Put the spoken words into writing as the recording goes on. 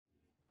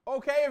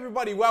Okay,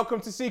 everybody,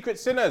 welcome to Secret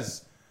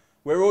Sinners,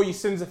 where all your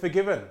sins are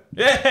forgiven.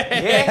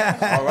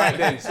 Yeah? All right,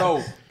 then.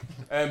 So,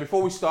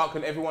 before we start,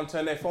 can everyone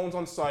turn their phones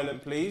on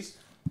silent, please?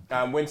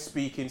 When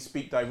speaking,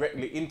 speak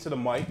directly into the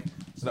mic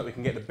so that we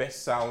can get the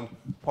best sound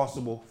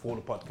possible for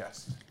the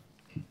podcast.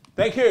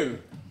 Thank you.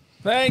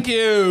 Thank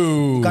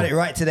you. Got it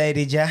right today,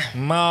 did ya?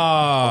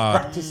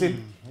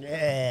 Practicing.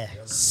 Yeah.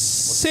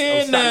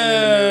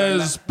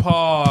 Sinners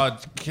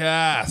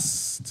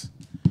Podcast.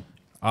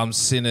 I'm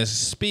Sinner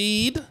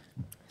Speed.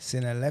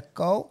 Sinner let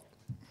go.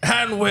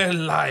 And we're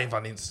live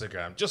on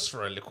Instagram just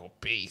for a little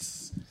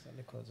piece.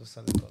 Just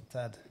a little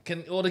tad.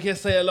 Can all the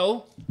guests say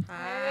hello?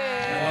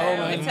 Hi. Oh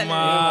my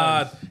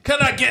God. Can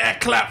I get a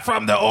clap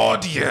from the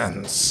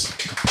audience?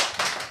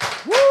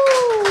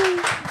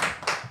 Woo!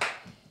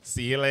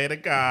 See you later,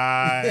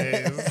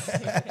 guys.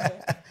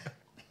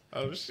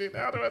 Oh shit,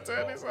 how do I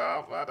turn this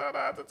off? I don't know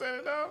how to turn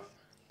it off.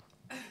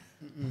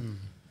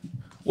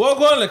 What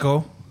go on,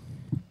 Lico?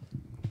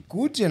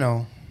 Good, you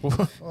know.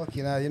 Fuck,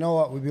 you know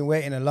what? We've been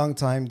waiting a long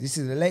time. This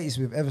is the latest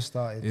we've ever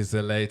started. It's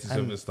the latest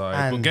we've ever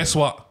started. But guess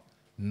what?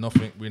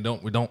 Nothing. We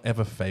don't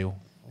ever fail.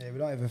 Yeah, we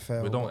don't ever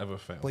fail. We don't ever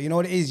fail. But you know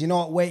what it is? You know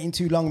what waiting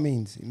too long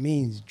means? It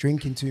means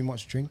drinking too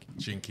much drink.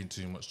 Drinking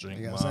too much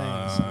drink. You know what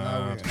I'm saying? So now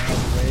we're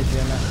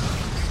doing that.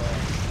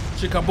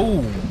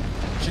 Chickaboom.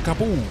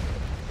 Chickaboom.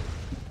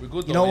 We're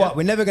good. You know what?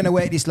 We're never going to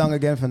wait this long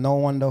again for no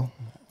one, though.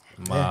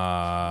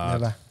 Yeah,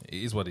 never.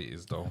 It is what it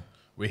is, though.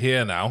 We're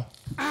here now.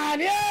 And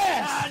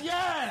yes! And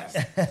yes!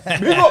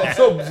 Big up,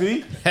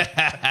 Subsy.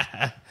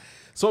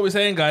 So what we're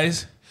saying,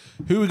 guys,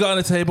 who we got on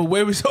the table,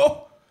 where we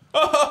saw...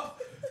 Wait.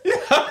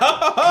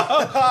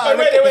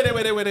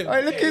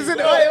 Hey, look, is it?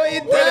 What you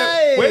doing?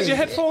 Where's your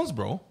headphones,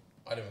 bro?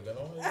 I didn't even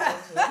go.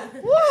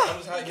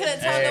 What? You couldn't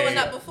tell there was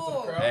that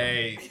before.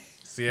 Hey,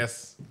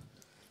 CS.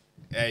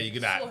 Hey, you're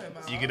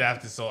gonna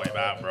have to sort him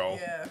out, bro.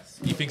 Yeah.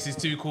 He thinks he's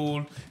too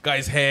cool. Got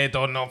his hair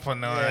done up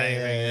and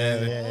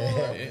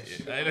anything.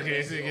 Hey, look at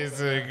this, it's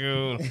so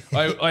cool.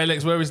 All right,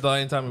 Lex, where are we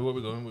starting? Tell me what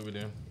we're going, what we're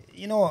doing.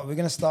 You know what? We're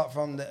gonna start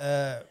from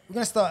the. We're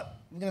gonna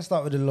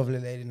start with the lovely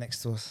lady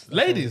next to us.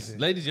 Ladies,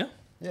 yeah.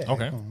 Yeah.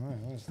 Okay. Come on,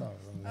 we're gonna start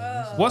with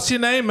them. What's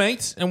your name,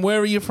 mate? And where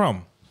are you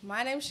from?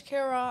 My name's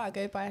Shakira. I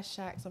go by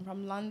Shax. I'm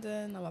from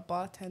London. I'm a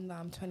bartender.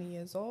 I'm 20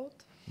 years old.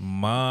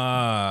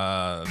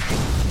 Man.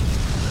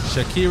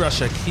 Shakira.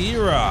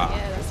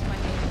 Yeah, that's my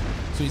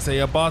name. So you say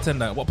you're a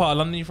bartender. What part of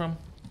London are you from?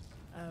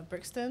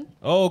 Brixton.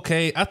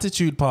 Okay,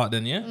 attitude part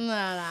then, yeah? No,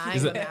 I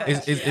Is ain't it- got is-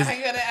 an is- is- I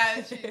ain't got an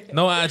attitude.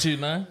 No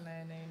attitude, no? No.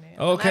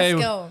 Okay. I'm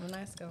a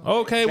nice girl.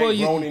 Okay, well Ain't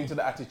you. grown into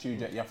the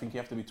attitude yet. I think you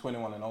have to be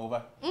 21 and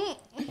over.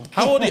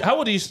 How old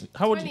are you?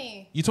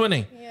 20. You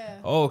 20? Yeah.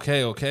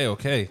 Okay.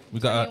 We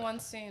got 21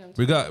 soon. I'm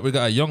we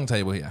got a young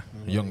table here.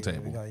 A young We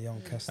table. got a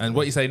young customer. And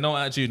what you say? No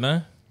attitude,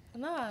 no?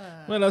 No.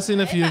 Well, I've seen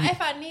a few.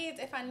 If I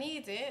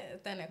need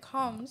it, then it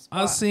comes.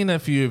 I've but seen a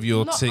few of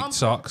your Not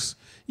TikToks.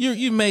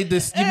 You made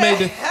this.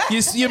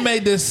 You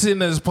made the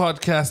Sinners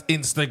Podcast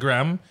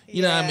Instagram.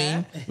 You know what I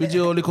mean? With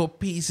your little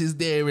pieces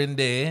there and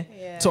there,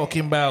 Yeah.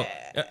 talking about.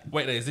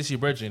 Wait, is this your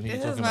brethren? Who you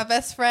This talking is my about?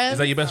 best friend. Is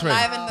that your best friend?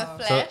 Live in the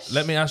flesh. So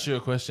let me ask you a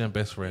question,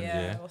 best friend.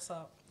 Yeah. What's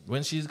up?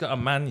 When she's got a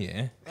man,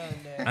 yeah, Oh,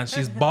 no. and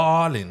she's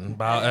bawling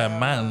about her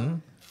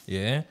man,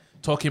 yeah,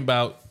 talking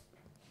about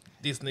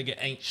this nigga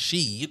ain't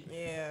shit.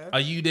 Yeah. Are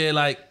you there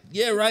like,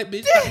 yeah, right,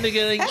 bitch, that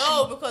nigga ain't shit?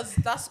 No, because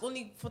that's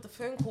only for the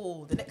phone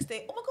call. The next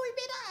day, oh my god, we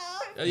made out.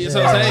 You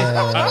know what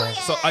I'm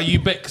saying? So are you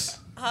Bex?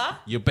 Huh?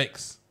 You're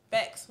Bex.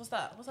 Bex, what's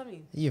that? What's that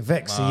mean? You're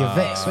vexed. You're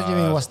vexed. What do you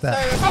mean? What's So that?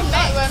 we're from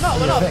Mate. We're not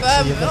You're Birmingham.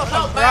 vexed, We're not Not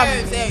from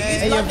Birmingham. Birmingham.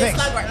 Use you're London vexed.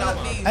 slang right now,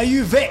 please. Are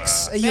you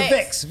vexed? Are you Vex.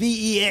 vexed? VEX. No, it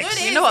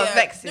You is, know what yeah.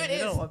 vex No, is? it You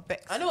know is. what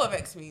vex I know what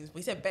Bex means. But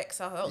he said Bex.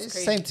 That was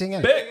crazy. Same thing,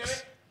 innit?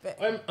 Bex. Bex.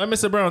 I'm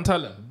Mr. Brown,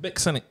 tell him.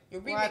 Bex, innit?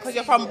 Why? Because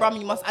you're from Brum,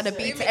 you must add a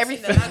beat to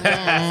everything.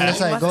 That's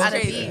how You it must goes. add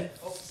a beat.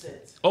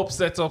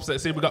 Upset.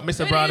 See, we got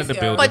Mr. It Brown is, in the yeah.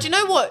 building. But you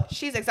know what?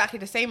 She's exactly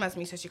the same as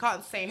me, so she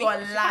can't say anything. You're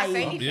She can't say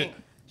lying. anything.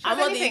 I'm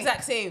not the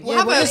exact same. We'll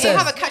Yeah, but listen.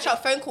 have a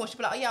catch-up phone call. She'll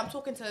be like, oh yeah, I'm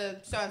talking to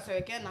so-and-so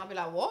again. And I'll be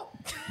like, what?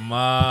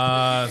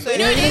 Man. So You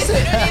know what it is?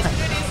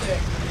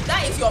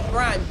 That is your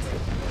brand.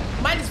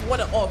 Mine is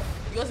one and off.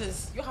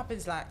 Yours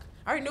happens like,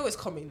 I already know it's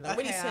coming. Like,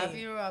 what do you Okay, I'll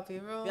say? be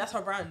real. That's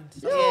her brand.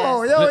 Yo.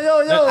 I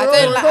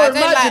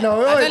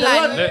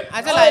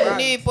don't like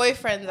new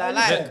boyfriends. I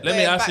like. Let me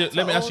going ask back you. to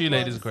Let me ask you, old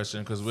ladies, a ones.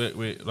 question because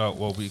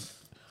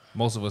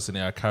most of us in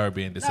here are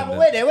Caribbean No, descendants.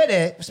 but wait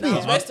there. Speak.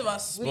 No, most of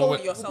us Well, go we- with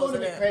We're yourselves, going a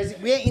bit innit? crazy.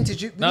 We ain't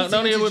introduced. No,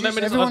 let me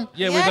everyone.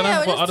 Yeah, we're Yeah, gonna.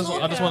 yeah, But I we're just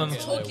just want to.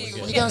 Talking. You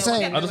know what I'm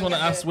saying? I just want to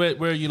ask where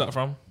are you lot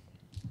from?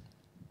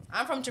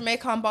 I'm from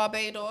Jamaica and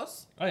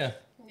Barbados. Oh yeah.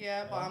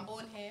 Yeah, but I'm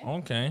born here.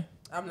 Okay.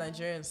 I'm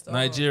Nigerian still.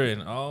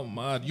 Nigerian. Oh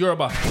man,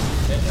 Yoruba. Nah,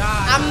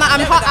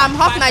 I'm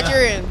half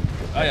Nigerian.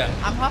 Oh yeah.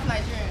 I'm half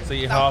Nigerian. So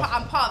you're So half-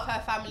 I'm part of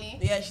her family.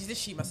 Yeah, she's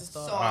this my sister.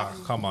 So Ah,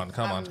 come on.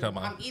 I'm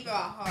either at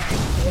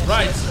heart.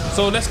 Right.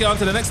 So let's get on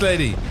to the next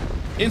lady.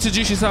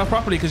 Introduce yourself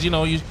properly, because you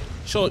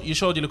showed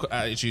your little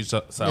attitude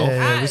self.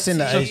 Yeah, we've seen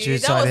that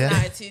attitude That side was here. an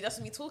attitude. That's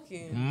me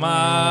talking.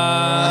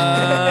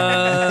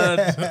 Man.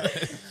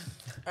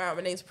 Alright,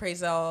 my name's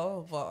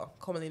Prazel, but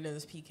commonly known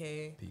as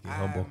PK. PK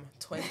Humble.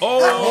 20.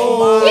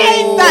 Oh! She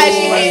hates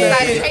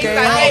that.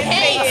 I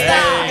hate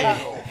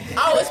that.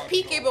 I was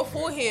PK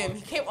before him.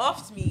 He came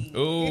after me.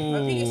 Ooh. I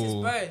think it's his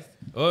birth.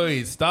 Oh,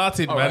 it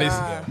started,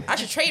 man. I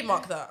should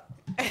trademark that.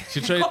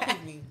 Should trade.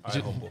 Copied me.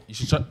 You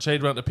should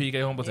trade around the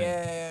PK Humble thing.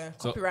 Yeah.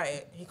 So- Copyright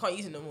it. He can't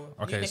use it no more.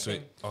 Okay, New sweet.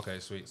 nickname. Okay,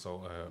 sweet.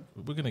 So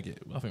we're gonna get.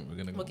 I think we're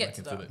gonna We'll go get back to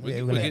into that. that.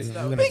 Yeah, We're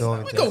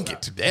gonna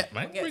get to that,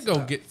 man. We'll We're get to gonna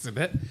that. get to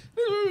that.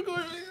 We're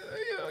going.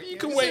 You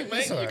can wait,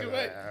 mate. You can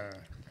wait.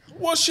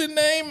 What's your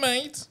name,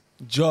 mate?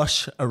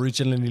 Josh,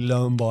 originally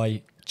known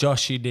by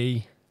Joshie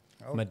D,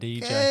 my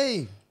DJ.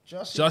 Hey,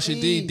 Joshie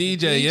D,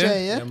 DJ,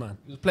 yeah? Yeah, man.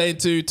 He was playing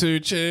two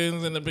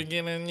tunes in the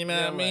beginning, you know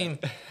what I mean?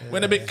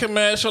 Went a bit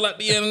commercial at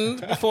the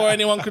end before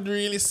anyone could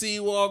really see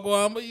what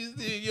going on, but you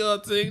do your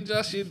thing,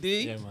 Joshie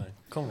D. Yeah, man.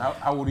 Come on.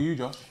 How old are you,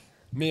 Josh?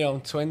 Me, I'm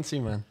 20,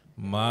 man.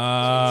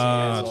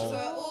 Man.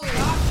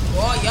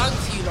 What young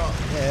to you lot?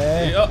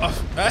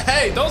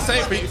 Hey, don't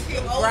say me.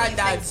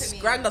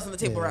 Granddad's on the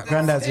table right now.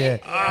 Granddad's, yeah.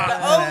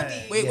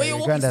 Wait, where your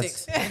walking Granddad's.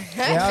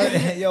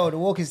 sticks? Yo, the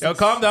walking sticks. Yo,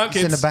 calm down, It's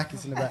in the kids. back.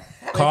 It's in the back.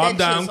 Calm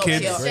down, Detention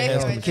kids. stops here.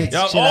 Yo, kids,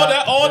 Yo, chill all out.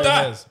 that, all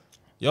that.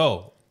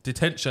 Yo,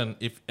 detention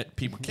if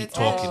people keep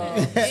talking.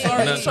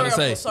 Sorry,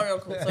 uncle. Sorry.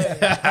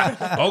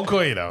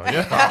 Uncle, you know.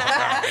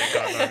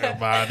 Yeah.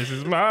 Man, this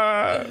is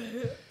mine.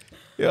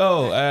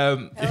 Yo,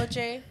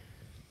 LJ.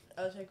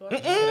 LJ, go on.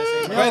 wait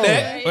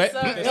there. Wait. They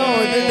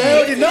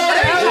already know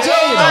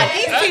that.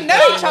 These two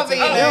know each other,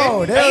 you know.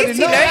 Yo, they already These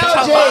two know know each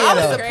other. I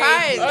was LJ.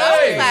 surprised. Hey. I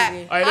was like,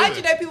 Hey, how listen. do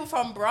you know people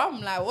from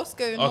Brum? Like, what's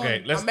going on?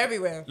 Okay, I'm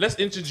everywhere. let's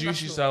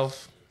introduce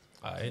yourself.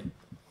 Alright.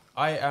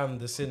 I am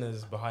the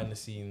Sinners behind the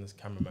scenes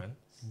cameraman.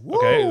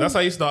 Okay, that's how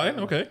you starting.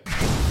 Okay.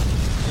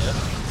 Yeah.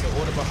 So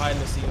all the behind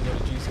the scenes of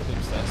the juicy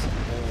clips that's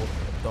all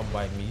done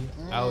by me.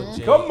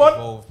 LJ Come on.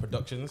 Evolve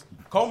Productions.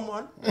 Come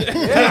on.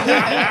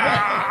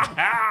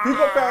 Who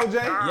got LJ?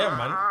 Yeah,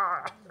 man.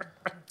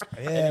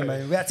 Yeah,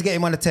 man. We had to get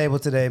him on the table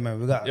today, man.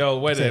 We got. Yo,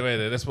 wait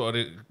there. Let's put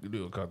a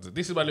little context.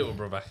 This is my little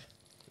brother.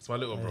 It's my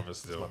little brother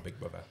still. My big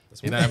brother.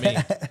 That's You know what I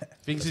mean?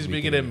 Thinks he's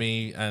bigger than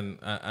me and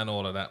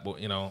all of that, but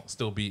you know,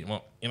 still beat him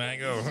up. You know how it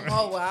goes.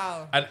 Oh,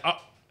 wow. And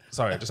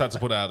sorry, I just had to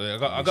put it out there.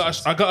 I got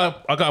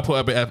to put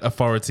a bit of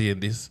authority in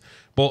this,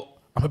 but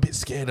I'm a bit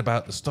scared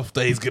about the stuff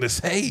that he's gonna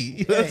say.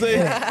 You know what I'm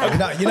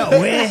saying? You're not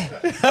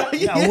aware.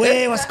 You're not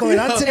aware what's going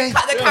on today.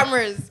 Cut the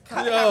cameras.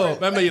 Yo,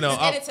 remember, you know,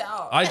 Just edit it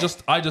out.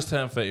 I just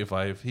turned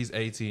 35. He's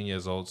 18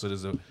 years old, so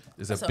there's a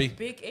That's a big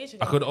age.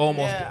 I could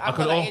almost, Yeah, I I've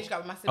could, got that al- age gap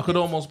with my I could siblings.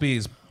 almost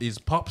be his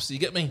pops. You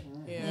get me?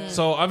 Yeah.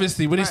 So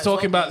obviously, when he's Might as well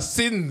talking about be.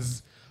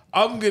 sins,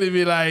 I'm gonna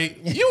be like,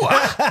 you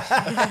are.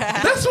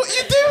 That's what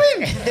you're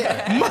doing,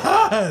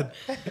 man.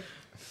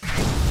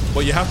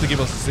 But you have to give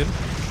us a sin.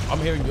 I'm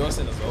hearing your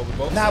sin as well. We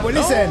both Nah, but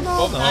listen.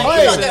 both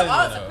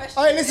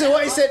Hey, listen,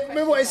 what he said.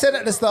 Remember what he said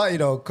at the start, you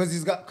know, because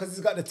he's got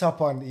the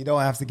top on. You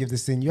don't have to give the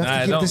sin. You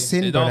have to give the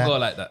sin, It don't brother. go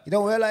like that. You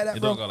don't wear like that, It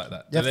bro. don't go like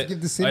that. You have to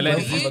give the sin, I let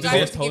bro. him- You Ghost guys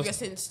have to give host. your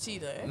sins too,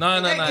 though.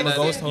 No.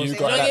 Ghost host. You You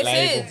got don't that get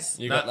label. sins.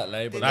 You got that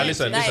label. Nah,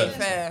 listen. That ain't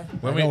fair.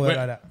 When don't wear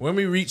like that. when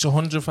we reach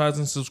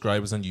 100,000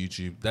 subscribers on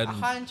YouTube, then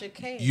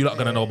 100K. you're not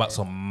gonna know about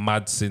some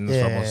mad sins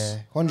from us.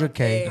 Yeah,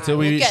 100K. Until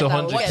we We'll reach get that,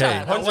 we'll get 100K.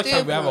 that.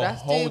 100K, we have a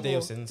That's whole doable. day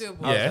of sins.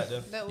 Doable. Yeah, How's that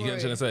then? Don't you get what I'm worry.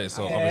 trying to say.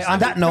 So On obviously,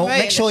 that note, Promoting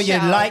make sure the you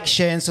shout. like,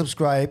 share, and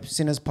subscribe.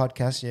 Sinners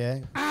Podcast,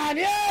 yeah. mad.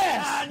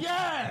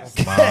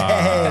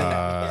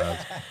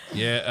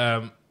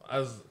 Yeah.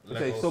 As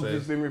Okay, Lego Subs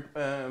has says.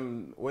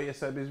 been what you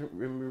said has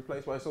been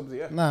replaced by Subs,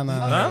 yeah? Nah. No.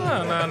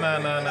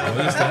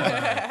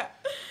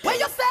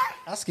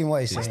 Ask him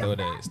what he's It's saying. still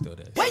there. It's still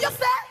there.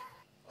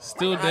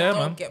 Still I there, don't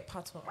man. get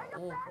patois at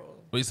all, bro.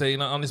 What you say? You're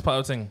not on this part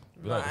of thing,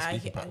 We like the Like,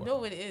 speaking I part. know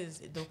what it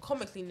is. The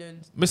comically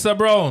known. Mr.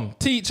 Brown,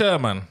 teacher,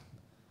 man.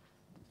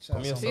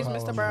 Who's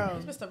Mr.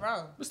 Brown? Mr.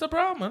 Brown. Mr.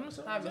 Brown, man.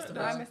 Hi, Mr. Hi,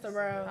 Brown. Mr.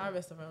 Brown. Hi,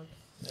 Mr. Brown.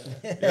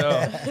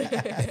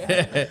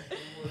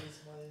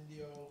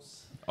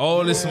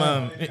 Oh, this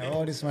man.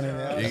 All this money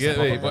there. You get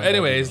me? But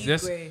anyways,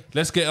 Igwe.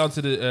 let's get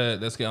onto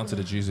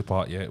the juicy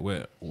part. Yeah,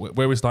 where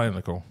we starting,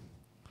 Nicole?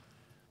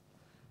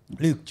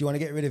 Luke, do you want to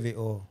get rid of it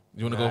or?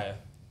 You want to go? Nah,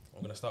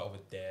 I'm gonna start off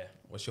with Dare.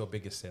 What's your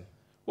biggest sin?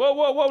 Whoa,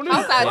 Luke.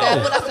 How's that? Whoa.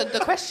 Well, that's the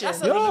question.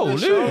 That's a Yo,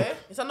 really good Luke. show.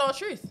 It's another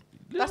truth.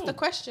 That's the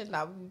question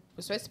that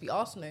we're supposed to be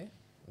asking. No?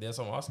 There's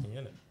someone asking you,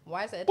 innit?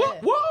 Why is it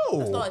What? there?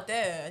 Whoa. It's not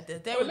there.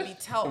 There would be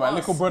tell My us.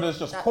 little brothers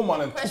just that come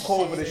on and question took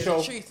over the is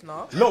show. Truth,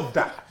 no? Love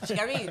that. Do you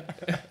get what I mean?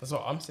 That's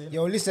what I'm saying.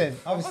 Yo, listen.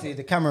 Obviously,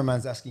 the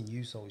cameraman's asking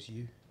you, so it's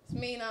you. It's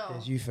me now.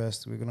 It's you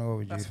first. We're gonna go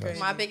with That's you first. great.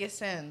 My biggest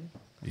sin.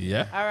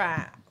 Yeah. All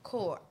right,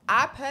 cool.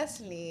 I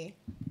personally,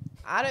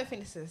 I don't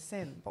think this is a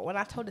sin, but when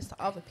I told this to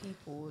other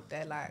people,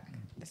 they're like,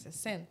 "It's a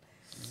sin."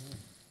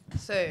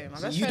 So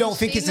my best you friend, don't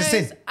think she it's a knows-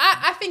 sin?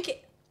 I think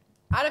it.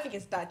 I don't think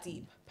it's that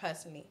deep,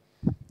 personally.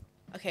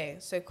 Okay,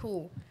 so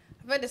cool.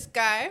 I've met this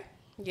guy.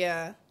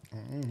 Yeah.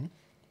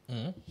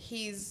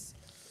 He's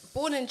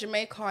born in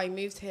Jamaica. He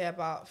moved here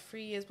about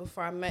 3 years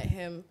before I met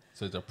him.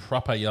 So it's a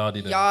proper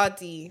yardie then.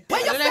 Yardie.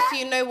 I don't know if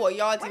you know what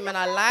yardie men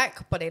are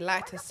like, but they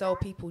like to sell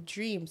people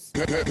dreams.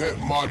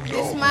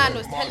 This man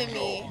was telling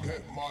me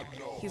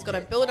he's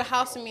gonna build a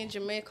house with me in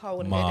Jamaica. I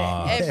wanna go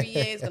there every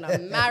year. He's gonna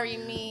marry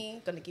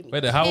me. Gonna give me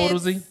kids. How old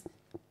was he?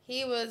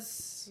 He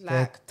was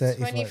like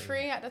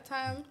 23 at the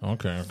time.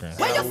 Okay.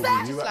 How old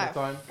were you at the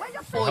time?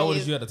 How old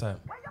was you at the time?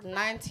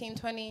 19,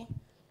 20.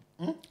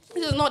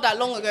 This is not that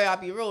long ago, I'll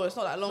be real. It's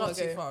not that long Not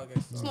ago. too far, I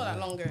guess. It's not that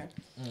long ago.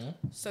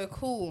 So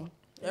cool.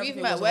 Everything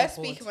We've met. was We're on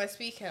board.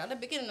 speaking. At the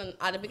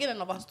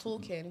beginning of us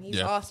talking, he's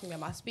asked me,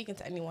 "Am I speaking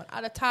to anyone?"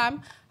 At the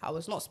time, I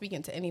was not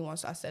speaking to anyone,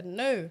 so I said,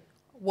 "No.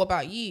 What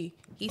about you?"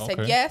 He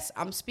said, "Yes,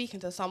 I'm speaking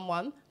to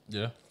someone."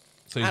 Yeah.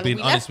 So he's And being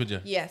we honest left- with you.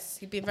 Yes,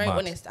 he's been very Mad.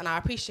 honest, and I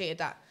appreciated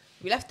that.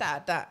 We left that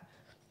at that.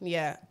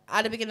 Yeah.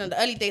 At the beginning,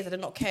 the early days, I did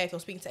not care if you're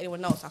speaking to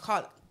anyone else. I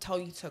can't tell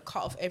you to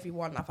cut off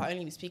everyone if I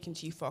only be speaking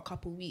to you for a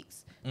couple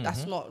weeks.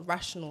 That's not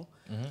rational.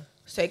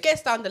 So it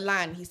gets down the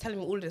line. He's telling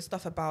me all this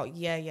stuff about,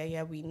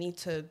 we need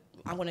to,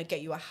 I'm going to get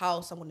you a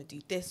house. I'm going to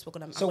do this.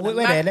 So wait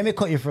there. Let me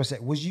cut you for a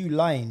sec. Was you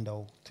lying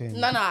though to him?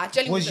 No, I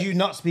genuinely Was you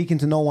not speaking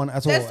to no one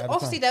at all?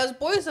 Obviously, there was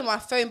boys on my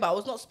phone, but I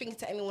was not speaking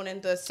to anyone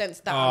in the sense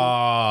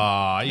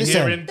that You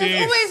Listen. hearing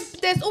this?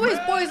 there's always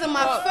boys on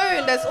my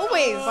phone. There's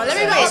always. Let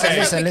me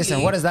wait.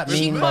 Listen. What does that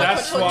mean?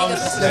 That's what I'm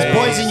There's saying.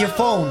 boys in your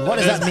phone. What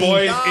does There's that mean?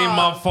 boys in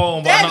my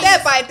phone. But They're not-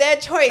 there by their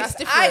choice. That's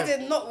different. I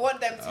did not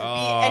want them to be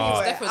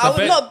anywhere. different.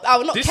 I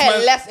would not This care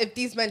man- less if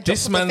these men dropped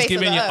This off the man's face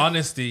giving of you the earth.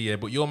 honesty, yeah,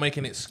 but you're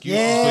making excuses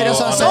Yeah, for that's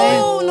your what I'm saying.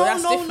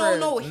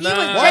 No. Nah.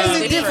 He Why is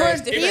was it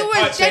different? He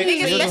was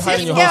genuinely You're this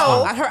hiding your girl.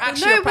 husband. And her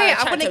actually No, applying wait, I'm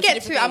chat gonna to get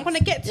different to it. I'm things. gonna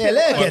get to Yeah, it.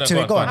 let her Go on, get to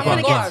go it. Go on, on. I'm go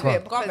gonna on. get to Go it.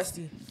 on, because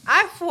bestie.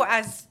 I thought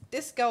as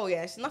this girl,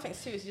 she's nothing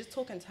serious. You're just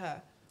talking to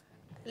her.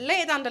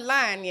 Later down the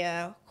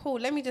line, cool.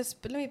 Let me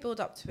build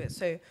up to it.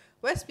 So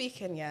we're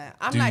speaking,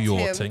 I'm Do like to your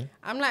him. thing.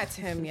 I'm like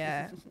to him,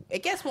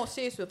 It gets more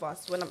serious with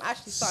us when I'm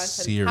actually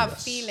starting to have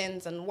Serious.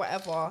 feelings and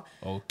whatever.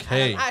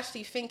 Okay. And I'm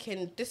actually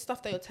thinking this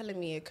stuff that you're telling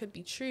me, it could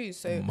be true.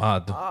 So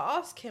Mad. I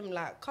ask him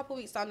like a couple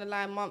weeks down the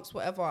line, months,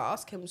 whatever. I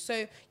ask him.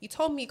 So you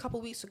told me a couple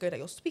weeks ago that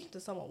you're speaking to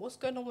someone. What's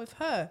going on with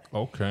her?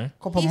 Okay.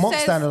 Couple He months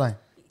says- down the line.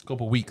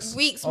 Couple weeks.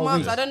 Weeks, Oh,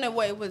 months. weeks. I don't know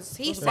what it was.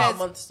 He was about a says.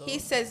 month still. He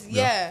says,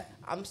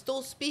 I'm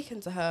still speaking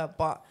to her,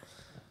 but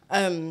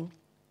I'm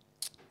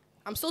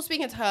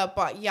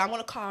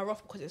gonna cut her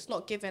off because it's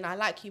not given. I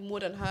like you more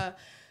than her.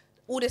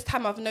 All this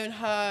time I've known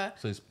her,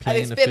 So it's and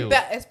playing it's the been field.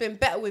 better. It's been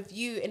better with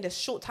you in the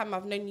short time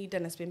I've known you.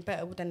 Then it's been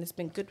better. Then it's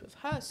been good with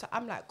her. So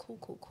I'm like,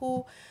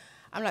 cool.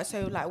 I'm like,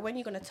 so like, when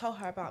you gonna tell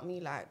her about me?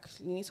 Like,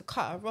 you need to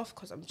cut her off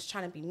because I'm just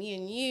trying to be me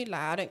and you.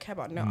 Like, I don't care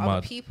about no other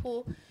Mad.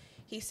 people.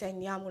 He's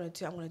saying, I'm gonna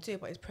do it,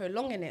 but it's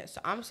prolonging it.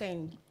 So I'm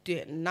saying, do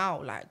it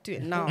now, do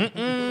it now.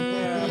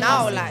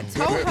 Now,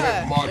 tell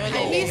her.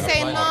 And he's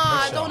saying,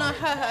 I don't wanna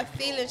hurt her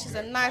feelings. She's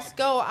a nice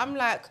girl. I'm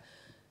like,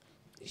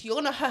 you're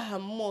gonna hurt her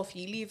more if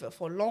you leave it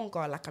for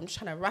longer. Like, I'm just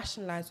trying to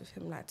rationalize with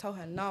him, tell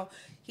her now.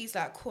 He's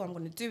like, cool, I'm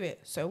gonna do it.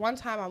 So one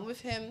time I'm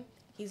with him,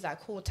 he's like,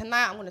 cool,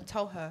 tonight I'm gonna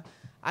tell her.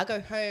 I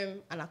go home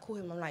and I call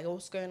him, I'm like,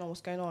 what's going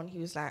on? He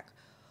was like,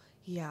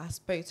 I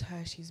spoke to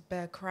her, she's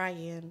bare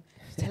crying,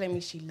 she's telling me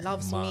she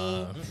loves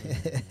me.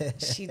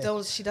 She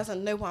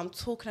doesn't know what I'm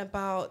talking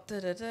about,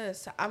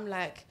 So I'm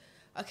like,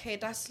 okay,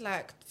 that's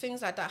like,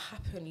 things like that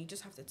happen. You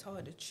just have to tell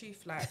her the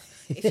truth. Like,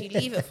 if you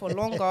leave it for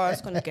longer,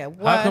 it's going to get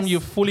worse. How come you're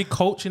fully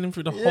coaching him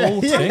through the whole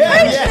thing?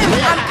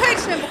 I'm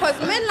coaching him because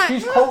men,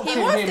 She's he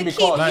coaching wants him to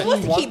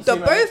because he keep the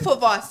wants him, both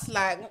of us.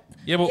 Like,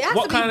 Yeah, but it has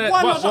what to be kind of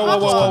one or the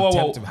other.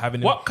 Contempt of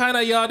having him. what kind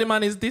of yardie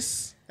man is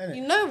this?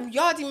 You know,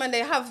 yardie man, they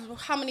have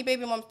how many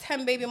baby moms?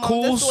 10 baby moms.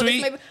 Cool, That's all this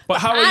sweet. baby- But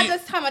how are at you-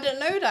 this time, I didn't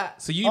know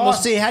that. So you Oh,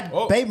 must. so he had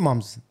baby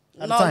mums at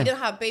the No, time. he didn't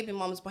have baby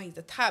mums, but he's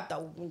the type that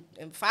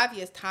in 5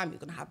 years' time, you're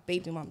going to have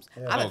baby mums.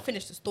 I haven't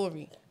finished the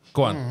story.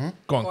 Go on.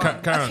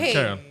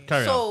 Carry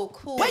on. So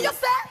cool.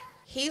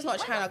 He's not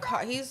trying to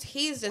cut.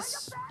 He's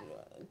just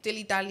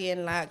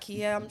dilly-dallying like,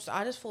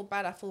 I just feel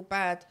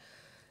bad.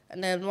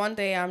 And then one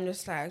day I'm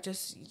just like,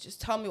 just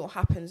tell me what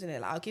happens in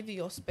it. Like, I'll give you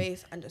your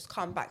space and just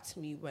come back to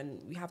me when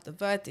we have the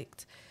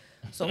verdict.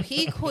 So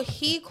he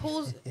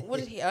calls,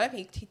 what did he, I don't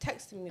think he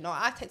texted me. No,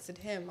 I texted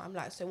him. I'm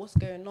like, so what's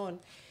going on?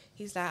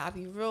 He's like, I'll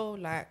be real,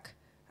 like,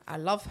 I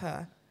love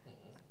her.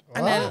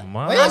 And then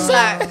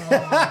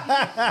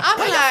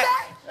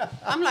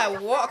I'm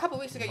like, what? A couple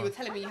of weeks ago, you were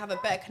telling me you have a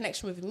better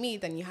connection with me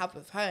than you have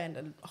with her, and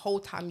the whole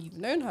time you've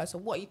known her. So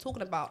what are you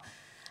talking about?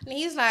 And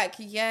he's like,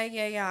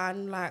 yeah.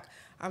 I'm like,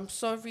 I'm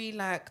sorry,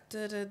 like,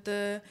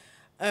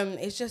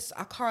 it's just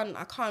I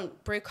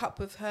can't break up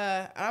with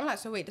her. And I'm like,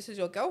 so wait, this is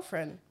your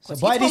girlfriend? So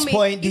by this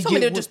point, you told me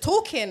they were just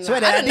talking. So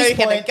Like, I at didn't know this you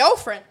had a point-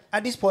 girlfriend.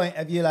 At this point,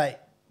 have you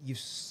you've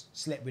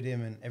slept with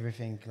him and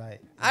everything?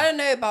 Like, I don't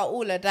know about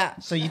all of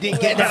that. so you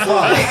didn't get that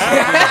far.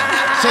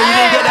 So you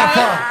didn't get that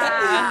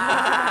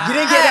far. You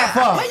didn't get that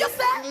far.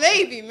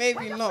 Maybe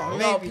not.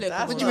 Maybe.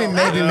 What do you mean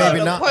maybe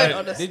not? Point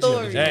of the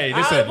story. Hey,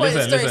 listen.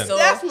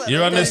 That's not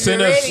You're on the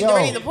sinners.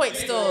 Really the point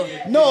still.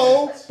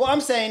 No, but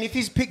I'm saying if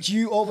he's picked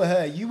you over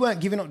her, you weren't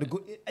giving up the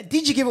good.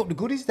 Did you give up the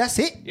goodies? That's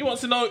it. He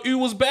wants to know who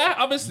was better,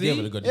 obviously.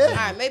 Yeah, good.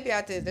 Alright, maybe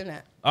I did, didn't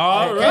it?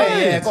 All Okay, right.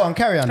 yeah, go on,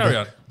 carry on. Carry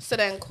then. on. So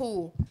then,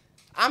 cool.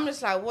 I'm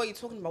just like, what are you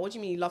talking about? What do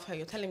you mean you love her?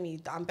 You're telling me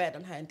that I'm better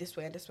than her in this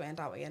way and this way and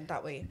that way and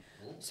that way.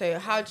 So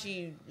how do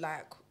you,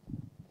 like,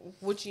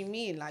 what do you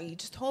mean? Like, you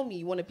just told me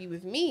you want to be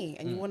with me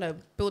and you want to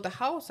build a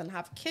house and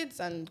have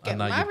kids and get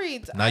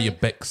married. Now you're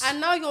Bex.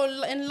 And now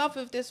you're in love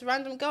with this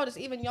random girl that's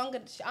even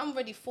younger. I'm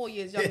already 4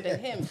 years younger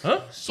than him.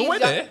 Huh? So we're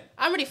there?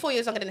 I'm already 4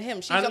 years younger than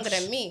him. She's younger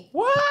than me.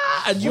 What?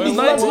 And you Well,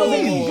 was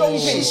 19?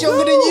 She's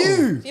younger than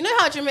you. You know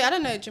how I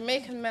don't know,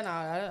 Jamaican men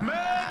are.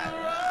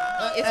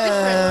 It's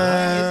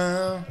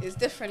different. It's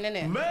different,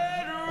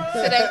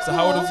 innit? So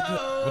how old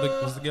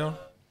was the girl?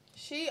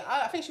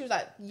 I think she was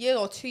like a year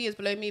or 2 years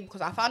below me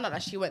because I found out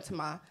that she went to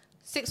my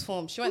sixth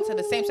form. She went to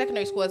the same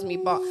secondary school as me,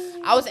 but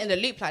I was in the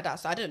loop like that,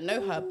 so I didn't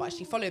know her. But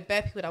she followed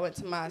bare people that went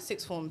to my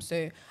sixth form,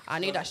 so I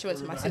knew that she went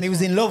to my sixth And he was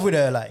form. in love with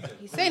her, like.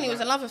 He's saying he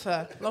was in love with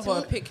her. Love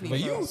her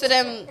picnic. So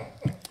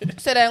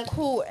then,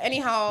 cool.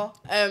 Anyhow,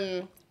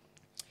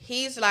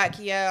 he's like,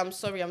 yeah, I'm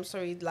sorry.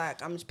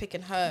 Like, I'm just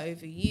picking her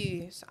over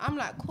you. So I'm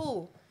like,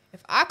 cool.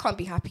 If I can't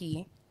be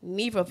happy,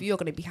 neither of you are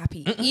gonna be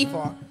happy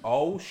either.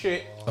 Oh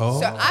shit.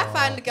 So I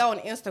find the girl on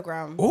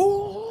Instagram.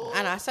 Ooh.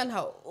 And I send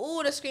her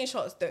all the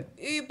screenshots, the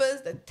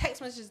Ubers, the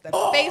text messages, the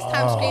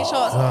FaceTime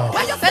screenshots.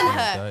 I send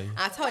her. And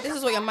I tell her, this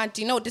is what your man,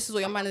 do you know this is what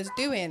your man is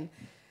doing?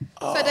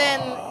 So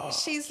then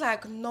she's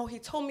like, no, he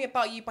told me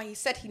about you, but he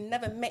said he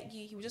never met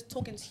you. He was just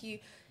talking to you.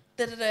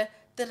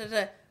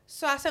 Da-da-da.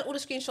 So I sent all the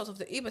screenshots of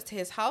the Ubers to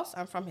his house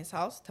and from his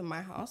house to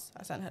my house.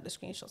 I sent her the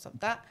screenshots of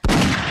that.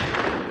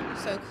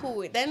 So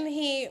cool. Then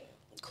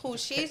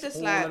she's just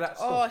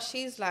like,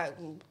 she's like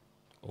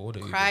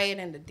crying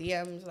in the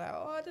DMs, like,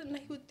 I didn't know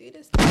he would do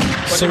this.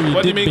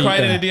 What do you mean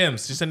crying in the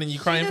DMs? She's sending you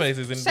crying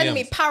faces in the DMs? Sending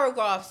me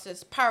paragraphs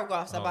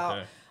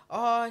about,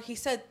 he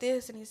said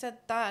this and he said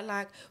that,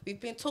 like, we've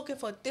been talking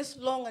for this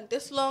long,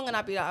 and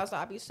I'd be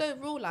so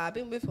real, like, I've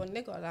been with your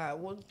nigga, like,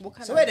 what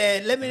kind of... So wait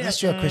there, let me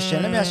ask you a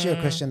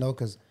question. Though,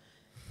 because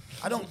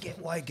I don't get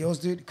why girls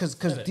do it. Because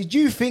did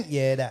you think,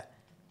 that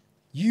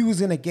he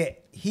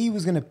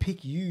was gonna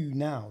pick you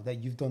now that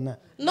you've done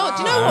that? No,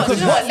 do you know what?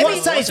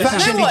 What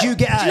satisfaction did you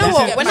get out of it? Do you know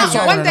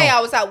what? One day I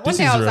was at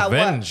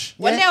revenge.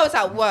 work. One day I was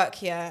at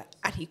work, and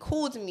he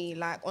called me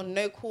like on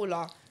no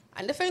caller.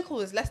 And the phone call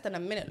was less than a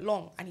minute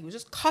long, and he was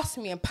just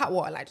cussing me in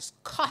Patwater, like just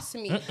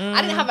cussing me.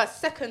 I didn't have a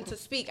second to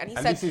speak, and he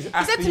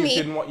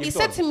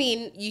said to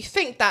me, you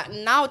think that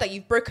now that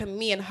you've broken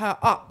me and her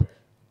up,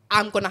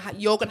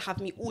 you're gonna have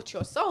me all to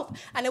yourself.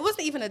 And it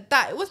wasn't even it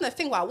wasn't a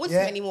thing where I was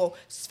him anymore.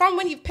 From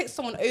when you've picked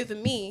someone over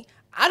me,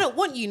 I don't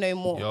want you no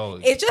more.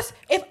 It's just,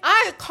 if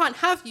I can't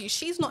have you,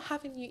 she's not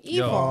having you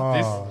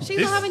either. She's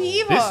not having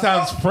you either. This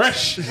sounds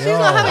fresh. She's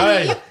not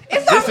having you.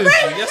 It's not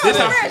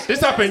fresh.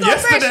 This happened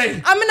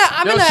yesterday. I'm in a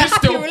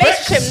happy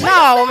relationship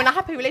now. I'm in a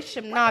happy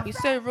relationship now. I'd be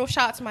so real.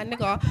 Shout out to my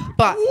nigga.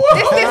 But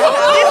this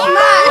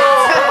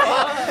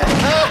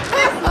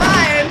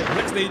man,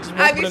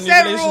 I'd be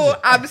so real.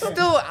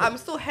 I'm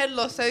still head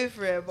lost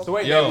over it. So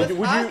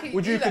wait,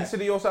 would you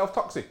consider yourself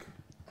toxic?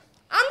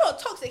 I'm not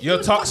toxic.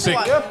 You're toxic.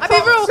 I'll be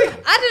real.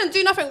 I didn't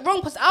do nothing wrong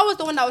because I was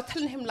the one that was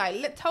telling him,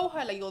 like, tell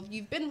her, like,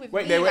 you've been with me.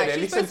 Wait there.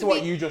 Listen to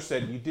what you just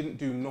said. You didn't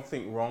do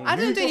nothing wrong. I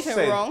didn't do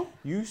anything wrong.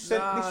 You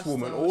sent this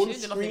woman all the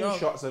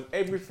screenshots of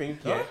everything,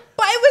 But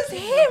it was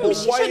him. But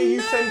why are you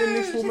sending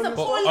this woman? She's a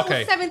poor little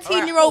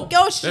 17-year-old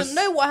girl. She should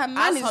know what her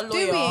man is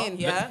doing.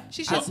 Yeah.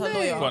 She should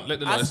know.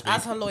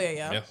 As her lawyer,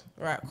 yeah?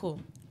 Right, cool.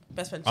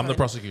 Best friend. I'm the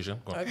prosecution.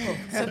 Go on. Right, cool.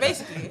 So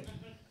basically,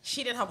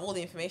 she didn't have all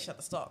the information at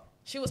the start.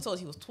 She was told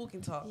he was talking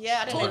to her. Yeah,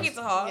 I didn't know. Talking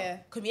to her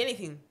could be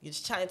anything. You're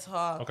just chatting to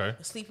her. Okay. You're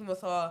sleeping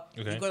with her.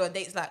 You're going on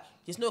dates. Like,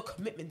 there's no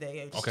commitment there.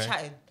 You're just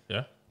chatting.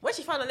 Yeah. When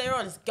she found out later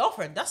on, it's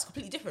girlfriend. That's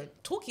completely different.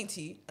 Talking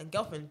to you and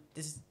girlfriend,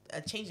 there's a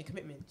change in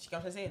commitment. You get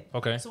what I'm saying?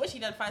 Okay. So when she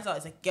then finds out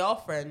it's a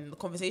girlfriend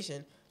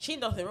conversation, she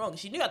did nothing wrong.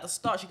 She knew at the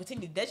start she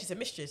continued. Then she's a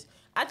mistress.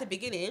 At the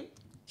beginning,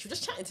 she was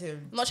just chatting to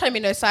him. I'm not trying to be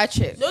no side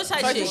chick. No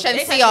side chick.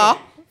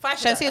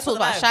 Shensia talks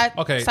about side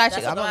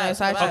chick. I'm not no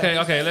side chick.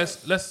 Okay. Let's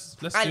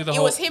do the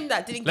whole. It was him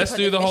that didn't. Let's give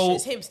do her the whole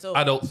him still.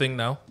 adult thing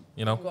now.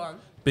 You know, Go on.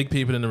 big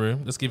people in the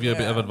room. Let's give you a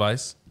bit of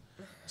advice.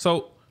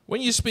 So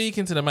when you're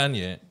speaking to the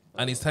man,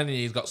 and he's telling you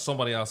he's got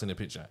somebody else in the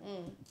picture,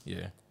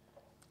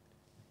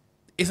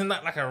 isn't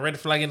that like a red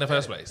flag in the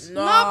first place?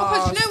 No,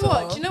 because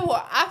do you know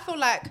what? I feel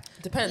like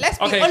depends. Let's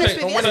be honest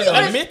with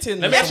you.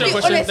 Let me ask you a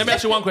question. Let me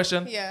ask you one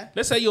question. Yeah.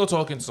 Let's say you're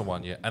talking to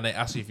someone, and they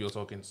ask you if they're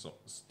talking to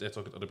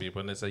other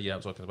people, and they say, yeah,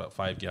 I'm talking about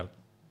 5 gal.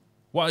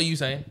 What are you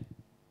saying?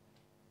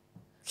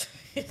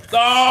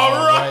 All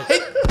right.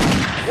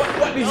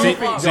 What do you think?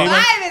 Five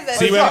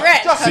is a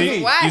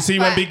stretch. You see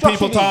when big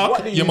people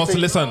talk, you must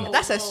listen.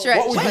 That's a stretch.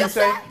 What would you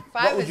say?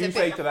 Five What would is a you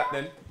say bit- to that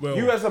then?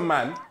 You as a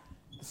man,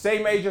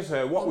 same age as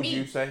her, what would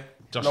you say?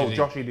 Joshie No, D.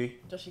 Joshie D.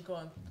 Joshie, go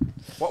on.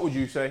 What would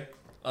you say?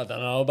 I don't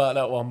know about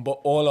that one, but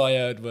all I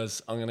heard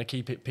was, I'm going to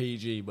keep it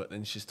PG, but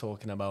then she's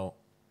talking about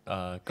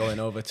going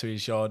over to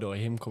his yard or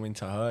him coming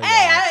to her yard.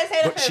 I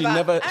didn't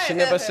say but she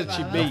never said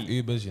she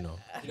beat. Ubers, you know.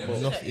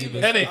 Enough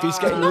Ubers. Any, If he's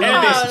getting No,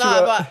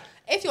 but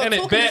if you're Innit?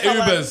 talking Bare to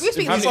someone, Ubers. we were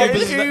speaking How to many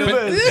we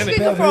Ubers? were speaking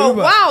Bare for a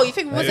Uber. while. You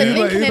think we wasn't Uber,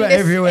 linking Uber in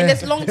everywhere.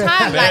 this long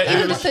time? Like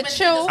even just to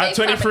chill, At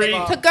 23,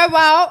 to go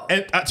out.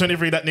 and at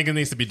 23, that nigga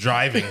needs to be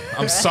driving.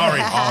 I'm sorry.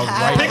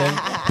 Right then.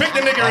 Pick the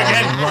nigga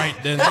again. Right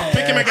then.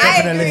 Pick him I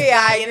again. agree.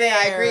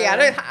 I agree. I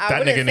That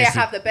wouldn't nigga say I needs to-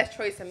 have the best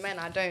choice in men.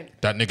 I don't.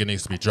 That nigga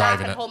needs to be I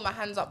driving can it. hold my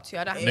hands up to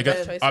you. I don't have the best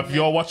choice Nigga, in if men.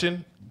 you're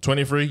watching,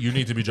 23, you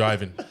need to be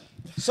driving.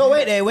 So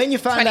wait there, when you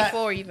found out,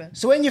 24 even.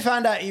 so when you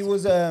found out he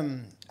was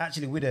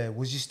actually with her,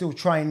 was you still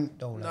trying?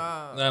 No.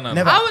 No.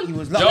 Never. I wouldn't- He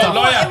was Yo, locked up.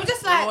 lawyer. It was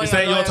just like This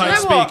ain't your time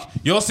to You know what?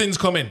 speak. Your sin's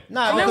coming.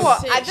 Nah, You know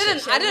because- what? I didn't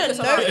Shit. notice.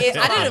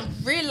 I didn't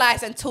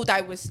realize until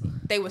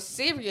they were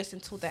serious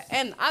until the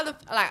end. I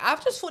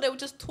just thought they were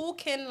just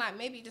talking, like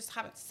maybe just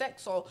having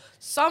sex or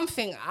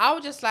something. I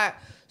was just like,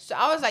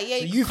 yeah.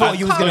 So you thought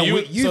you was gonna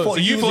win. so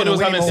you thought he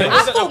was having sex? I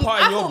Wasn't a thought-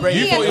 part in I your thought brain.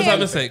 me You thought he was and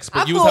having him- sex, I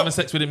but you was thought- having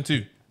sex with him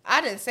too. I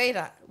didn't say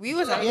that. We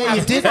wasn't. Yeah,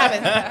 you did.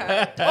 Having,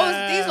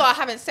 these lot are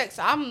having sex.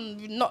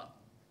 I'm not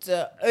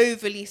the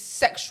overly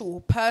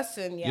sexual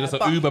person. Yeah, You're just an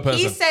but Uber person.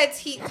 He said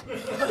he. You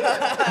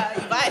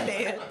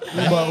violated.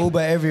 Uber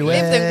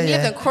everywhere.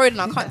 Lived in Croydon.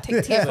 I can't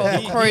take tears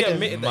from He Croydon.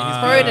 admitted that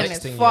he's Croydon doing the next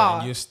is thing, far.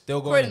 and you're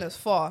still going. Croydon is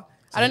far.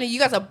 I don't know. You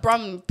guys are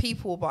Brum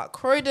people, but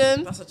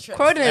Croydon. That's a trip.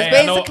 Croydon is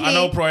Hey, basically. I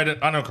know Croydon.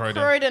 I know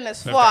Croydon. Croydon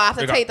is far. Okay, I have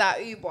we to got- take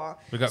that Uber.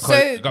 we got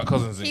so got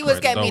cousins in he was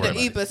Croydon, getting me don't the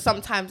worry about Ubers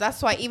sometimes.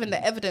 That's why even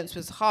the evidence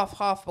was half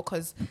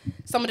because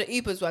some of the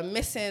Ubers were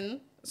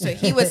missing. So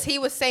he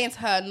was saying to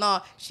her,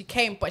 nah, she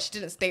came, but she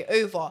didn't stay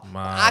over. But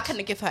I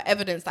couldn't give her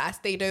evidence that I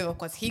stayed over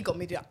because he got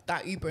me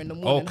that Uber in the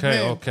morning.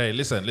 home. Okay.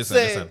 Listen.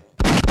 So-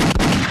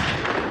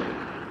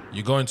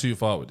 You're going too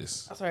far with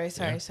this. Sorry.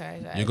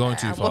 You're going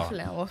too I'm far.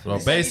 waffling. Well,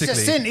 It's basically, a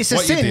sin. It's a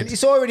what you sin. did-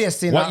 It's already a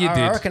sin. What you I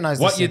did, recognize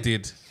what the you sin.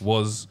 did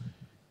was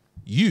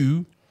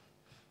you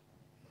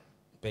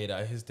Paid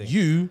out his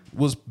thing.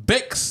 was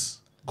Bex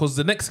because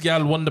the next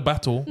gal won the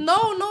battle,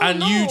 No.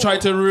 and you tried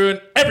to ruin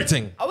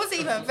everything. I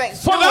wasn't even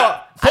vexed. For You know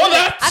that- what? for I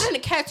that-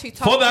 didn't care too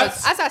tough. for that-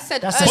 because As I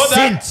said That's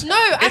earlier. a sin. No,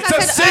 as It's I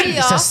a said sin. earlier.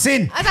 It's a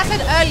sin. As I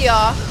said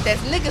earlier, there's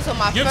niggas on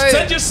my You've phone.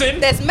 said your sin.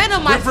 There's men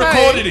on my We've phone.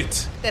 recorded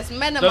it. There's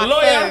men on The my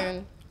lawyer-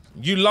 phone.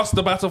 You lost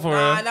the battle for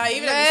her. Nah,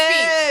 even No, let me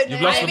speak. You've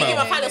no, lost no, the no,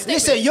 battle. no, no, no.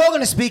 Listen, you're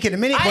gonna speak in a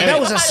minute, but that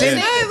was a sin.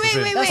 No,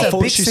 wait. That's a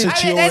thought big she sin. said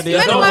she There's already men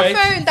had on No, my wait.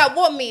 phone that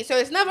want me, so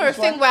it's never a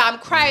thing where I'm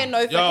crying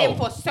over Yo. him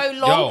for so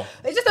long. Yo.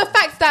 It's just the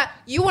fact that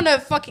you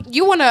wanna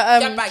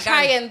Get back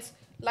try gang. and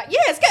like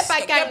it's get back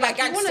Get gang. back Like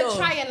gang you wanna still.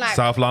 try and like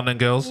South London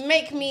girls.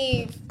 make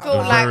me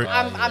feel Very- like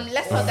I'm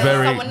lesser than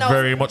very, someone else.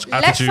 very much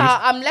attitude.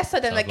 I'm lesser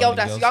than the South girl London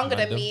that's girls, younger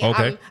than random. me.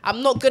 Okay.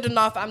 I'm not good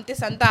enough. I'm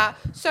this and that.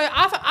 So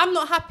I'm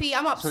not happy.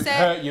 I'm upset.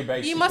 hurt you,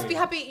 basically. must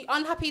be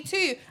unhappy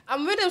too.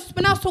 And when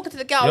I was talking to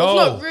the girl, I Yo.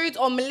 was not rude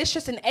or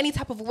malicious in any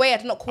type of way. I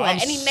did not call I'm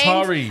her any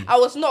sorry. names. I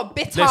was not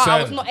bitter.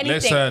 I was not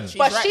anything. Listen.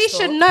 But She's she right,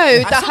 should though. know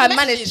I that saw her the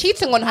man is messages.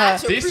 cheating on her.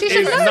 This She is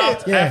should know.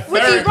 not Yeah. a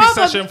Would you therapy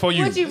session for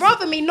you. Would you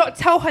rather me not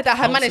tell her that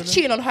her man is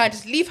cheating on her and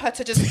just leave her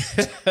to just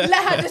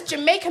let her this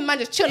Jamaican man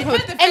just chill on her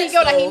with her any defense,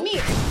 girl that he though.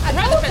 meets? I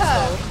told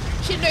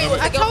her. She knew it was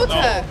I the girl told from-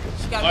 her.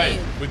 She got Alright,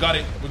 me. we got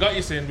it. We got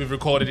your sin. We've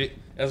recorded it.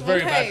 That's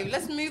very Okay, bad.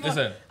 let's move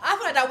Listen. on. I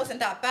feel like that wasn't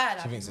that bad.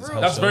 thinks it's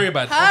Real. That's very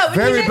bad. Her, when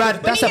Very you hear- bad.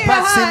 when That's you a hear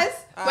bad sin.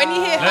 hers, when you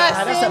hear her That's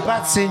a sin,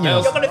 bad sin, yo.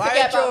 Let's- you're gonna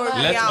forget about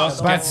mine. Let Yeah.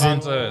 us Bad get sin. on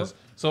to hers.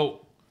 So,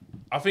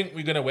 I think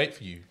we're gonna wait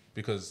for you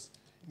because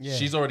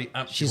she's already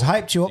amped. She's you up.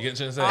 hyped you up. You get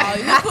what I'm Oh,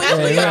 saying? you put Yeah,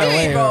 it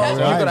yeah, bro. yeah. You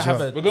gotta Right, have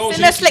sure. a. We're going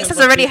Sinless Flex has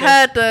already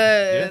heard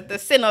Yeah. the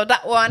sin of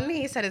that one.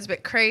 He said it's a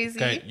bit crazy.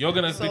 Okay, you're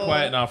gonna be So-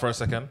 quiet now for a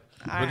second.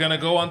 We're Alright. gonna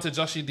go on to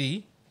Joshie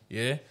D,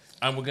 yeah,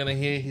 and we're gonna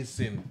hear his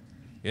sin,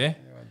 yeah,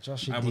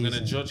 Joshie and we're D's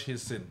gonna in. judge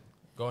his sin.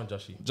 Go on,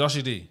 Joshie.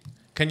 Joshie D,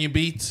 can you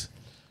beat?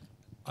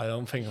 I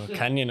don't think I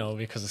can,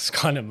 because it's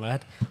kind of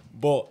mad.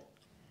 But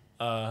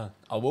I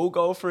will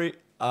go for it.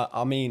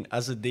 I mean,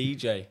 as a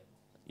DJ,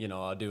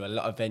 I do a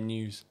lot of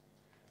venues.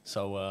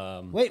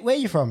 So Wait, where are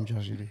you from,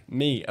 Joshie D?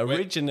 me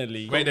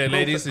originally, Wait there,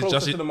 ladies. Is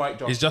closer to the mic, Joshie,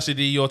 Josh. is Joshie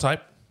D your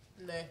type?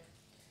 No.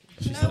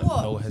 You know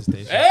what? No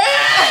hesitation.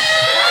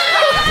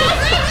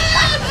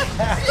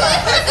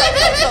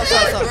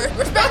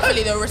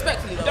 Respectfully though. Come on,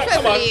 Respectfully. come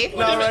on. It's No,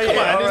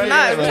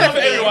 not for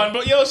respectfully. everyone,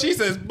 but yo, she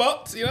says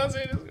but. You know what I'm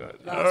saying?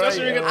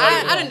 Especially when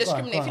I don't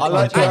discriminate. I like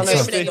I the don't honesty.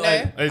 discriminate.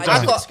 Hey,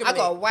 I Joshie.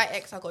 got a white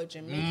ex. I got a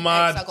Jamaican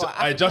Mad. ex. I got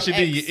Hey, African Joshie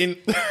D, ex. you in?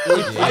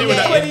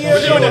 Yeah. 20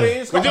 years old.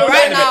 He's got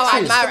Right now,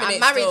 I'm Discriminate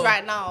married still.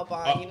 right now,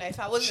 but if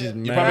I wasn't, she's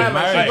You married.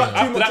 probably She's got too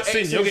After much that sin,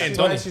 exes. you're getting She's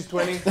done. nice, She's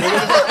 20.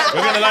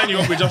 We're gonna line you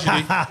up with Joshie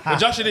D. But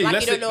Joshie D, Like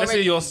let's you don't know hear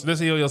already. yours. Let's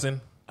hear your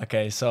sin.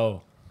 Okay,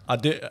 so I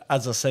do,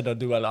 as I said, I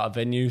do a lot of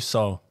venues.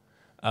 So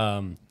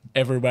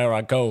everywhere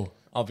I go,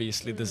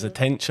 obviously there's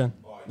attention.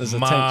 There's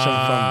Mad.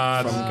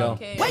 attention from girl.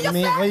 Okay. What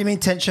do you mean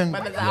tension?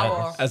 Remember the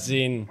hour. As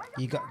in,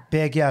 You got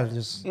bare gal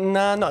just.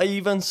 nah, not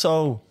even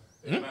so.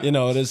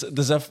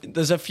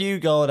 There's a few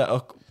girls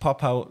that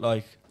pop out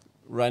like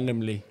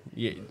randomly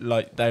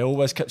like they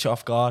always catch you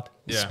off guard,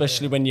 Yeah.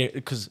 especially when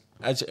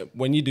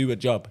when you do a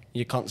job,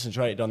 you're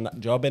concentrated on that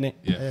job, innit?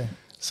 Yeah.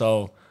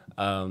 So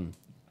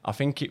I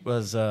think it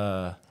was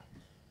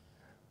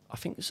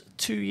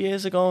 2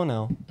 years ago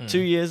now. 2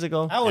 years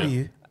ago. How old are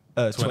you?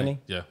 20.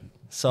 Yeah.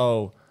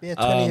 So Yeah,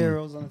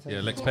 20-year-olds on the table.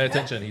 Yeah, Lex, pay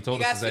attention. He told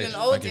You us guys his age.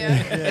 feeling old,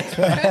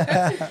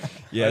 Thank you.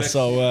 yeah?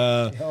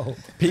 so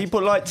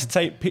people like to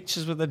take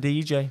pictures with a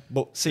DJ,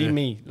 but see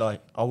me,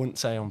 like I wouldn't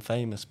say I'm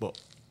famous, but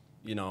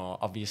you know,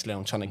 obviously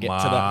I'm trying to get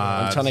to that.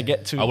 I'm trying to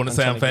get to. I wouldn't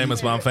say I'm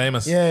famous, but I'm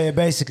famous. Yeah,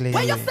 basically.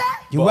 Where you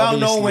You're well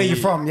known where you're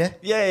from, yeah?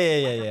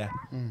 Yeah.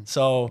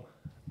 So,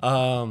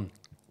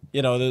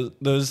 you know,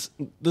 there's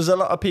a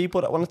lot of people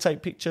that want to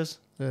take pictures.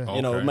 Yeah.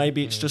 You know, Okay.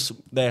 maybe it's just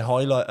their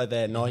highlight of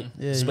their night,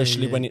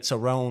 especially when it's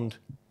around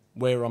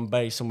where I'm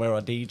based and where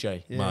I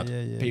DJ. Mad.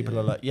 People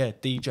are like,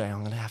 DJ,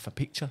 I'm gonna have a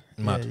picture.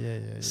 Mad.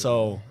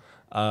 So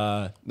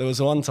there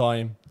was one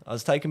time I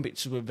was taking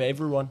pictures with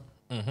everyone.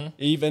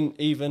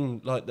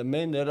 Even like the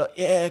men, they're like,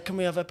 yeah, can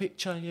we have a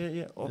picture?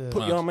 Yeah. Or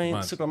put you on my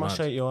Instagram, I'll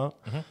show you out.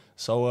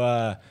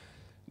 So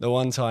the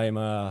one time,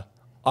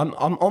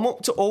 I'm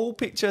up to all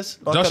pictures.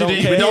 Like, Joshie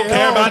D, we don't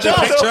care about the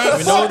pictures.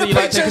 We know that you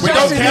like taking We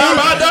don't care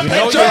about the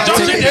pictures,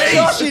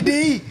 Joshie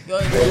D.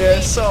 Joshie D. Yeah,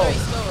 so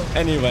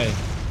anyway,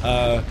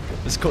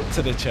 let's cut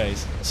to the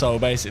chase. So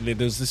basically,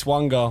 there's this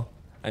one girl,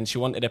 and she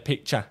wanted a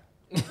picture.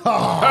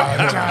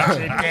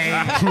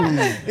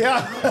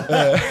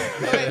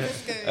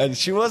 And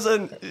she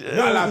wasn't. You're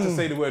not allowed to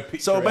say the word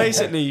picture. So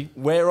basically,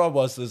 where I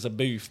was, there's a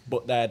booth,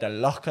 but they had a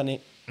lock on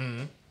it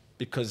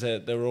because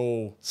they're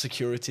all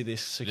security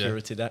this,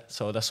 security that.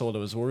 So that's all I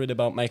was worried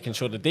about, making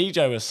sure the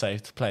DJ was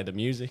safe to play the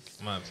music.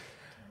 Mad.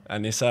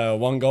 And this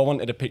one girl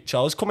wanted a picture.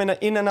 I was coming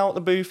in and out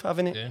the booth,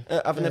 having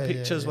the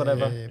pictures,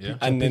 whatever.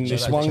 And then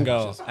this one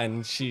girl,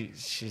 and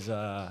she's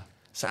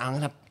said,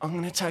 I'm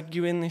gonna tag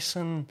you in this,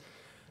 and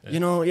you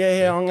know,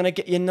 I'm gonna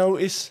get your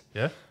notice.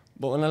 Yeah.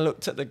 But when I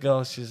looked at the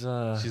girl, she's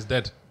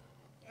dead.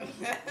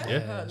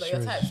 Yeah. Not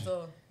your type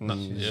still.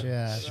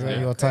 Yeah, it's really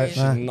your type,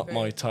 man. not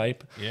my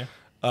type. Yeah.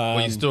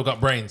 But you still got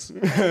brains.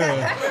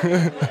 Yeah,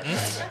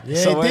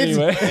 So he did.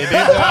 anyway,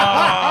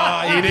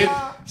 He did.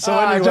 so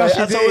anyway, Joshie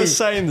as I D. was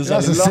saying, there's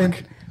That's a a lock. sin.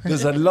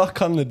 There's a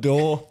lock on the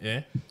door.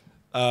 Yeah.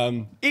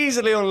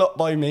 Easily unlocked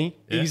by me.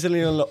 Yeah.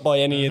 Easily unlocked by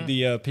any of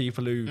the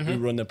people who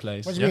run the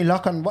place. What do you mean,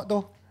 lock on what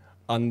though?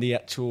 On the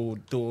actual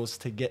doors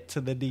to get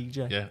to the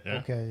DJ. Yeah.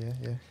 Okay,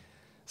 yeah.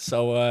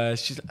 So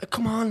she's like,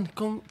 come on,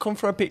 come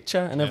for a picture.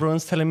 And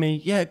everyone's telling me,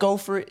 yeah, go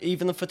for it.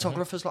 Even the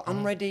photographer's like,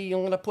 I'm ready.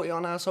 I'm going to put it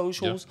on our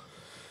socials.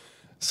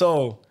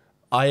 So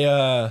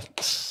I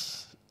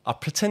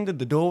pretended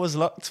the door was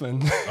locked,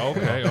 man.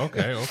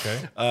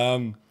 Okay.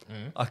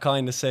 I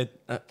kind of said,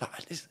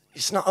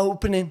 it's not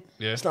opening.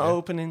 Yeah, It's not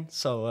opening.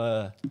 So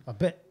I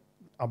bet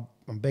I'm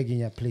begging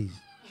you, please.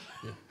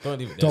 Don't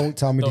leave it there. Don't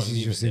tell me Don't this is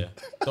leave your it sin. there.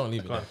 Don't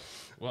leave it there.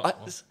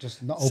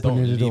 Just not Don't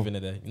opening the door. leave it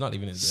there. You're not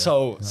leaving it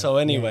there. so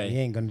anyway, He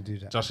ain't gonna do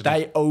that. Joshie D.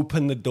 they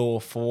opened the door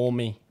for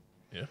me.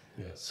 Yeah.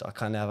 So I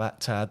kind of had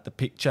to add the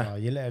picture. Oh,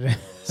 you let it.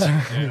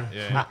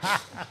 Yeah.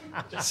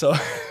 So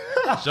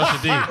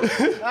Joshie D.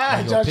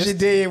 Joshie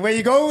D, where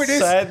you going with I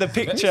this? had the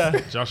picture.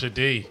 Joshie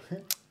D.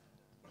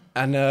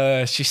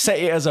 And she set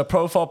it as a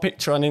profile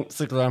picture on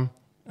Instagram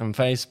and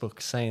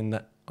Facebook, saying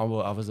that I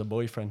was a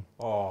boyfriend.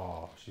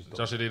 Oh, she's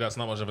done. Joshie D, that's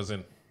not much of a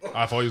sin.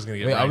 I thought he was going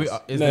to Wait, get are we,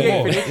 brains. is No. there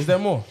more? Yeah. Is there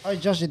more? Oh,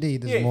 Joshie D,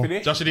 there's Yeah, more.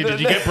 finished. Joshie D, did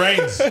you get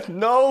brains?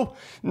 No,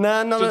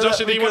 none So of that.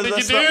 Joshie D, what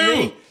because did you that's not do?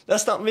 me.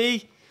 That's not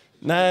me.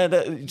 Nah,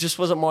 that just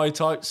wasn't my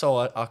type. So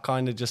I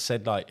kind of just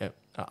said like,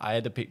 I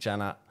had a picture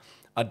and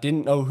I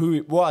didn't know who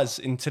it was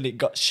until it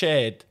got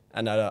shared.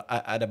 And I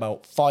had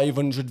about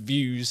 500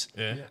 views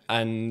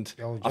and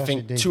Yo, I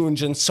think Joshie D.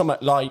 200 and something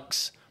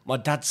likes. My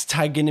dad's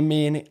tagging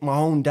me in it, my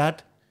own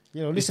dad.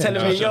 Yo, He's listen,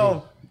 telling me,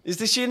 yo, is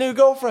this your new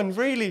girlfriend?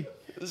 Really?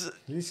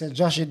 listen,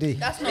 Joshie D.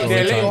 That's not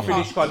Yeah, your let him type.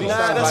 finish, because this Nah,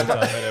 sounds that's like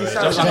this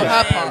sounds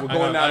like we're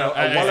going down a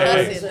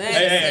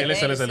Hey,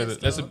 listen.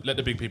 Let's let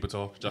the big people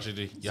talk. Joshie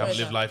D, you haven't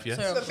lived life yet.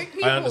 Sorry,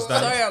 uncle. I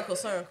understand.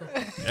 Sorry, uncle.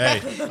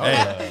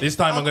 Hey, this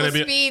time I'm going to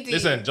Uncle be... Speedy.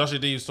 Listen, Joshie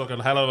D is talking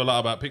a hell of a lot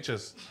about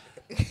pictures.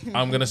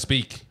 I'm going to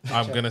speak.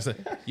 I'm going to say...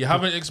 You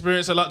haven't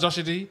experienced a lot,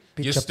 Joshie D.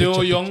 You're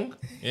still young.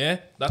 Yeah,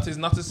 that is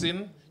not a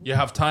sin. You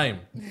have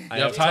time.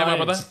 You have time, my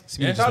brother.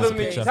 Yeah? Tell them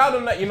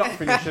that you're not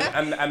finishing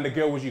and the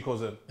girl was your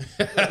cousin.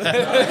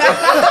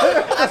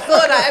 I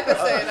saw that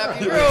episode. I'll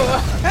be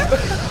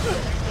real.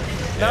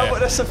 No, but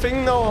that's the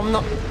thing though.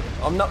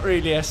 I'm not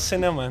really a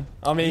sinner, man.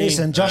 I mean,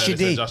 Listen, Joshie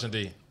D. Joshie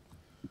D.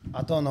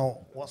 I don't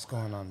know what's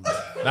going on.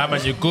 Bro. Nah,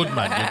 man, you're good,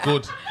 man. You're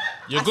good.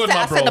 You're good, I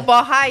my set the bro.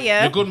 bar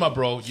higher. You're good, my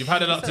bro. You've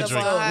had a lot to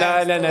drink.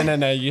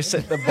 no. You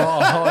set the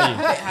bar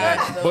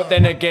high, but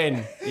then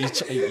again, you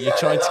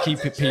tried to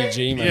keep it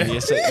PG, man.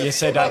 Yeah. You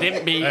said I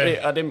didn't beat Hey.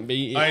 it. I didn't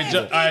beat it.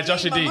 Alright,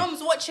 Joshie My D.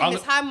 mum's watching I'm-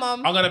 this. Hi,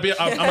 mum. I'm a bit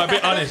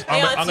honest.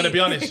 Hey, I'm gonna be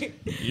auntie.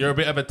 honest. You're a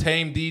bit of a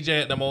tame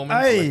DJ at the moment.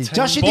 Hey,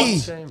 Joshie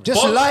D,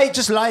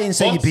 just lie and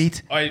say you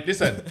beat. Alright,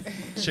 listen.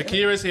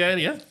 Shakira's here,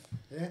 yeah?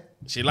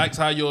 She likes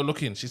how you're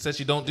looking. She says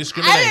she don't I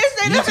discriminate. didn't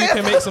say You two nothing.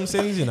 can make some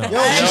sins, you know.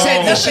 Yo,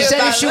 she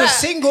said if she was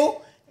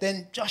single,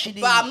 then Joshie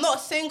D. But I'm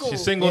not single.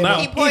 She's single Yeah, now.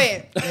 Key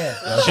point.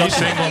 She's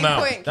single Key now.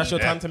 point. That's your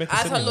time to make a As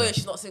her decision. lawyer,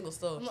 she's not single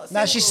still. I'm not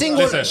Now she's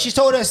single. Listen, She's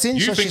told her sin,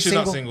 You so think she's she's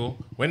single. not single?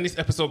 When this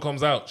episode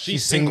comes out, she's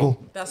She's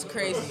single. That's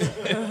crazy.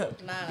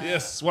 Nah.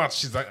 Yes, watch.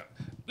 She's like,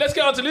 let's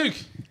get on to Luke.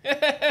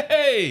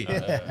 Hey.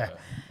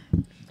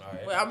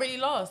 Wait, I'm really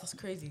lost. That's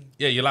crazy.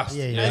 Yeah, you last.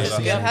 Yeah, Yeah, yeah. you Hers is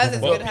last. good. Hers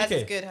is Well, good. Hers PK.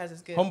 is good. Hers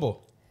is good.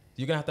 Humble.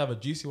 You're gonna have a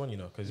juicy one, you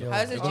know, because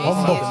Hers is juicy.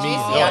 Humble. It's juicy. Yo.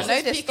 I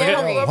know this PK,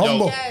 story.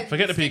 Humble. Yeah,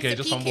 Forget the stick PK, to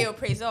just PK humble. or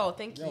praise all.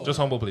 Thank you. Just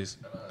humble, please.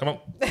 Come on.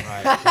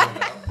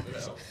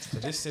 So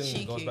this sin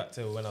Cheeky. goes back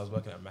to when I was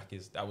working at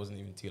Mackey's. That wasn't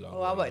even too long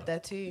Oh, I ago, worked there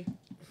too.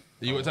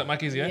 You worked at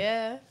Mackey's, yeah?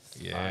 Yeah.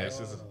 Yeah. This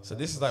is- So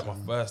this is like my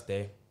first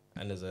day,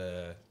 and there's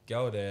a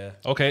girl there.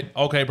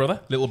 Okay, brother.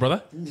 Little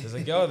brother. There's a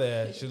girl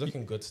there. She's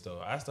looking good still.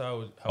 I asked her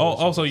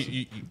how So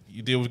you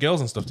deal with girls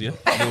and stuff, do you?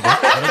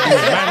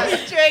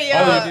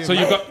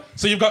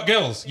 So you've got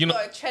girls. You know,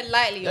 Gotta tread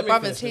lightly. Your Let me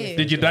brother's finish, here.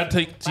 did your dad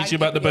teach you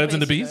about the birds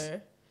and the bees?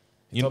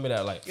 You told me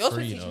that like You're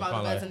free, supposed to you teach know. about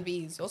can't the birds lie. and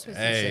bees. You're supposed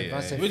to Hey, teach hey,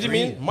 That's hey. it. What do you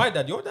mean? My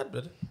dad, your dad,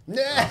 brother.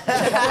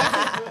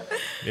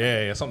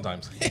 Yeah,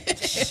 sometimes.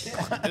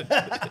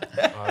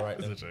 All right.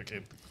 Then. Just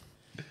joking.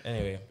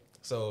 Anyway,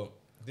 so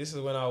this is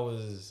when I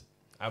was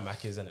at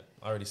Mackey's, innit?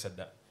 I already said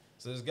that.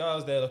 So this girl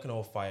was there looking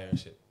all fire and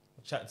shit.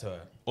 Chat to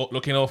her. Oh,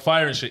 looking all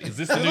fire and shit. Is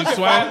this the new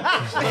swag?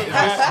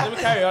 Let me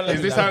carry on.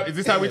 Is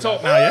this how we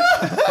talk now? Yeah.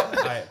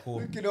 Alright,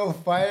 cool. Looking all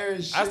fire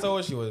and shit. I asked her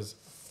what she was.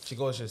 She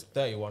goes, she's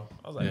 31.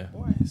 I was like, Yeah.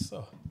 boy,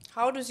 so.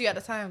 How old was you at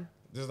the time?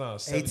 This is now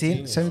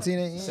 18, 17,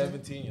 18.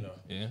 17, you know.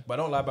 Yeah. But I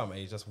don't lie about my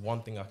age. That's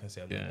one thing I can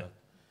say. I've Yeah. done.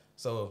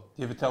 So,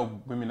 Do you ever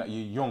tell women that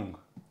you're young?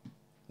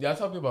 yeah, I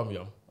tell people I'm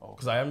young.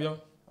 Because I am young.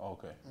 Oh,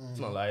 okay. It's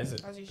not a lie, is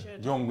it? As you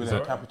should. Young with It's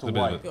a a- capital it's a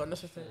bit of Y. a- Be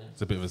honest with it.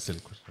 It's a bit of a silly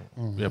question.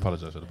 We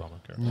apologize for the bummer.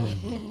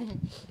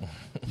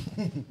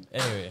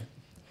 Anyway,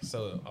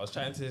 so I was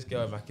chatting to this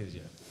girl at Mackey's,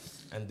 yeah.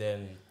 And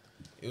then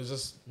it was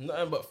just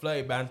nothing but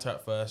flirty banter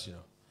at first, you know.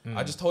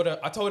 I told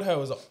her it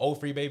was an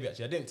 03 baby,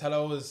 actually. I didn't tell her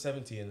I was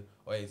 17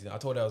 or 18. I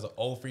told her I was an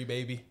 03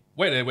 baby.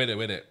 Wait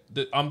there.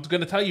 I'm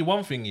going to tell you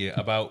one thing here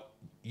about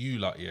you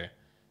lot, yeah.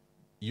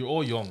 You're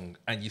all young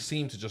and you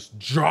seem to just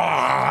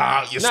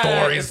draw your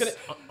stories.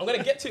 I'm going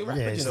to get to it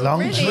rapid, Yeah, it's you know. long.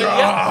 Really?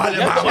 Yeah,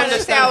 I'm trying to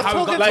say I was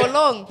talking Like, for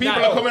long.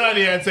 People are coming on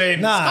here and saying,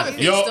 Nah. Stop it,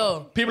 yo,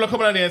 still. people are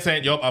coming on here and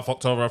saying, yo, I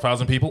fucked over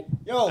 1,000 people.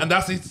 Yo. And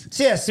that's it.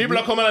 Yes. People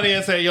are coming on here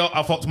and saying, yo,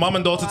 I fucked mum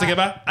and daughter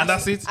together. And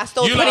that's it. I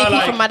stole You 20 lot are p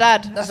like- from my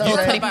dad. That's I stole what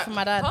I'm 20 saying. p from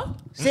my dad. Huh?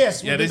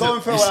 Yes, Yeah, we've been there's a-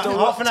 going for We've still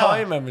half got an hour.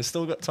 time, man. We've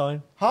still got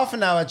time. Half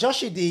an hour.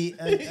 Joshie D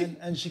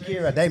and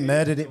Shakira, they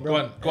murdered it,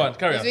 bro. Go on,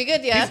 carry Is on. we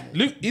good, yeah?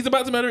 He's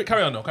about to murder it.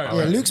 Carry on, no, carry on.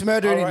 Yeah, Luke's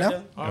murdering it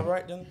now. All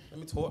right then. Let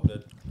me talk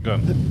then. Go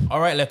on. All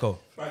right, Leko.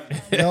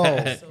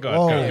 Yo. Go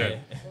Whoa. on.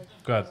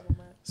 Go on.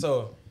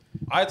 So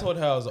I told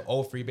her I was an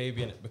 03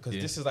 baby innit? Because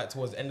this is like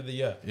towards the end of the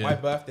year. Yeah. My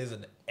birthday's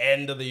at the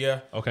end of the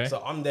year. Okay.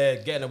 So I'm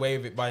there getting away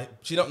with it by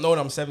she don't know that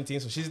I'm 17,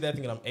 so she's there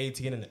thinking I'm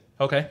 18 in it.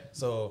 Okay.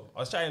 So I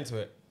was chatting to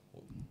it.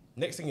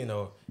 Next thing you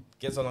know,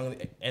 gets along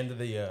the end of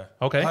the year.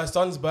 Okay. Her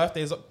son's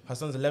birthday's up. Her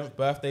son's 11th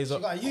birthday's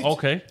up. Got a youth.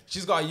 Okay.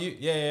 She's got a youth.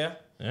 Yeah.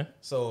 Yeah.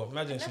 So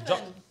imagine she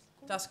dropped.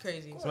 That's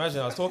crazy. So imagine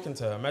I was talking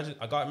to her.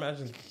 I got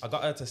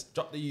her to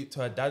drop the youth to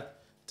her dad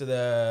to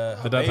her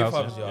dad's baby house,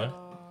 father's yeah. yard.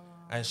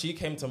 And she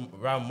came to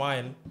around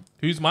mine.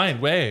 Who's mine?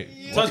 Where?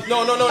 So,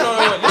 no.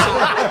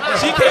 Listen,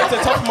 she came to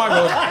the top of my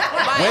road.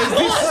 Where's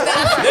this?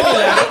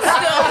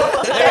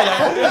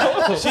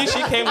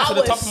 She came to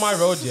the top of my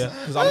road, yeah.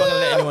 Because I'm not gonna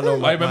let anyone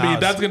know. I remember your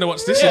dad's gonna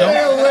watch this, you know.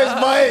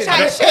 Where's mine?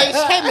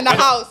 She came in the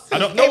house. I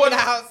don't. Came in the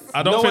house.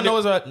 I No don't one think.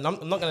 knows where. I'm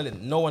not gonna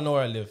let no one know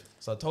where I live.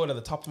 So I told her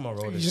the top of my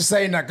road. You're Is, just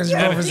saying that because your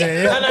brother's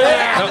here, yeah?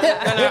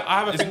 no. I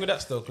have a thing with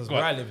that still because Go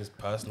where on. I live is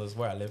personal. It's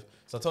where I live.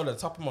 So I told her the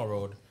top of my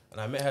road,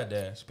 and I met her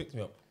there. She picked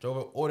me up, drove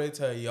her all the way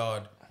to her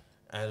yard,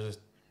 and just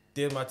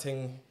did my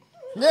thing.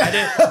 And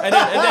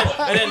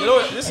then,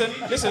 listen.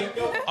 I was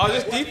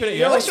just deep in it,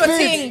 yeah. What's your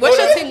thing?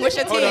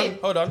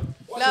 Hold on.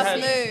 Let us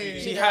know.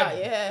 She had.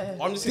 Yeah.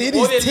 I'm just seeing Did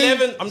all the his thing.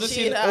 11. I'm just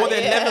She seeing had, all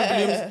the yeah.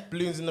 11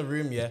 balloons in the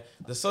room. Yeah,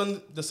 the sun's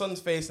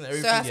face and So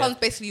everything. her yeah. son's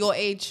basically your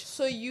age.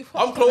 So you.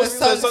 I'm close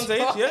to her the son's age.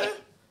 Yeah,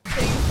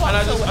 So you and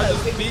I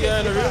just beat her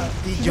in the room.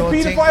 Did your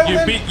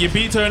thing. You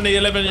beat her in the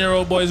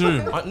 11-year-old boy's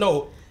room.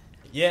 No,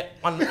 yeah,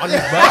 on his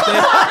birthday.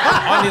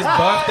 On his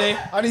birthday.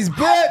 On his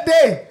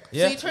birthday.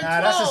 Yeah. So you turned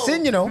Nah, that's a 12.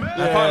 sin, you know. I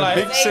can't lie.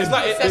 big sin. It's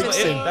not it. It's not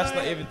Sin. it. That's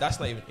not even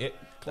it.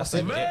 That's not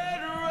even it.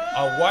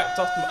 I wiped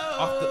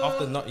off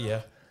the nut, yeah.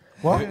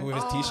 What? With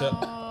his t-shirt.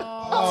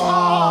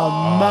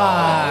 Oh,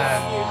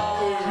 man.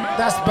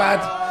 That's bad.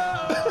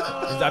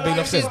 Is that big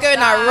enough sin? She's going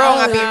out wrong.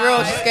 I'll be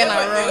real. She's going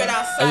out wrong.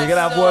 Are you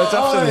gonna have words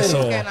after this? She's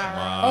Or? going out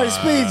wrong. Oh,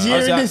 Speeds, you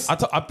hearing this? I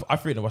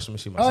threw it in the washing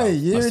machine myself. Oi, you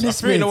hearing I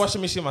this, threw it in the Speeds?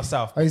 washing machine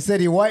myself. Oh, he said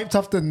he wiped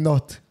off the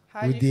knot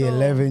How with do you the feel?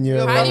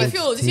 11-year-old. How do you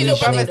feel? Is he little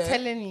brother? I'm there?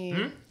 telling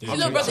you. She's your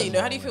little brother, you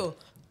know. How do you feel?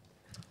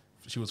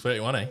 She was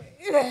 31, eh?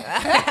 You're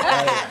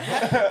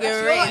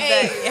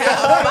right.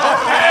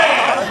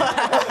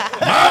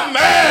 My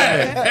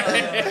man!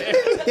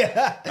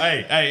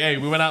 Hey,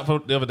 we went out for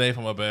the other day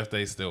for my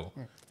birthday still.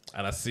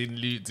 And I seen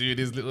Luke doing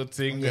his little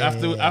thing Yeah.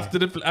 after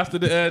the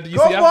you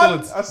Come see on,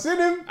 afterwards. I seen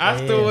him.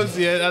 Afterwards,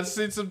 yeah, I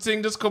seen some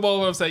thing just come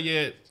over and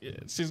say,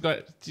 she's got,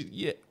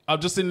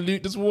 I'm just seeing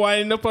Luke just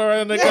winding up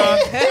around the car.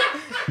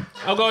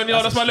 I'm going,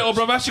 that's my little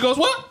brother. She goes,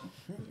 what?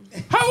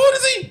 How old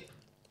is he?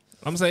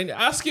 I'm saying,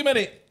 ask him,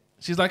 innit?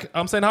 She's like,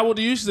 I'm saying, how old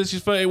are you? She said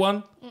she's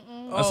 31.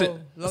 I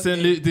said,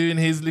 Luke doing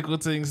his little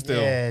thing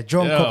still. Yeah,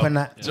 drunk up and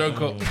that. Drunk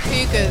up.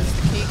 Cougars.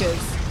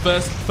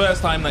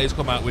 First time that he's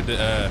come out with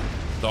the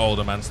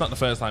older man. It's not the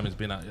first time he's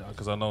been out,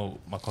 because I know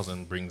my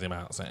cousin brings him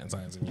out certain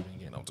times and you've been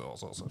getting up to all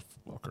sorts of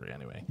fuckery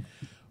anyway.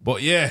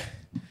 But yeah,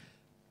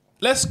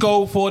 let's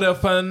go for the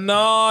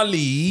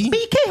finale.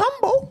 PK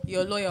Humble.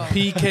 You're a lawyer.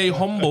 PK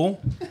Humble.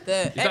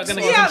 The that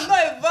gonna X1. get I'm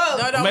not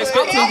involved. I'm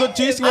expecting some good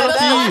juicy one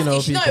for you,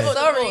 PK.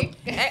 Sorry.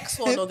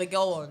 X1 or the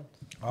girl one?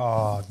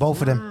 Oh,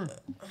 both of them.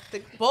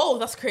 Both?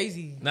 That's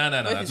crazy. No.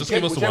 Just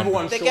give us Whichever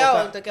one. The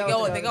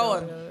girl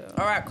one.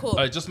 All right, cool.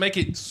 Just make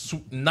it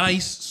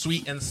nice,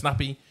 sweet, and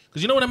snappy.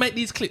 Because you know when I make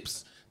these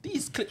clips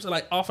are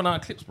like half an hour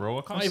clips, bro.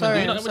 I can't even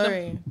do nothing with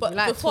them. But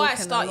Like before I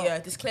talking start, a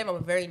lot. disclaimer, I'm a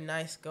very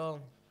nice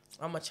girl.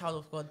 I'm a child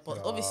of God.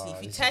 But obviously,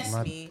 if you test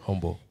me,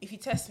 Humble.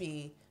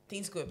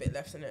 things go a bit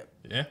left in it.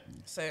 Yeah.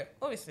 So,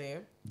 obviously,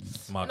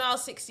 Mad. when I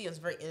was 16, I was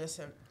very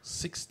innocent.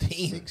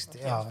 16.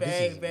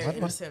 Very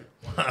innocent.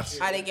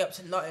 I didn't get up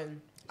to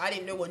nothing. I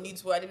didn't know what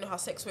nudes were. I didn't know how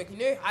sex worked. You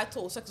know, I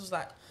thought sex was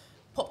like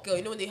pop girl.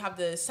 You know when they have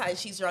the satin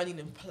sheets surrounding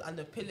them and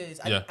the pillows.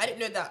 Yeah. I didn't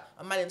know that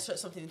a man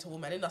inserts something into a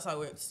woman. I didn't know that's how it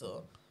worked.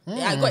 So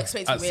I got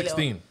explained to At me a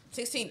 16? little.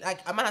 16, like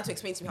a man had to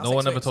explain to me how No sex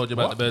one ever works. told you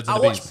about the birds I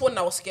and the watched bees. porn and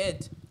I was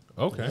scared.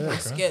 Okay. I was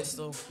scared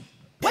still.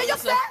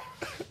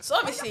 So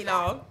obviously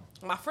now,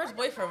 my first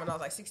boyfriend when I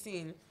was like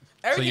 16.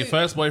 So your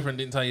first boyfriend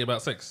didn't tell you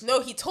about sex?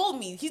 No, he told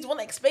me. He's the one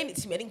that explained it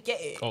to me. I didn't get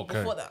it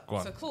before that. Go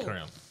on. So cool. Carry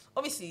on.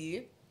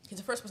 Obviously, he's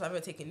the first person I've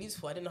ever taken news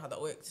for. I didn't know how that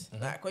worked.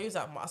 Like when he was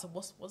like, I said,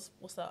 what's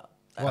that?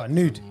 Like, What,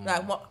 nude?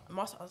 Like what? I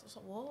was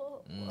like,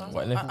 what?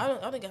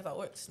 I don't get how that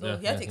works. So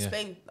he had to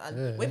explain.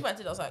 And when I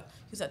did, I was like,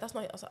 he was like, that's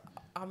not. I was like,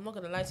 I'm not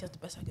gonna lie to you. That's the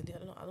best I can do. I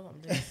don't know what I'm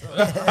doing. So, I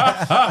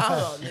don't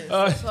know what I'm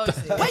doing. So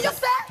obviously,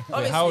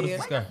 Wait, how old is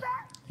this guy?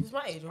 He was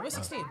my age. We're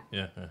 16.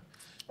 Yeah.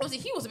 Obviously,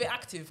 he was a bit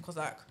active because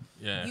like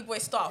you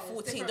boys start at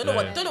 14. Don't know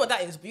what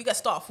that is, but you guys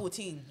start at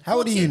 14. How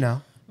old are you 14.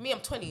 now? Me, I'm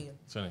 20.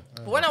 20.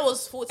 But when I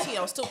was 14,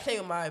 I was still playing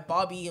with my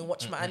Barbie and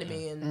watching my anime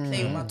and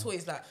playing with my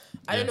toys. Like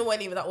I don't know what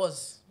any of that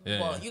was.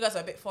 But you guys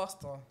are a bit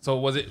faster. So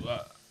was it?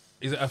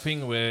 Is it a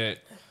thing where?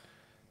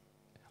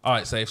 All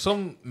right, say if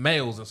some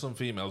males and some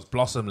females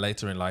blossom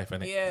later in life,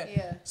 innit?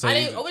 Yeah. So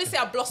I wouldn't say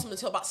I blossomed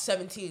until about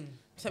 17.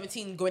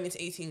 17 going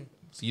into 18.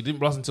 So you didn't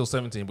blossom until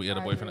 17, but you had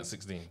a boyfriend at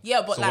 16.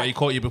 Yeah, but so like, what, he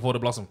caught you before the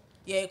blossom?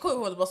 Yeah, cool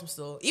with the blossom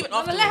still. Even No,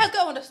 after. let her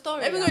go on the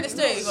story. Let me go in the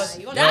story. Because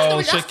You Yo,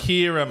 want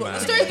Shakira, man. the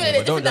story's going in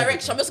a different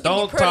direction. I'm just giving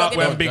you Don't talk when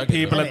prologue. big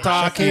people are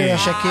talking.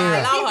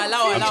 Shakira.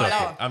 Allow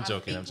her. I'm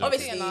joking.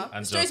 Obviously,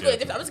 I'm the story's joking. going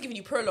different. I'm just giving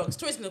you prologue. The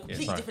story's in a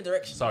completely different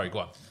direction. Sorry, go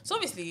on. So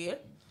obviously,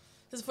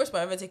 this is the first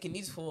time I've ever taken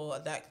news for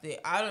like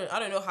I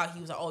don't know how he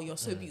was like, oh, you're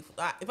so beautiful.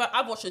 Like, if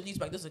I've watched the news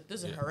back, this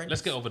is horrendous.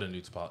 Let's get over the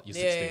nudes part. You're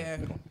 16. Yeah.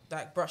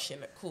 Like brushing,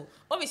 like cool.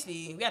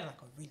 Obviously, we had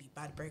like a really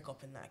bad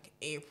breakup in like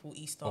April,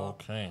 Easter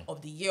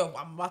of the year.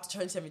 I'm about to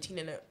turn 17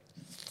 in it.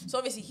 So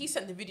obviously, he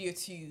sent the video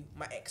to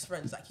my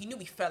ex-friends. Like he knew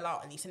we fell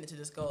out, and he sent it to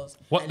this girls.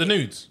 What, and the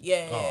nudes?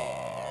 Yeah.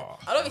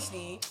 And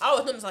obviously, I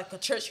was known as like a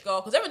church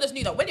girl because everyone just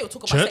knew that when they would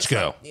talk about Church sex,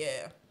 girl?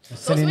 yeah.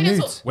 Sending when they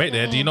nudes. talk- Wait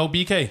there, do you know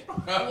BK?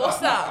 What's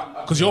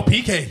that? Because you're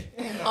PK.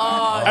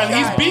 Oh, And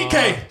he's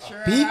BK.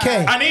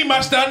 BK. And he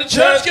matched down the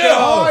church girl.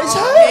 Oh, it's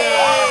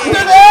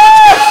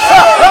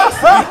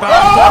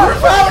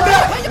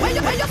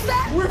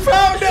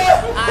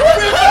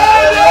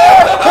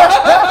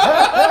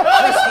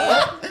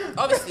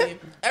Obviously,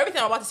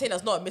 everything I'm about to say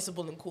that's not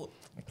admissible in court.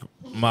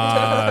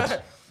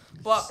 Mad.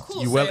 But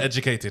cool. You so- well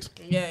educated.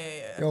 Yeah.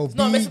 Yo, It's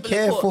not be admissible in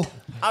careful. court.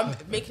 I'm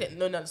making it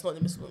known that it's not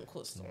admissible in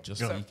court. So.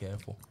 Just be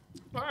careful.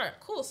 Alright,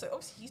 cool. So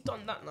obviously he's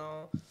done that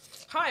now.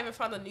 How I even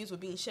found the news were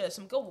being shared.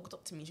 Some girl walked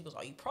up to me. She goes,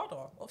 "Are you Prada?"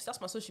 Obviously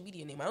that's my social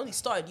media name. I only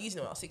started using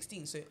it when I was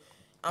 16. So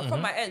I'm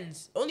from my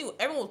ends.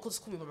 Everyone would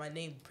just call me by my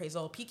name. Praise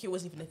all. PK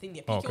wasn't even a thing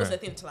yet. PK wasn't a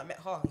thing until I met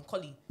her in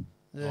Collie.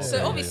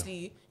 So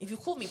obviously, if you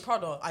called me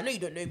Prada, I know you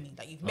don't know me.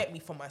 Like you've met me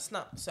from my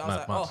snap. So I was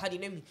like, "Oh, how do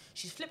you know me?"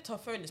 She's flipped her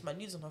phone. It's my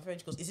nudes on her phone.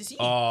 She goes, "Is this you?"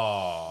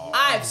 Oh.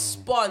 I've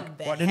spun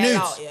the What, the hell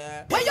nudes? out,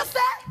 yeah. What you say?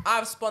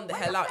 I've spun the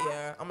hell out,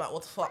 yeah. I'm like,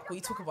 what the fuck? What are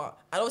you talking about?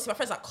 And obviously, my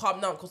friends like, calm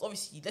down, because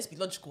obviously, let's be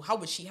logical. How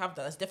would she have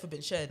that? That's definitely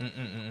been shared.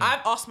 I've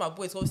asked my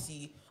boys,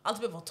 obviously, I was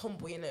a bit of a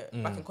tomboy in it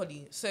back in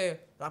college. So,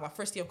 like my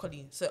first year of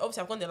college. So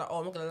obviously, I've gone there like, oh,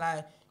 I'm not gonna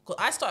lie, because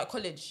I started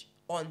college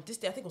on this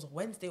day. I think it was a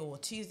Wednesday or a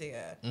Tuesday.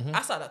 Yeah.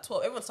 I started at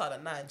 12. Everyone started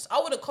at 9. So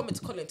I wouldn't come into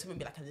college until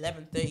maybe like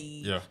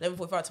 11:30,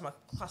 11:45 till my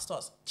class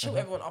starts. Chill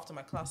everyone after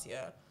my class.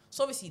 Yeah.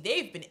 So obviously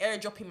they've been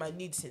airdropping my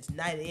nudes since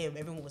 9 a.m.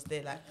 Everyone was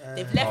there. Like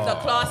they've left their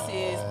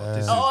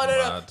classes.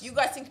 No. You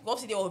guys think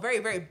obviously they were very,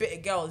 very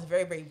bitter girls,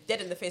 very, very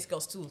dead in the face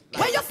girls too.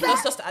 Like, just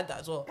to add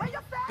that as well.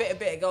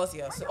 Bitter girls,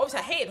 yeah. So obviously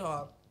I hated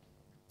her.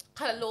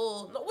 Had a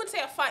little, I wouldn't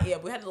say a fight, yeah,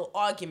 but we had a little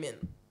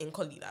argument in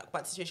college, like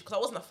about the situation, because I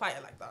wasn't a fighter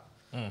like that.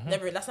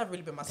 That's never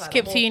really been my side.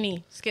 Skip to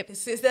uni. Skip.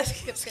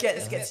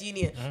 Let's get to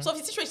uni. So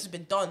obviously, the situation's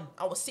been done.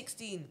 I was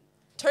 16,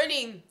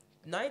 turning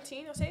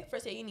 19. I say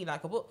first year uni,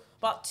 like about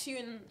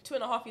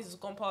 2.5 years has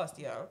gone past.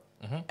 Yeah,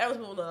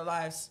 everyone's moving on their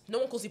lives. No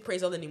one calls me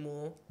Praise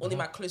anymore. Only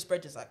my close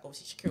brothers, like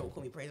obviously Shakira will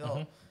call me Praise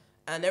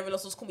and everyone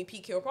else will call me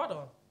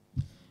pkpradaa.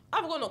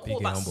 I've got a call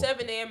about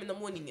 7 a.m. in the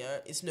morning. Yeah,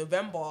 it's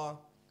November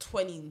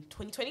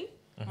 2020.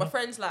 My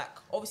friends, like,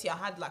 obviously I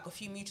had like a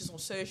few mutuals on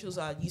socials.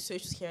 I used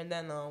socials here and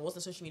then. I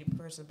wasn't a social media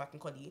person back in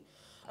college.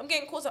 I'm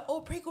getting calls like,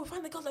 oh, Prego, we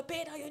found the girls at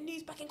bed. How your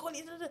news back in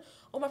college?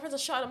 All my friends are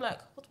shouting. I'm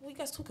like, what are you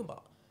guys talking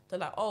about? They're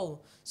like, oh,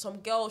 some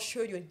girl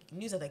showed you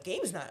news at the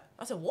games night.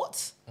 I said,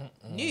 what?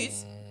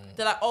 News?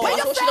 They're like, oh,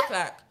 that's what she looked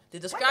like. They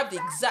described the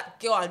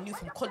exact girl I knew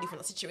from college from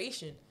that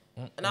situation.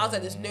 And I was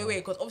like, there's no way,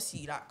 because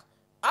obviously, like,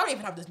 I don't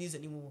even have those news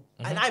anymore.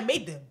 And I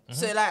made them.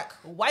 So, like,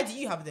 why do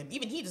you have them?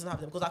 Even he doesn't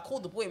have them. Because I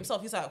called the boy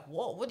himself. He's like,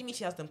 what? What do you mean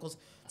she has them? Because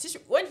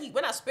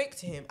when I spoke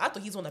to him, I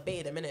thought he's the one that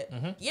baited him,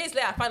 innit? Years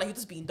later, I found out he was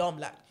just being dumb.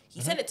 Like,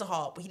 he sent it to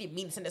her, but he didn't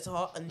mean to send it to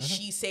her. And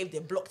she saved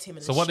it, blocked him.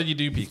 And so what did you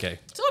do, PK?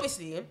 So,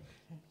 obviously,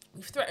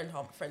 we've threatened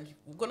her, my friend.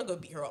 We're going to go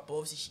beat her up. But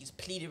obviously, she's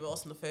pleading with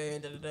us on the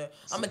phone.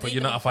 But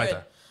you're not a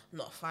fighter?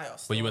 Not a fighter.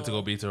 But you went to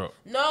go beat her up?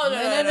 No.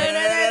 I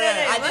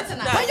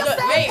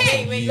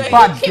didn't. Wait.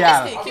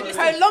 Keep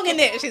prolonging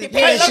it. She's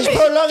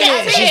prolonging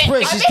it.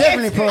 She's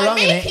definitely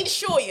prolonging it. I'm making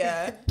sure,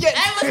 yeah.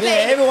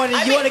 Everyone,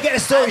 you want to get the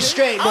story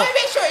straight. I want to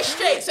make sure it's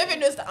straight so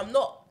everyone knows that I'm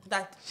not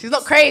that. She's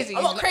not crazy.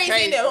 I'm not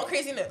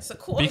crazy in it. So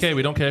cool. BK,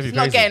 we don't care if you're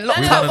crazy. Not getting locked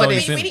up for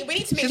this. We need to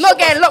make She's not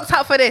getting locked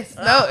up for this.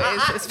 No,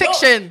 it's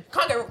fiction.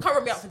 Can't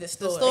run me out for this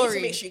story. I need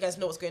to make sure you guys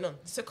know what's going on.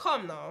 So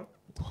calm now.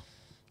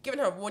 Giving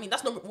her a warning.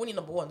 That's warning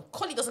number one.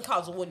 Collie doesn't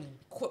count as a warning.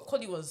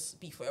 Collie was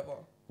beef forever.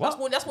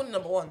 What? That's warning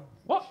number one.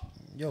 What?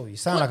 Yo, you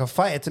sound like a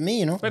fighter to me,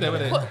 you know. Wait.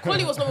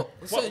 Collie was number.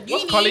 So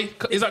what's Collie?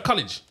 Is that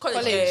college?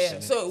 College. Yeah.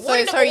 So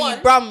sorry, one,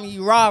 you brum,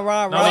 you rah.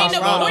 No, this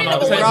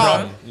ain't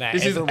brum.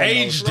 This is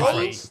age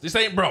difference. This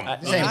ain't brum.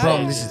 This ain't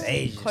brum. This is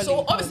age.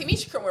 So obviously, me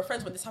and Shakira were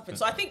friends when this happened.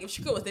 So I think if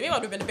Shakira was there, maybe I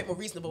would have been a bit more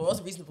reasonable. It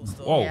wasn't reasonable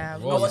still. Whoa. Yeah, I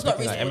was not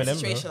reasonable in the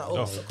situation at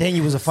all. Then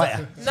you was a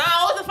fighter. Nah,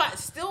 I wasn't a fighter.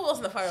 Still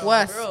wasn't a fighter.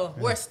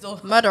 Worse still.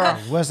 Murderer.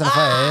 Worse than a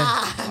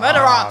fighter, yeah.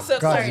 Murderer. So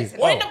sorry.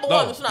 Warning number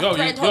one was when I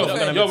threatened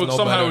her. Yo,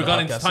 somehow we've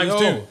gone into times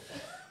 2.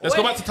 Let's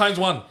go back to times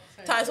 1.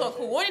 Times 1,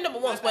 cool. Warning number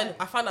 1 was when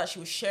I found out she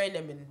was sharing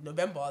them in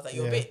November. I was like,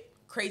 you're a bit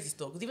crazy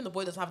still, because even the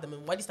boy doesn't have them.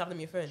 And why do you still have them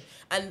in your phone?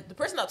 And the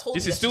person that told me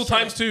this is still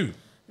times 2.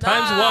 Nah,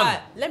 times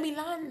 1. Let me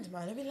land,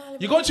 man.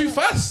 You're going too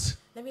fast.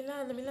 Let me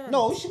land.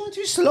 No, she's going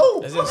too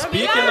slow. Is it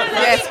speaking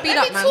speed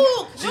up, man.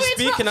 She's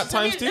speaking at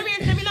times 2. Let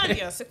me land,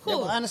 yeah. So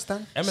cool. I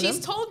understand.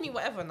 She's told me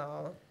whatever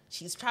now.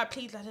 She's tried to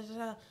plead, and she's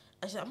like,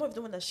 I'm not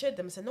the one that shared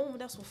them. I said, no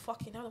one else will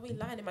fucking have the way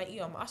lying in my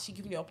ear. I'm actually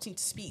giving you an opportunity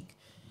to speak.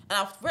 And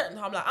I've written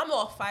her, I'm like, I'm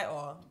not a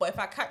fighter, but if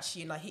I catch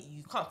you and I hit you,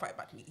 you can't fight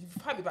back me. If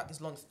you fight me back,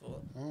 it's long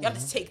still. You have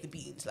to take the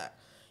beatings, like,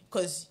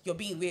 because you're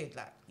being weird.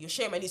 Like, you're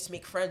sharing my needs to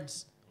make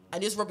friends.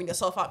 And just rubbing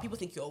yourself out. People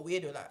think you're a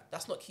weirdo. Like,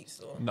 that's not cute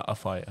still. Not a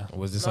fighter.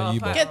 Was this on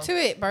Yubo? Get to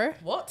it, bro.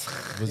 What?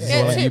 Was this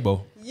on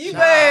Yubo? Yubo.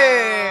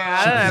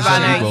 I don't know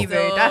about no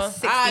Yubo. That's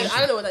 16. I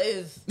don't know what that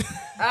is.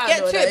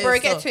 Get to it, bro.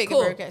 Get to it,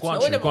 bro.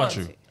 Go on,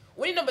 true.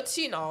 Winning number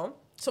 2 now.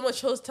 Someone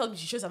tells me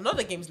she shows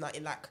another games night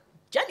in like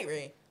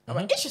January. I'm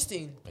like,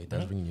 interesting.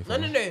 That's ringing your No,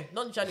 phone.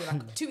 not in January.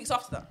 Like 2 weeks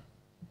after that.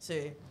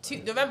 So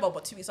November,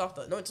 but 2 weeks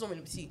after. No, it's not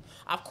going to see.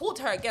 I've called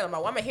her again. I'm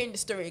like, why am I hearing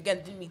this story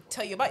again? Didn't me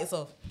tell you about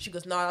yourself? She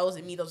goes, nah, that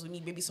wasn't me. That was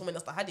me. Maybe someone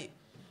else that had it.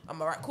 I'm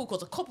like, alright, cool.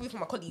 Because a couple of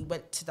my colleagues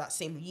went to that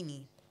same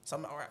uni. So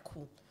I'm like, alright,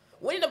 cool.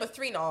 Winning number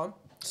 3 now.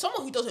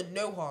 Someone who doesn't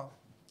know her,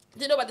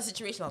 didn't know about the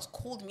situation. Has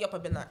called me up.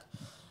 I've been like,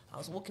 I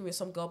was walking with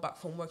some girl back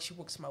from work. She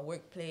works in my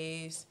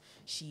workplace.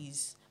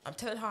 I'm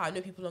telling her I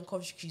know people on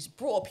cover. She's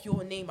brought up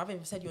your name. I haven't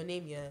even said your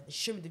name yet. She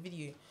showed me the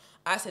video.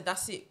 I said,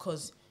 that's it,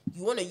 because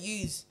you want to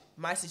use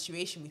my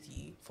situation with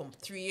you from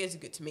 3 years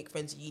ago to make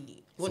friends at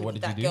uni. You want to be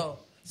that girl.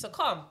 So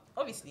calm.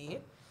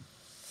 Obviously,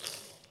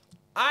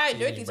 I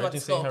know things about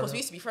this girl because we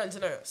used to be friends,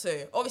 you know.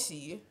 So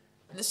obviously,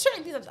 there's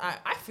certain things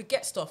that I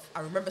forget stuff.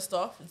 I remember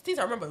stuff. The things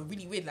I remember are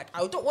really weird. Like,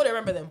 I don't want to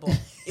remember them, but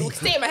it will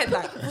stay in my head.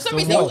 Like, for some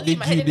reason, it will leave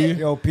my head in there.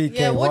 Yo, PK,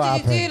 yeah, what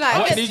did you do? Like,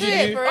 What get did to you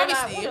it, do? bro.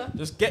 Obviously,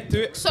 Just get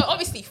to it. so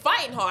obviously,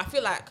 fighting her, I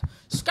feel like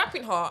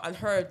scrapping her and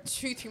her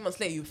 2-3 months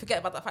later, you forget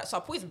about that fight. So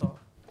I poisoned her.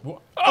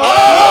 What? Why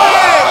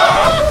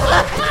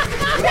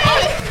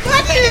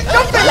did you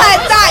jump it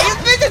like that? You're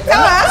supposed to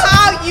tell her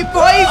how you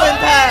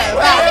poisoned her.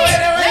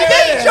 You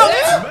didn't jump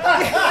it.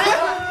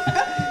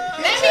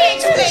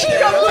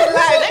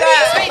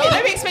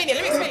 Let me explain.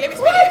 Let me explain it.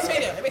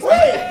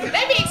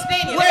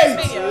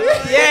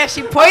 Yeah,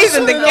 she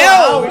poisoned the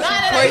girl.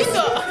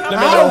 Let me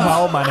know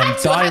how, man. I'm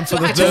dying for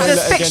the This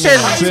is fiction,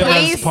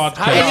 please.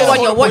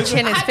 Anyone you're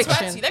watching is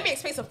fiction. Let me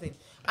explain something.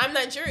 I'm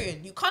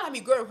Nigerian. You can't have me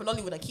growing up in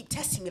Nollywood and keep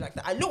testing me like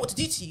that. I know what to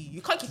do to you.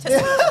 You can't keep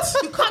testing me like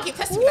that. You can't keep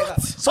testing me like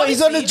that. So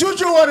he's on the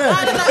juju on it. No. You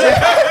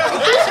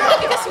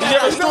can't keep testing me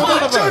like that.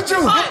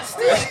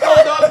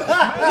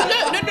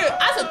 No.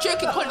 As a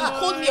joke, you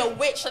called me a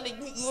witch, and you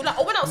like,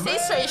 oh, when I was saying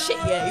certain shit,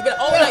 yeah, you be like,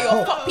 oh, like,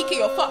 you're fuck, PK,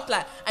 you're fucked,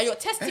 like, and you're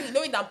testing me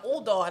knowing that I'm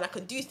older and I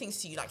can do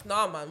things to you. Like,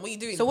 nah, man, what are you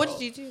doing? So what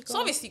did you do? So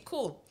obviously,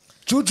 cool.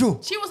 Juju.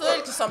 She was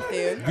allergic to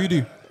something.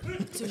 Voodoo.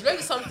 She was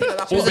allergic to something.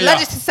 And She was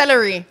allergic to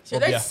celery. She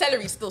was allergic to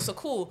celery still, so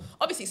cool.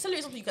 Obviously, celery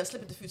is something you can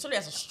slip into food. Celery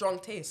has a strong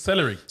taste.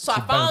 Celery. So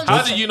I found.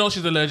 How did you know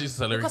she's allergic to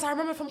celery? Because I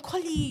remember from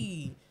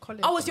Collie.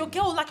 I was your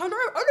girl. Like I know.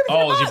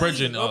 Oh, was your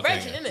virgin? Your Okay.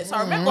 virgin, innit? So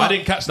I remember. I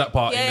didn't catch that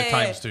part in the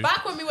times too.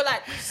 Back when we were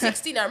like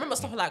 16, I remember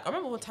stuff like I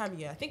remember one time.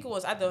 Yeah, I think it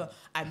was either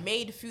I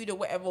made food or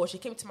whatever. Or she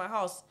came to my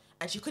house.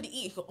 And she couldn't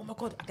eat it. She go, oh my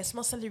God, I can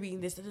smell celery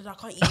in this. I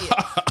can't eat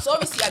it. So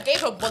obviously, I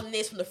gave her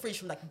bolognese from the fridge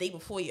from like the day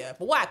before, yeah.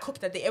 But what I cooked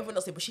that day, everyone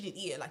else did, but she didn't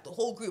eat it. Like the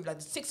whole group, like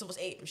the 6 of us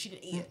ate it, but she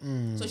didn't eat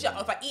it. So she,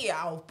 if I eat it,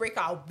 I'll break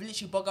out, I'll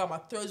literally bug out, my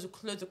throats will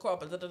close the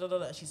crop, and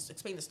she's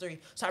explaining the story.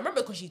 So I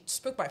remember because she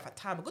spoke about it for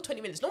time, a good 20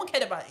 minutes. No one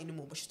cared about it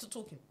anymore, but she's still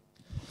talking.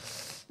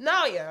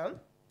 Now, yeah,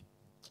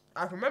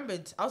 I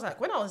remembered, I was like,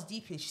 when I was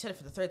deep in, she said it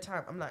for the 3rd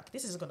time. I'm like,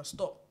 this isn't going to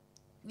stop.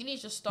 Uni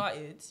just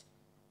started.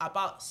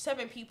 About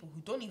 7 people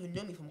who don't even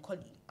know me from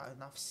Collie,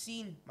 and I've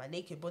seen my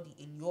naked body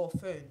in your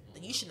phone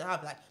that you shouldn't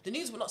have. Like, the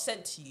news were not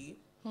sent to you.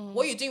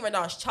 What you're doing right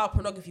now is child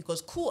pornography.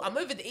 Because cool, I'm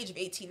over the age of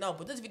 18 now,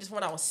 but this video is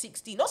when I was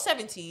 16, not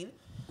 17.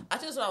 I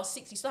think it was when I was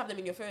 16. You still have them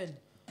in your phone.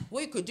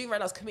 What you could do right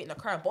now is committing a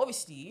crime. But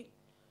obviously,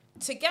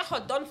 to get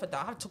her done for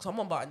that, I have to talk to my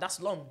mom about it, and that's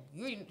long.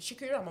 She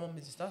could my mom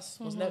business. That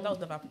was never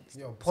happened.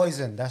 Yo,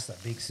 poison. That's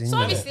that big sin. So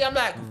obviously, I'm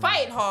like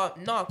fighting her.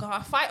 No, because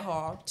I fight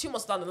her 2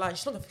 months down the line.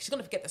 She's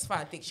gonna forget this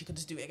fight and think she could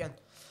just do it again.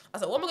 I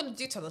was like, what am I gonna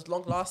do to her that's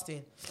long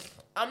lasting?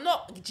 I'm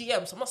not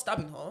GM, so I'm not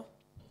stabbing her.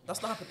 That's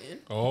not happening.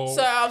 Oh.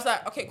 So I was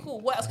like, okay, cool.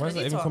 What else Why can is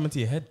I that do even to her? coming to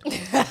your head? Why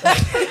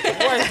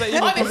is that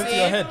even coming to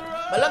your head?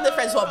 My London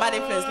friends were a bad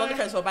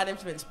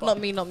influence. But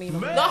Not me. Not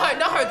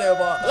her though,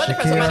 but London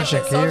friends were bad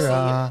influence. So obviously,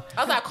 Shakira. I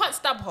was like, I can't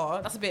stab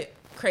her. That's a bit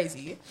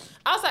crazy.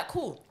 I was like,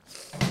 cool.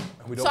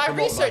 We don't So I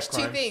promote researched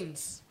knife 2 crime.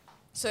 things.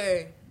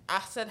 So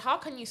I said, how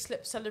can you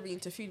slip celery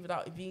into food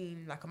without it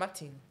being like a mad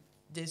thing?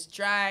 There's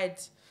dried,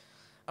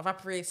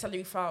 evaporated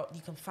celery flour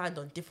you can find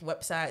on different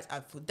websites.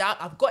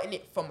 I've gotten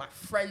it from my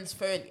friend's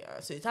phone, yeah.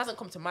 So it hasn't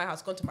come to my house,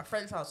 it's gone to my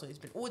friend's house. So it's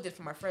been ordered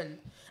from my friend,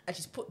 and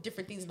she's put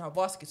different things in her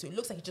basket. So it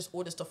looks like he just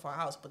ordered stuff for her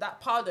house. But that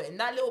powder in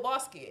that little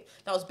basket,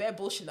 that was bare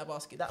bullshit in that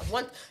basket.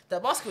 The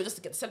basket was just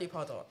to get the celery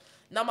powder.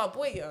 Now my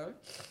boy, yeah,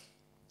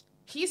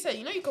 he said,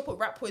 you know you can put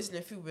rat poison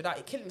in food without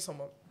it killing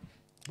someone.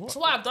 What?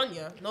 So what I've done,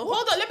 yeah. No,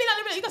 hold on. Let me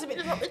land. You guys have been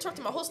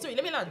interrupting my whole story.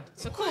 Let me land.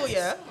 So cool,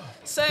 yeah.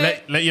 So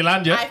Let you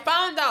land, yeah? I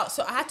found out.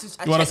 So I had to.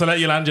 You want us to let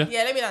you land, yeah?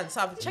 Yeah, let me land.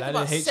 So I've checked Land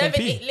about in 7,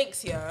 HMP. 8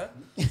 links here.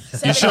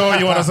 You sure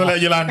you want us to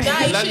let you land? Nah,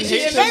 you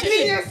should.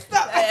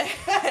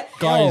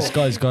 Guys.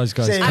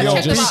 Say, I yo,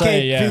 checked Just about-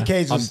 say, yeah,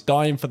 PK's I'm just-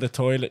 dying for the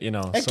toilet, you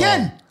know. so-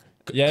 Again.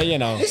 Yeah, you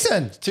know.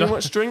 Listen. Too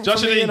much drink for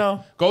Joshie me, D, you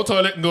know. go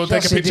toilet and go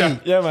take a Joshie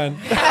picture. D. Yeah, man.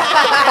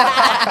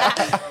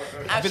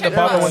 I've think checked the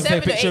barber about wants to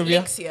take 7 a picture or 8 of you.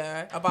 links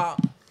here about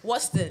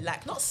what's the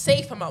not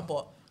safe amount,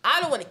 but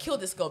I don't want to kill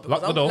this girl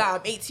because Lock the door.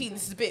 I'm 18.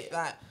 This is a bit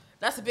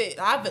that's a bit.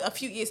 I have a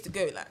few years to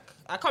go. Like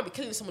I can't be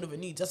killing someone with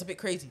a nude. That's a bit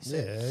crazy. So.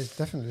 Yeah, it's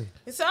definitely.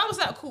 So I was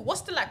like, cool.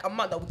 What's the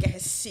amount that would get her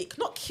sick?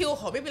 Not kill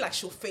her. Maybe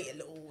she'll faint a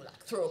little,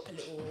 throw up a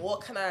little.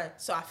 What can I?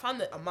 So I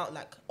found the amount.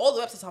 All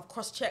the websites I've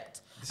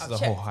cross-checked. This I've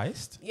is a checked. whole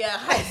heist? Yeah,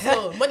 heist.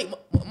 So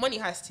money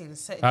heist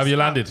things. Have you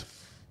landed?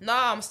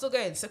 Nah, I'm still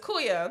going. So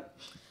cool, yeah.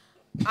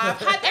 I've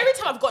had every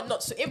time I've got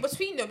nuts. So in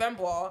between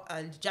November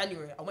and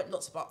January, I went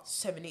nuts about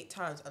 7-8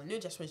 times. And I knew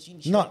just when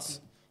uni. Nuts?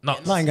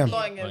 Nuts. Nottingham.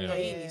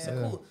 Yeah.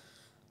 So cool.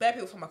 Bare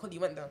people from my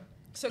colleague went down.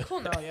 So cool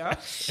now, yeah.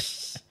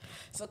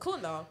 So cool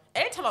now.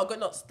 Anytime I got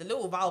nuts, the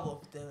little valve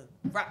of the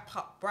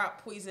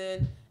rat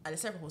poison and the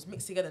syrup was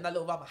mixed together, and that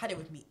little valve, I had it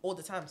with me all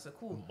the time. So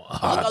cool.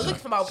 I was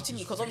looking for my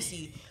opportunity because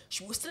obviously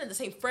she was still in the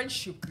same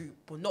friendship group,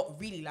 but not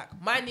really.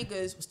 My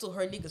niggas were still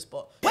her niggas,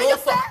 but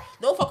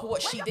no fuck with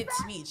what she did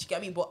to me. Do you get what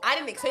I mean? But I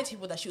didn't explain to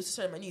people that she was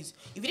sister in my news.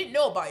 If you didn't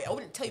know about it, I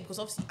wouldn't tell you because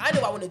obviously I know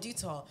what I want to do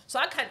to her. So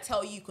I can't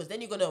tell you because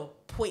then you're gonna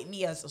point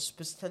me as a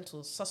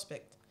potential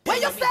suspect. You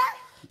know what I mean?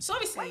 So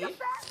obviously,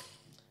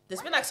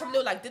 there's been some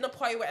little dinner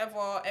party,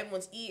 whatever.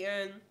 Everyone's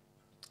eating.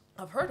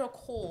 I've heard her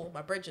call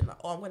my brethren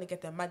I'm gonna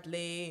get there mad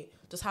late.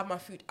 Just have my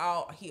food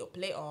out. I heat up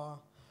later.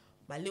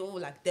 My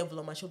little devil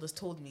on my shoulders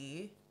told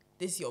me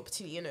this is your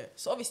opportunity, innit?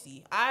 So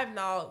obviously, I've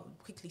now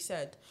quickly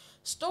said,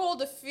 store all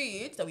the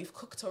food that we've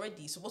cooked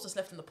already. So what's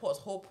left in the pot is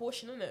whole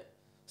portion, innit?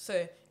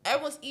 So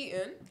everyone's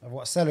eating. Of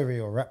what, celery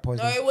or rat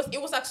poison? No,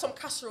 it was some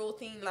casserole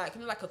thing,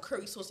 a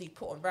curry sauce that you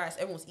put on rice.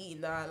 Everyone's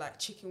eating that,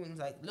 chicken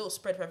wings, little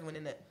spread for everyone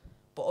in it.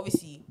 But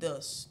obviously the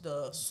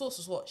sauce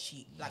was what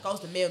I was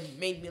the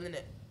main meal in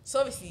it. So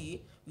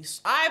obviously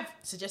I've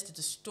suggested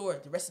to store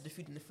the rest of the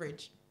food in the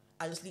fridge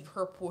and just leave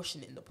her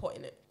portion in the pot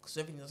in it because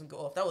everything doesn't go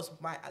off. That was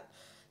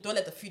don't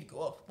let the food go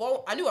off.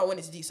 Well, I knew what I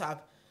wanted to do, so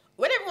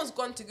when everyone's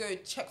gone to go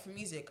check for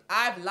music,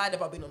 I've lied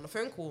about being on the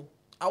phone call.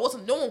 I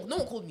wasn't. No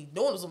one called me.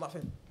 No one was on that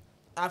phone.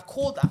 I've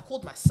called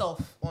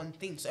myself on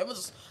things. So everyone's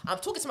just. I'm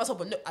talking to myself,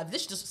 but no, I've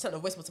literally just sent a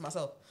voicemail to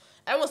myself.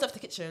 Everyone's left the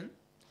kitchen.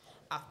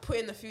 I've put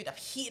in the food. I've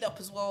heated up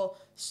as well.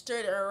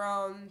 Stirred it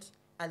around.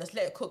 And just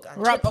let it cook.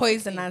 And rat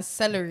poison and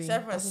celery.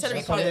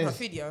 Celery powder in my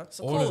food, yeah.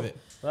 So all of it.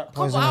 Rat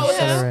Couple poison and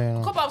celery.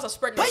 hours are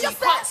spreading. You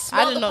can't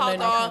smell the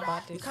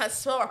powder. You can't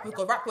smell rat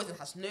because rat poison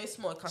has no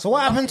smell. So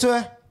what happened to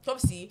her?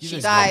 Obviously,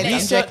 She died. I'm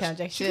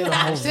joking. She didn't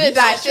die. She didn't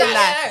die.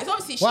 So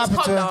obviously, she's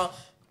come now.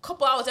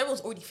 Couple hours,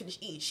 everyone's already finished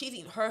eating. She's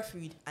eating her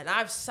food, and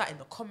I've sat in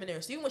the common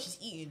area. So even when she's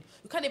eating,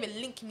 you can't even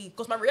link me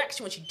because my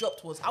reaction when she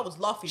dropped was I was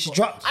laughing. She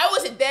dropped. I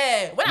wasn't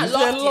there when I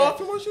laughed.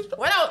 When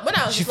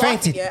I was She laughing,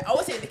 fainted. yeah, I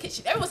wasn't in the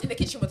kitchen. Everyone's in the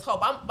kitchen with her,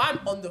 but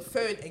I'm on the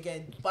phone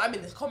again. But I'm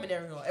in the common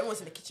area. Everyone's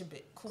in the kitchen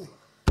bit. Cool.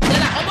 They're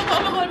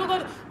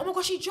like, oh my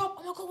god, she dropped.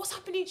 Oh my god, what's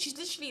happening? She's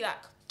literally like.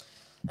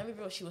 I mean,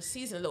 bro, she was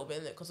seizing a little bit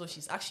in it because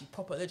she's actually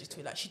proper allergic to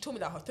it. Like, she told me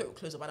that her throat would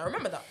close up, and I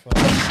remember that.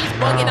 She's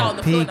bugging out on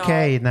the phone now.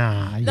 PK,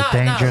 nah, you're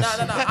dangerous.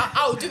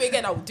 I'll do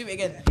it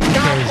again.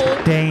 PK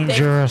is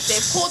dangerous.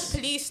 They've called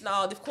police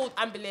now. They've called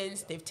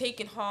ambulance. They've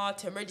taken her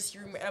to emergency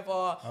room, whatever.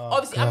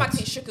 Obviously, God. I'm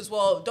acting shook as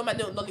well. Don't mind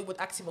Nollywood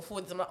acting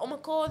before this. I'm like, oh my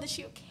god, is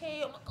she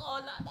okay? Oh my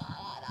god,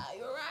 nah,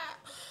 you're right.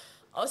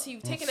 Obviously,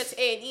 you've taken her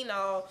to A&E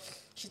now.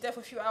 She's there for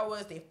a few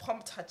hours. They've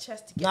pumped her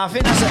chest to get. No, I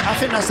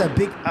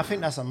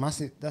think that's a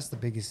massive. That's the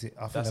biggest. I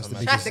think that's the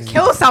biggest. That's to thing.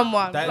 kill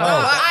someone.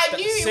 I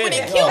knew you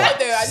wouldn't kill her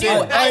though. I knew.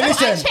 I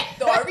checked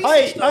though. I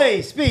researched though.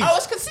 Hey, Speed. I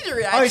was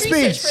considering. Hey,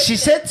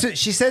 Speed.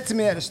 She said to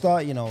me at the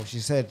start, you know, she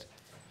said,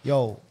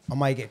 "Yo, I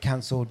might get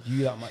cancelled.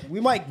 We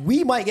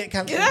might get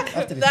cancelled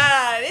after this."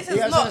 Nah, this is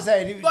not.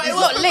 But it's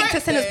not linked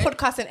to Sinner's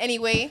podcast in any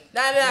way.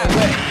 Nah.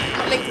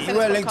 Not linked to It Sinner's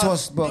weren't linked to podcast.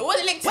 us, but It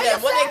wasn't linked to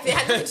them. They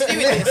had nothing to do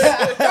with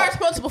this. They're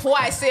responsible for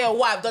what I say or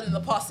what I've done in the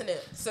past, innit?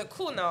 So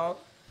cool now.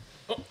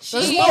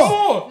 there's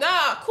more.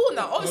 Nah, cool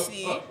now.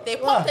 Obviously, they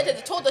pumped her. They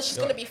told her she's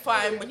gonna be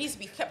fine, but needs to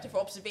be kept for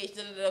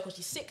observation because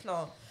she's sick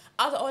now.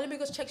 I was like, oh, let me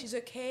go check she's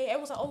okay.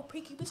 Everyone's like, oh,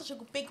 Preaky, you're such a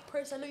big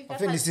person. I know you guys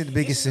think this is the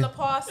biggest in the thing.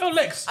 past. Yo,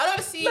 Lex. And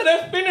obviously,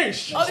 Let her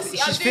finish. obviously,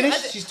 She's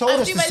finished? She's told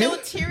us do to my sing?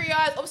 little teary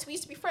eyes. Obviously, we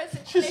used to be friends.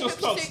 And She's I just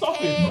hope she's not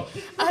okay.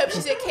 stopping. I hope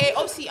she's okay.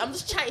 Obviously, I'm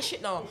just chatting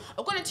shit now.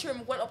 I've gone into her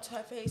room, went up to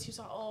her face. She was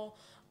like, oh,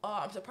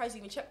 I'm surprised you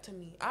even checked on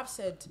me. I've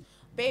said,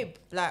 babe,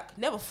 like,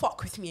 never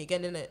fuck with me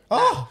again, innit?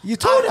 Oh, you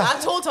told her. I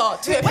told her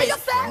to her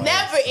face,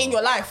 never in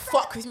your life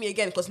fuck with me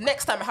again, because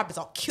next time it happens,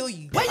 I'll kill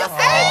you. What you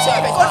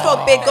saying? God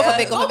forbid, God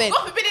forbid, God forbid.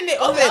 God forbid,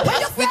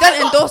 innit? We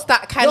don't endorse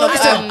that kind of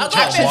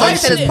actions on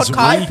Sinner's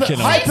podcast.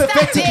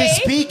 Hypothetically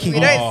speaking, We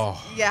don't.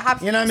 Yeah,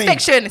 you know what I mean?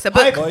 It's fiction. It's a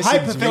book.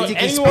 Hypothetically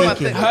Anyone,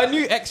 speaking, her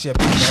new ex, yeah.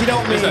 she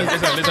don't mean.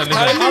 Listen.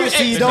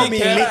 Obviously, you don't mean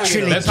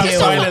literally Let's have kill.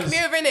 silence.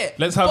 Innit?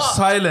 Let's have But-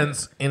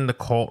 silence in the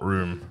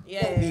courtroom.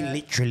 Yeah. Mean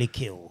literally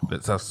kill.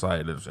 Let's have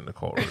silence in the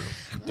courtroom.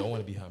 Don't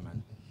want to be her,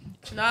 man.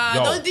 Nah,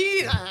 Yo. don't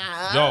do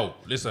that. Yo,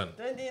 listen.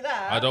 Don't do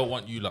that. I don't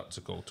want you lot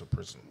to go to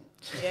prison.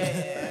 Yeah.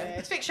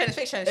 It's fiction. It's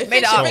fiction. It's Made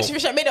it up.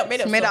 fiction, made up.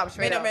 Made up.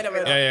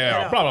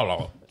 Yeah. Blah, blah,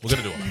 blah. We're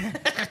going to do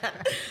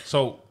it.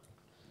 So,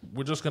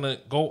 we're just going to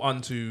go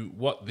on to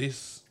what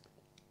this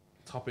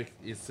topic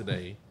is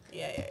today.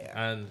 Yeah.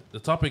 And the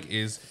topic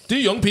is, do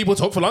young people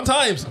talk for long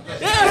times?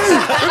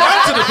 Yes! We've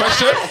answered the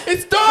question.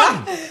 It's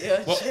done!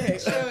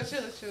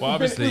 Yeah, Well,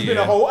 obviously, It's been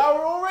a whole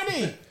hour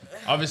already.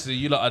 obviously,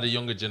 you lot are the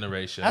younger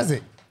generation. Has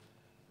it?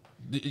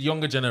 The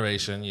younger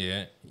generation,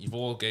 yeah. You've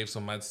all gave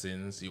some mad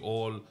sins.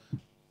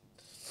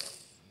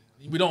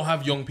 We don't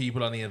have young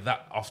people on here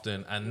that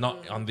often and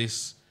not on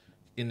this,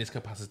 in this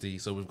capacity.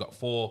 So we've got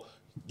 4.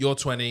 You're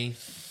 20.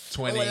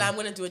 Oh, well, I'm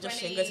gonna do a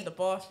Joshie and go to the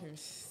bathroom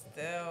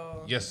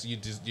still. Yes, you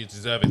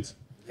deserve it.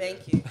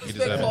 Thank you. You Spoke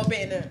deserve for it. a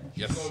bit, innit?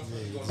 Yes.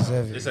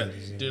 Deserve it. Listen,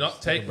 do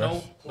not take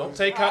don't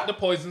take out the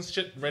poison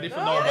shit ready for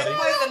nobody. Don't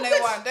poison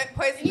no one. Don't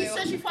poison You no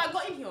said one. before I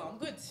got in here, I'm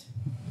good.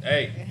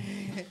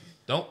 Hey,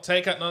 don't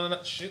take out none of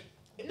that shit.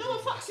 If no one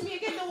fucks with me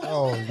again, no one.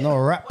 Oh no,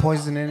 rat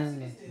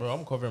poisoning, Bro,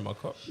 I'm covering my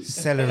cup.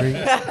 celery.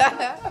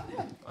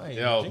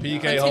 Yo,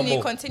 PK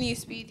humble. Continue,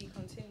 Speedy.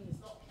 Continue.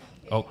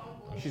 Oh,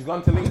 She's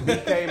gone to link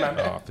BK, man.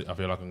 I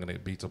feel like I'm gonna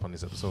get beat up on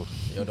this episode.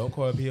 Yo, don't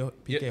call her PK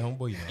Yeah.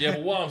 homeboy, you know. Yeah,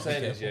 but what I'm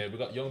saying is, yeah, we've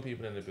got young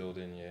people in the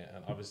building, yeah,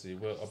 and obviously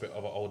we're a bit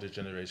of an older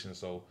generation,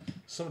 so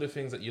some of the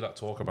things that you like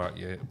talk about,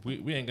 yeah,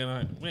 we ain't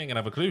gonna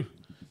have a clue,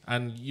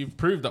 and you've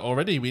proved that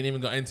already. We ain't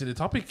even got into the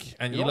topic,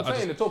 and You know lot what I'm are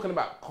saying? They're talking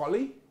about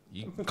Collie.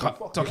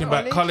 talking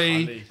about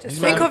Collie, Just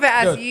think of it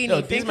as uni.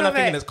 Yo, these Think men are of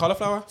thinking it. it's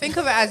cauliflower. Think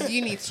of it as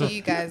uni to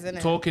you guys, innit?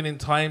 talking in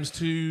times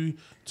 2,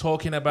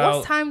 talking about.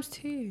 What's times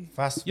 2?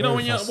 Fast. You know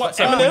when very you fast.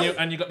 WhatsApp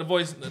and you got the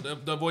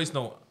voice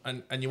note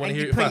and you want to And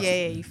hear you it put- fast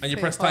yeah, you and you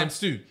put press it fast. times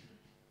 2.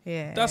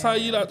 Yeah. That's how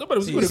you like.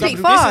 You speak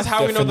This fast. is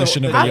how we know the.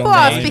 Definition of a I young thought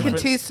I was man. speaking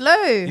too slow.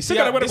 You see,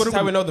 this is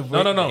how we know the.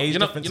 No. age You're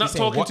not difference. He's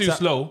talking saying too WhatsApp.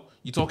 slow.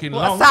 You're talking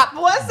long. What's up?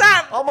 What's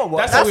up? I'm on WhatsApp.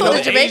 That's That's we what know the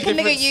the Jamaican age nigga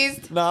difference.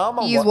 used. Nah, I'm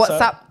on He used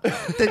WhatsApp.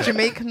 WhatsApp. The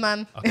Jamaican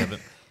man. Okay,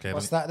 then.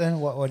 What's that then?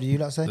 What do you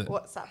lot say?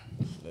 WhatsApp.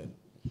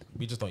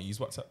 We just don't use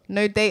WhatsApp.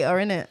 No data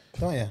in it.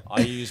 Don't you?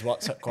 I use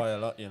WhatsApp quite a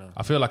lot, you know.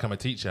 I feel like I'm a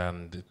teacher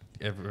and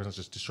everyone's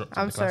just disrupting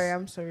I'm the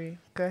class. sorry.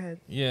 Go ahead.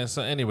 Yeah.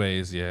 So,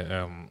 anyways,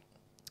 yeah.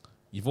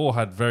 you've all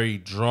had very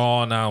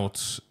drawn out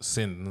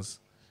sins.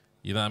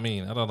 You know what I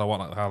mean? I don't know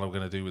what the hell I'm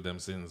gonna do with them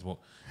sins, but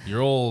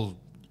you're all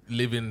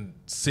living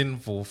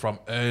sinful from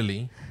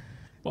early.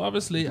 But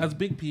obviously, as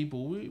big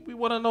people, we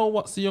want to know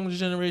what's the younger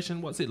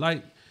generation, what's it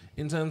like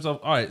in terms of,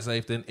 all right,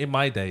 Safe, then in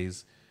my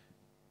days,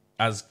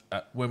 as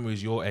when we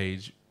was your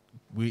age,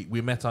 we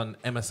met on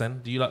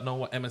MSN. Do you know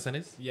what MSN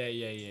is? Yeah.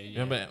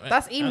 Remember?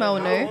 That's email,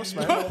 no? Is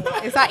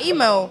that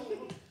email?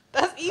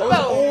 That's I was email.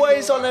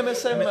 always on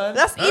MSN, man.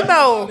 That's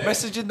email.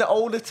 Messaging the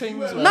older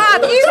things. Man. No, I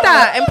used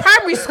that in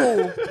primary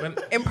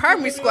school. In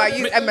primary school, I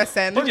used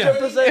MSN.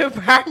 100%. In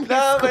primary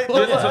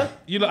school.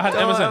 You lot had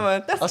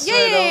MSN? That's,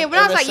 yeah. When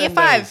I was like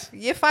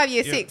year 5,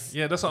 year 6.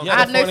 Yeah, that's what I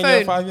had no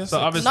phone. So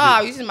obviously, No,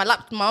 I was using my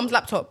mum's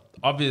laptop.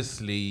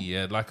 obviously,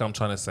 yeah, like I'm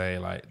trying to say,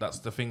 like that's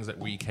the things that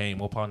we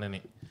came up on,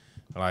 innit?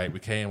 Like we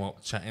came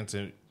up chatting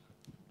to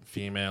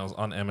females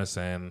on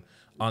MSN,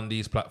 on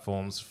these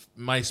platforms.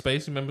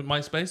 MySpace, remember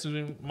MySpace?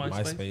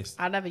 MySpace.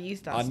 I never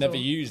used that. I never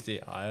used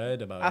it. I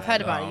heard about it. I've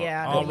heard about it,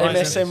 yeah. Oh, I right.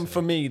 MSN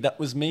for me, that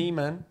was me,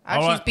 man.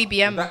 actually used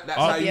BBM. That's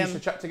how you used to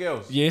chat to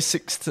girls. Year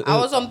 6 to... I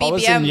was on I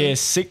was in BBM. year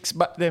 6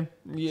 back then.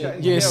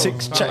 Chatting Year to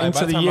 6 girls. chatting By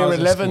to the the time year I was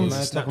in 11.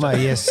 school, Talking about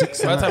year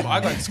 6. By and the that. time I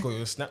got to school, it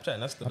was Snapchat,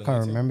 and that's still I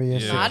can't remember year Yeah.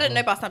 6. No, I didn't know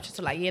about Snapchat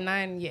till like year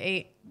 9, year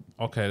 8.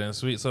 Okay, then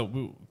sweet.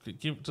 So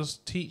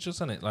just teach us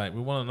in it. Like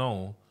we want to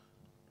know,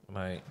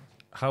 like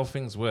how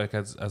things work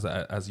as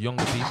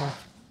younger people.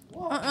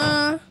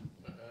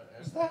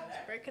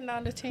 Breaking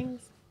down the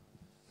things.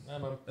 Nah,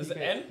 man. Is it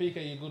N?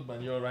 PK, you good,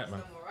 man. You're alright,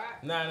 man.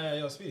 Nah,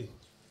 yo, speed.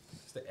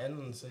 It's the N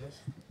on the sinners.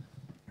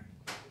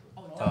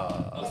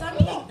 Was that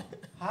me?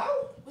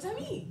 How? Was that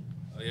me?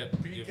 Oh, yeah.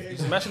 You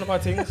smashing up our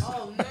things.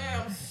 Oh no,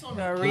 I'm sorry.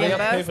 No, You know you have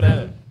to pay for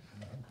reimburse.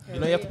 that. You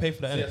know you have to pay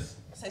for that. innit? Yes.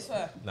 I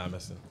swear. Nah, I'm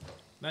messing.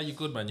 Nah, you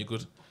good, man. You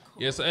good.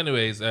 Yeah. So,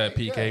 anyways,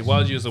 PK,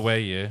 while you was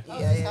away, yeah.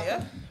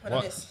 Yeah.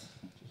 What?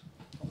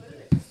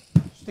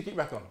 Stick it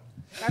back on.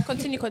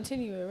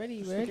 Continue. We're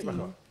ready.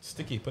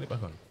 Sticky, put it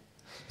back on.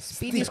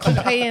 Speedy's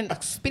complaining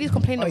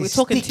that we're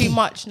talking too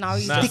much. Now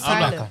he's Nah, just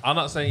silent. I'm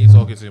not saying you're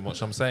talking too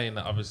much. I'm saying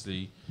that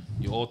obviously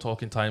you're all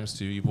talking times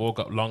two. You've all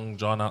got long,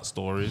 drawn out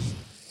stories.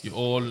 You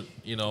all,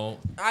 you know.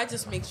 I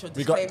just make sure.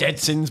 We got dead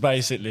sins,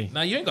 basically.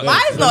 Now you ain't got.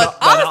 Mine's not.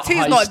 Ours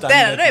two's not dead.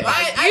 I don't know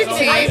about you Mine's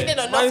two. dead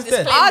enough Mine's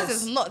dead. disclaimers. Ours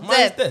is not Mine's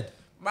dead. dead.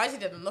 Mine's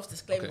dead enough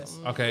disclaimers.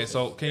 Okay,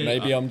 so can you,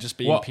 Maybe I'm just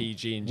being what,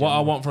 PG in What I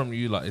general. want from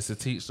you, like, is to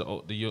teach the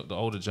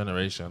older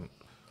generation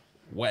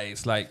what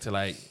it's like to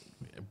like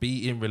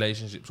be in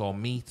relationships or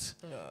meet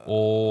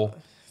or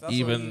That's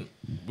even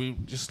we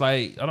just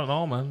like I don't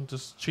know, man.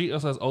 Just treat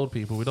us as old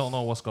people. We don't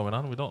know what's going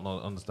on. We don't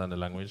understand the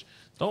language.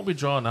 Don't be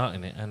drawn out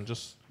in it and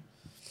just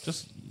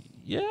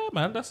yeah,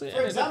 man. That's it.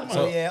 For example,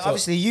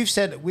 obviously you've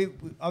said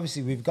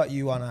we've got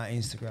you on our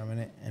Instagram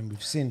innit? And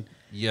we've seen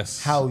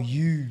Yes. how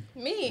you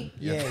Me.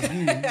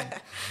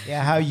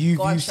 how you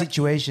Go on, view Shaki.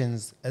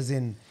 situations as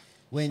in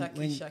when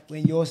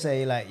Shaki. you're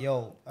saying like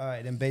yo, all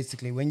right, then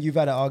basically when you've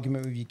had an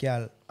argument with your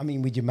girl, I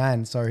mean with your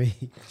man, sorry,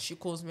 She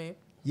calls me.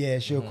 yeah,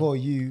 she'll call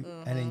you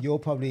and then you'll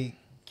probably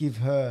give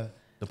her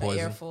the An poison.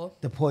 earful.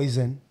 the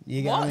poison.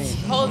 You get what I mean?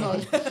 Hold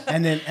on.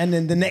 And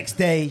then the next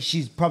day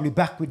she's probably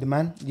back with the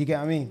man. You get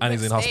what I mean? And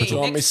he's in Next Do you hospital.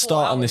 want me to Next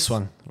start 4 on this hours.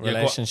 one? Yeah,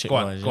 Relationship go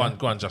on, wise.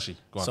 go on, Joshie.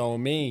 Go on. So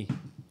me,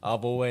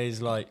 I've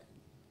always like,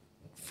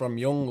 from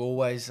young,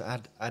 always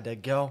had a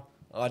girl.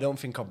 I don't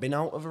think I've been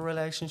out of a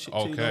relationship. too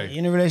long. Okay.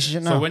 In a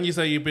relationship now. So when you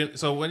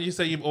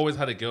say you've always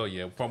had a girl,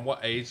 yeah, from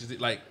what age is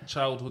it? Like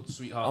childhood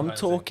sweetheart? I'm kind of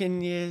thing?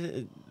 talking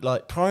years,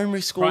 like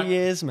primary school Pri-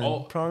 years, man. oh,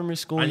 Primary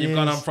school And years. you've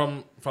gone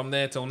on from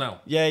there till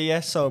now.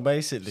 Yeah. So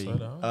basically,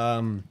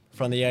 Slow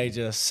from the age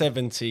of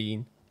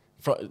 17,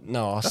 I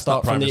That's start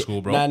not from primary the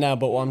school, bro. No.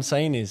 But what I'm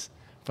saying is,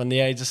 from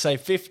the age of say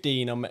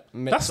 15, I met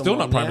That's still someone,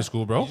 not primary yeah.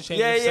 school, bro.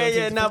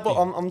 Yeah. No, but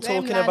I'm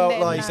talking about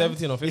like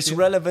 17 or 15. it's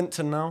relevant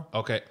to now.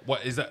 Okay,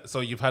 what is that?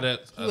 So you've had a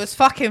He was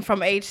fucking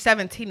from age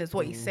 17 is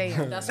what he's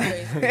saying. That's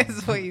crazy.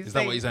 That's what he's is that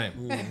saying. what you're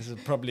saying? This is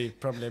probably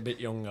a bit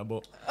younger,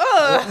 but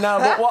no.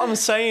 But what I'm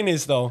saying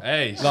is though,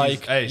 Hey,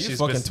 like she's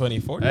fucking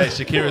 24. Hey,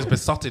 Shakira's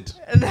besotted.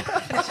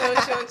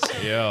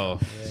 Chill. Yo,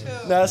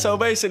 no. So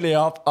basically,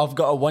 I've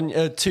got a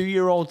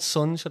 2-year-old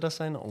son. Should I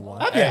say not a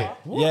one? okay.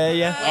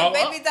 Yeah.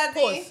 Baby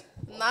daddy.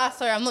 Nah,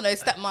 sorry, I'm not no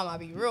stepmom. I'll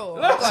be real.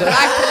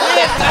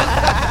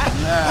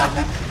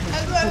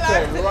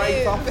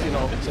 Right off, you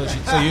know.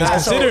 So you was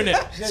considering it.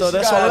 So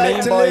that's got what a I leg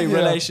mean to by live, you know.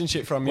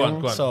 relationship from Go on,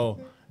 young. go on. So,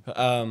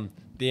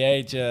 the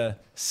age of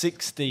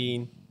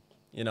 16,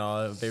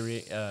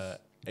 very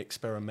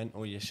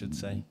experimental, you should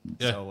say.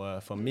 Yeah. So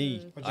for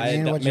me, What do you I mean?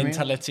 had What that do you mean?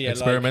 mentality of like,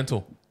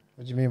 Experimental.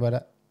 What do you mean by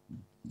that?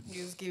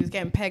 He was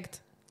getting pegged.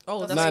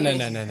 Oh, that's no. crazy.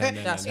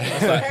 That's no.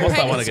 What's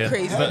that one It's again?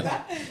 crazy.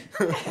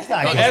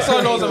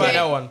 Esson knows about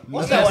that one.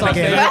 What's that one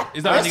again?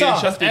 Is that when you get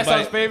shafted by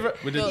Esson's favorite.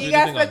 with the You with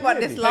guys the spoke thing on?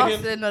 about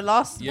this in the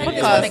last Yeah, It's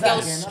yeah. when the podcast.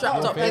 girl's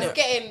strapped up in It's it.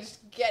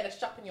 getting a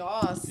strap in your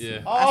ass. Yeah.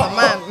 As a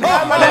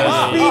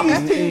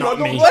man. Not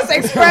me. What's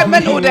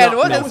experimental then?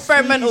 What's That was Speedy's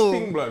experimental?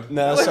 thing, blood.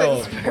 No, What's so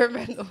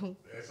experimental?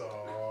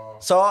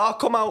 So I'll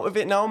come out of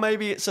it now.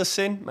 Maybe it's a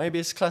sin. Maybe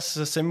it's classed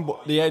as a sin.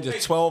 But at the age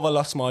of 12, I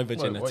lost my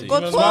virginity.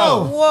 God, as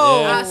 12. well?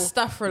 Whoa.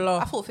 Yeah.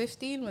 I thought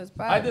 15 was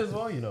bad. I did as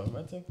well, you know,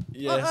 man.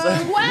 Yeah.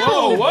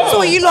 Whoa, whoa. That's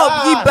what you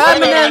lot, you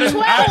Birmingham,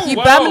 you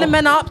Whoa. Birmingham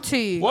men are up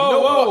to.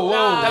 Whoa.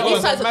 Nah,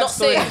 these guys are not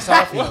safe.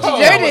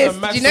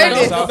 Did you know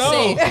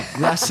this?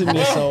 Blasting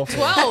yourself.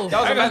 12.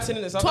 That was a mad sin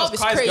in itself. 12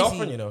 That's is Kai's crazy.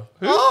 girlfriend, you know.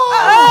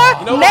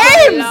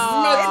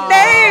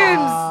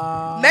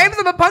 Names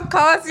on the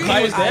podcast.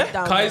 Kai was there.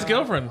 Kai's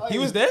girlfriend. He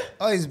was there.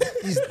 Oh, he's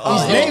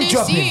name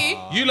dropping.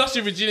 You lost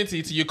your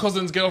virginity to your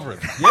cousin's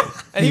girlfriend.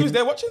 And he was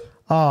there watching.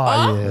 Oh,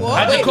 yeah.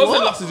 What? And your Wait, cousin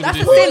what? lost his That's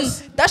a virginity.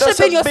 sin. That should have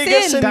been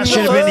your sin. That should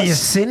have been your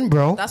sin,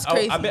 bro. That's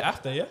crazy. A bit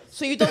after, yeah.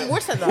 So you done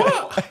worse than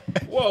that?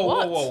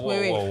 Whoa.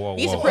 Wait.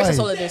 We need to process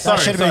all of this. That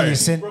should have been your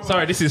sin.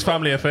 Sorry, this is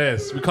family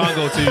affairs. We can't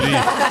go too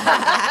deep.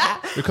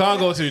 We can't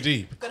go too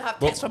deep. Gonna have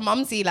text from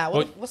Mumsy, like,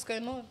 what's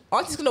going on?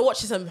 Auntie's gonna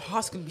watch this and her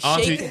heart's gonna be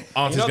shaking.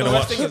 Auntie's You know, the gonna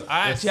worst watch. thing is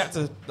I actually had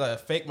to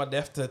fake my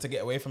death to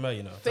get away from her,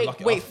 you know. to lock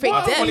it off. Fake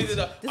What? death? Funny, there's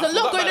There's a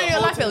lot going on in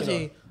your life,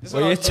 LG.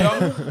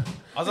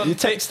 You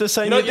text the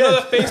same You know day.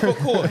 the Facebook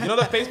call. You know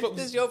the Facebook.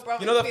 This is your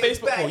brother. You know the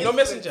Facebook call. You know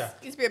Messenger.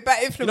 He's be a bad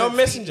You influence. know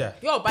Messenger.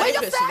 You're a bad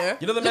influence, you know.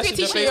 You know the Look at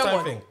Messenger teaching your FaceTime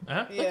one. thing.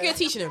 Huh? Look at you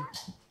teaching him.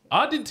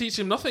 I didn't teach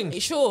him nothing. Are you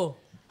sure?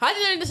 How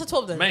did you learn this at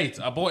 12 then? Mate,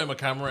 I bought him a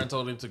camera and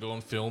told him to go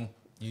and film.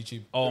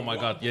 YouTube. Oh my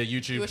God, yeah, You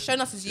YouTube. were showing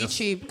us his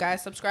YouTube,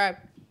 guys. Subscribe.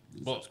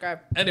 But Subscribe.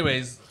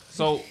 anyways,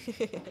 so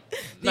Didn't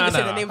even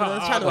say the name of the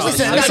channel.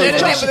 Listen, Carry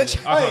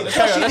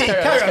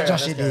Carry on,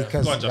 Joshie D.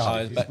 Because Go on,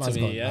 Joshie. Back to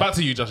me, yeah. back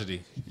to you, Joshie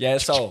D. Yeah,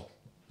 so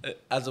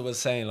as I was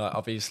saying, like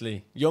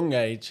obviously young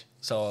age,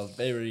 so I was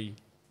very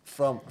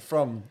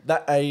from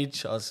that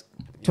age I was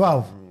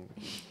 12.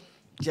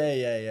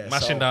 yeah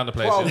Mashing so, down the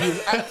place. 12, yeah. he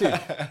was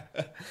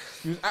active.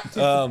 He was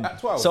active at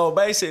 12. So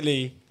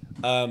basically,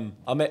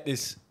 I met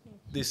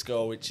this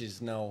girl, which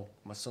is now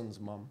my son's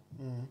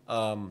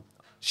mum.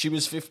 She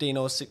was 15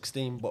 or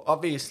 16, but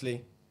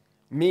obviously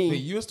me. Wait,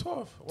 you was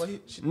 12.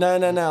 No,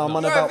 I'm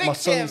on You're a about my victim.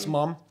 son's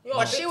mum.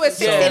 But she was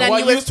 16 Yeah, and why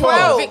you you was 12?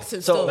 12.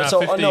 Victim So, still. Nah, so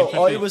 15, I know 15,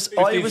 I was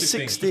 15,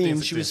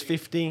 16, she was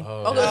 15.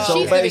 Oh, So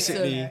she's the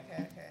basically,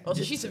 victim. Oh,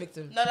 so she's a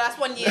victim. No, that's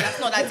 1 year. That's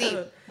not that deep.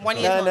 1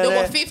 year. No, No, No,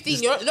 no. but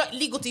 15, you're not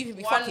legal to even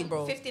be fucking,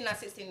 bro. 15 and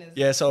 16 is.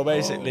 yeah. So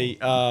basically,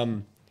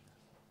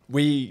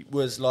 we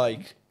was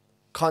like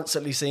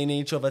constantly seeing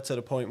each other to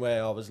the point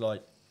where I was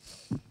like,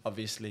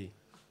 obviously,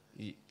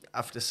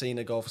 after seeing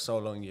a girl for so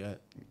long,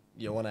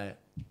 you want to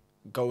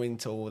go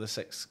into all the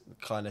sex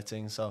kind of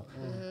thing. So,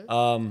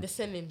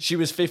 Listening. she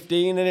was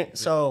 15 in it,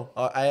 so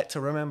I had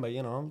to remember,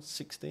 I'm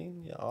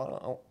 16.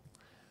 Yeah,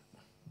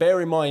 bear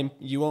in mind,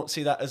 you won't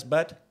see that as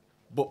bad,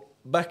 but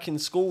back in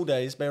school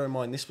days, bear in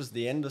mind, this was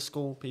the end of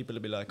school. People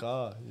would be like,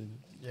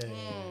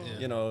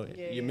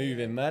 you're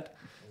moving mad.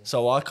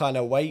 So I kind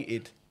of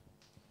waited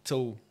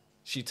till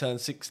she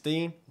turned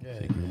 16.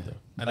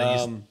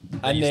 And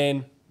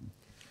Then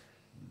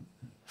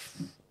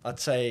I'd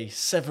say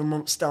 7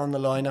 months down the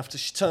line after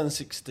she turned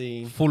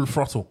 16, full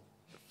throttle,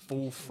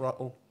 full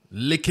throttle.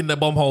 licking the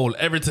bum hole,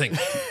 everything.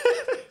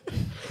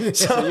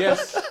 That's a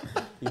yes.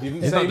 He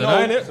didn't say not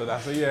denying no, it. so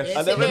that's a yes. Yes.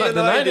 I never Not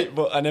denied it,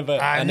 but I never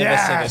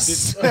yes.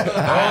 said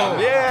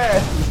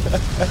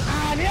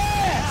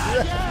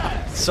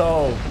it.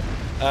 So,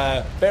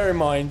 bear in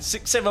mind,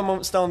 6-7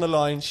 months down the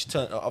line, she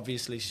turned.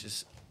 Obviously,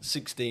 she's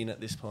 16 at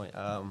this point.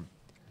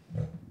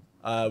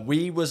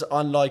 We was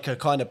on like a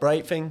kind of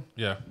break thing.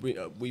 Yeah.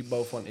 We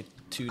both wanted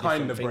two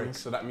Kind different of break, things.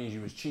 so that means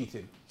you was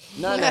cheating.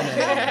 No.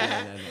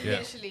 Yeah.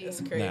 Literally.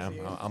 That's crazy.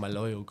 No, I'm a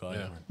loyal guy.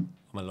 Yeah. Man.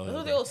 I'm a loyal That's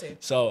what guy. they all say.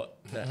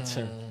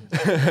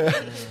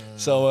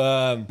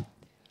 So,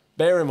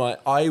 bear in mind,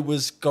 I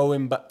was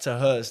going back to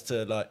hers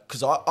to like,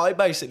 because I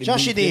basically.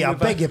 Joshie moved D, in I with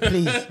her. beg you,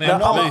 please. No,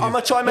 I'm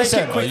gonna try and make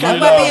Listen, it quick. you That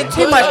might be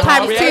too much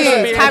times We two.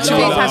 ain't gonna Times be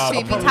two, able to- times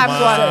two, be times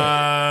one.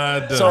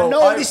 Mad. So I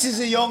know I- this is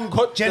a young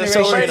So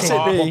generation thing,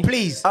 basically, but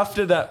please.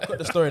 after that, Cut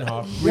the story in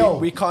half. Yo.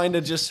 we kind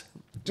of just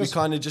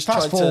fast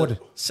tried forward. to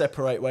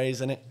separate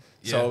ways in it.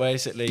 So Yeah.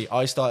 basically,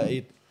 I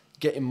started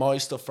getting my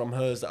stuff from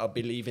hers that I'd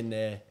be leaving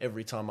there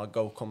every time I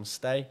go come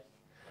stay.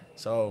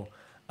 So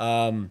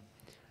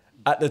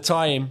at the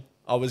time,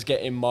 I was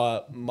getting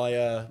my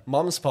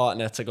mum's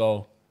partner to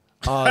go.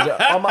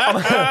 I'm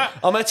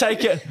gonna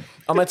take it.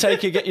 I'm gonna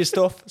take it. Get your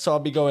stuff. So I'll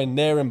be going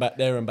there and back,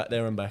 there and back,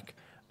 there and back.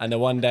 And the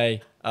one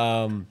day,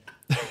 I'm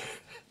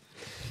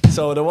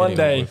gonna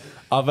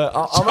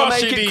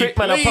make Joshie D, it quick,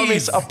 man.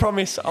 please. I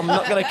promise. I'm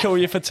not gonna kill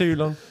you for too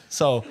long.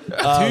 So Too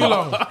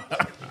long.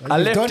 I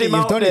left him you've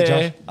out done it,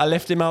 there. Josh. I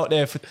left him out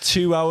there for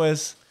 2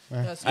 hours,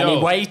 That's and he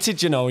Yo.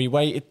 waited. He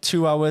waited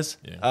 2 hours.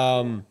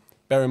 Yeah.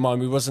 Bear in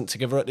mind, we wasn't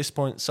together at this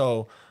point,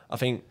 so I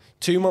think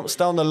 2 months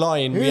down the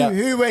line, we had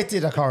Who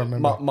waited? I can't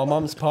remember. my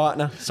mum's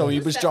partner. So he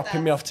was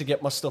dropping me off to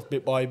get my stuff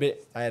bit by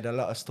bit. I had a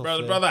lot of stuff.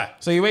 there. Brother.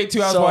 So you wait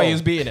 2 hours So- while he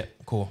was beating it.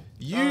 Cool.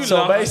 You So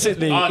lot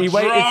basically, are he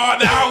waited.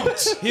 drawn out.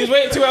 He was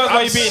waiting 2 hours while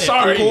I'm you beating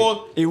sorry. it.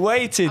 Cool. He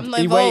waited. I'm not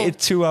He involved. waited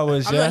 2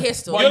 hours. I'm yeah. not here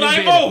still. You're not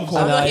involved.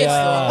 I'm not here still.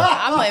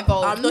 I'm not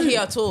involved. I'm not here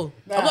at all.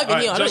 I'm not even All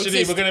here. right, I don't Joshie D,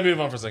 exist. we're going to move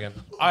on for a second.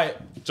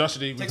 Alright. Joshie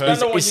D, we've Take heard. that.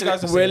 I know what It's- you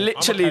guys are we're saying.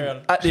 literally I'ma carry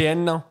on. at the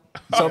end now.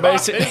 So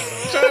basically,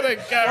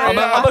 I'm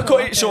gonna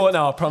cut it short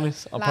now. I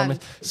promise. I promise.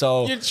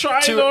 So You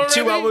tried 2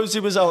 already? hours he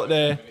was out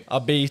there. I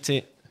beat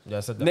it. Yeah, I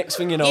said that. Next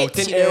thing you know, It's,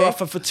 didn't you hear know, off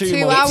her for 2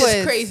 2 months. hours. This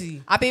is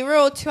crazy. I'll be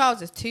real, 2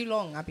 hours is too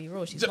long. I'll be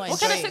real. She's not What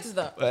kind of enjoying. sex is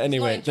that? But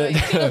anyway, Not enjoying.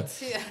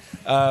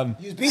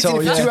 You was beating so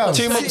it for 2 yeah, hours.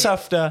 2 months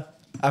after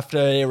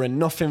hearing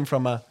nothing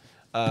from her,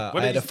 I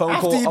had a phone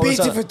After call. you I was beat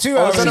it on- for 2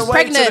 I was hours. on the She's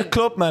way to the pregnant.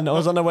 club, man. I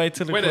was on the way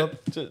to the Wait club.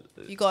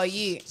 You got a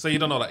you. So you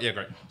don't know that? Yeah,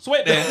 great. So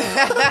wait there.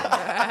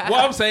 What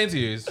I'm saying to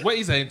you is, what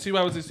he's saying, 2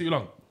 hours is too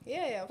long.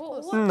 Yeah, of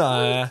course.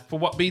 Nah. For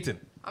what beating?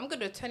 I'm good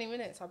with 20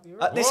 minutes. I'll be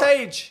real. At this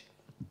age.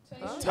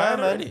 Tired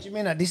already. What do you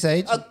mean at this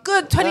age? A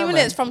good 20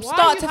 minutes from Why are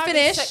start you to having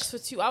finish. sex for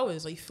 2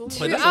 hours? Are you filming?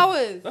 2 that's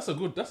hours. That's a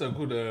good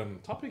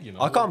topic, you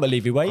know. I can't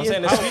believe he I'm waited.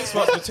 saying the sweet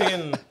spot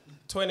between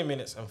 20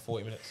 minutes and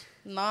 40 minutes.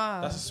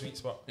 Nah. That's a sweet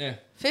spot. Yeah.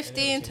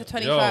 15 to Yo,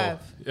 25.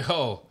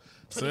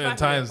 certain 25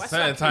 times, minutes.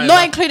 certain times.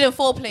 Not including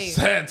foreplay.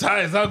 certain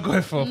times I'm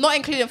going for Not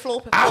including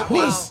foreplay.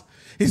 hours.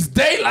 It's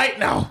daylight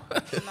now.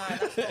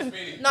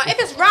 No, if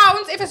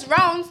it's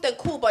rounds, then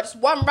cool. But just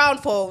one round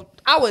for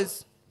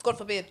hours, God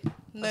forbid.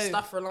 No.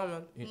 Stuff for a long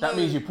man. That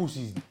means your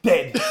pussy's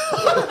dead.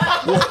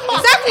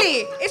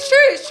 Exactly. It's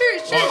true.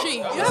 True. You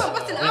know,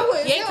 what's an hour?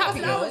 You ain't what's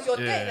an capping, hour? yo. You're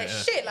Yeah, dead. Like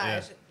yeah, shit.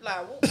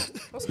 Like,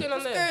 yeah. What's going on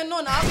what's there? going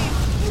on?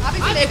 I'll be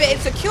feeling a bit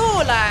insecure.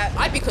 Like,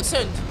 I'd be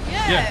concerned.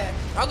 yeah.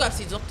 I'll go and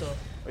see the doctor.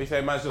 What you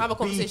say, man's Have a just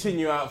conversation. beating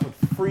you out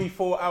for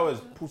 3-4 hours.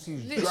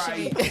 Pussy's dry.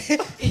 Literally.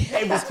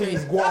 Everything's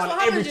That's gone. what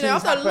happens, Everything's you know.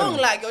 After happened. long,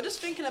 like you're just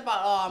thinking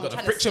about, I'm Got the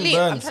trying to friction sleep.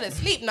 I'm burns. trying to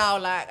sleep now,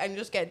 like, and you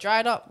just get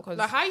dried up because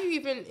Like, how you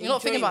even? You're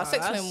not thinking enjoying about that?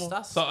 sex no That's- more.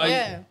 That's So are you-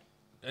 yeah.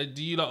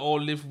 Do you like all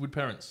live with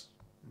parents?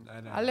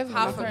 I live with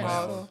Half my a parents.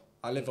 mile. so-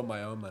 I live on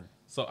my own, man.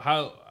 So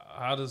how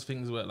does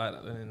things work like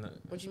that then?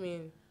 What do you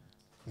mean?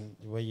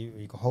 Where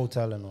you got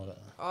hotel and all that.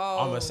 Oh.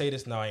 I'm gonna say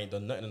this now. I ain't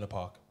done nothing in the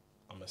park.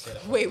 I'm gonna say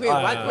that. Wait. When the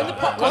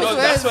pop I comes know to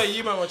that's this? where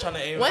you man were trying to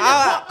aim. When at. the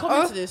I- pop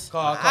come into this?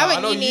 I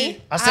went know uni.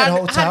 you. I said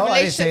hotel.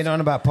 I didn't say relationships- nothing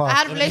about I park.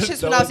 had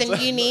relationships when I was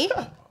in uni,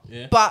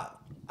 Yeah. but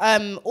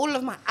all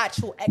of my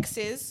actual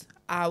exes,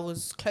 I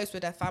was close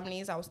with their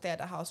families. I would stay at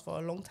the house for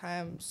a long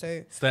time.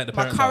 So Stay at the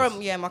my parents' current,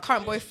 house. my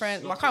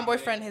current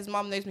boyfriend, his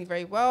mum knows me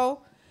very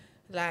well.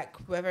 Like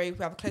we have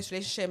a close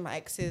relationship. My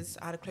exes,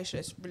 I had a close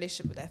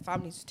relationship with their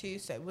families too.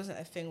 So it wasn't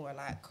a thing where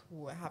like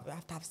we have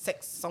to have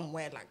sex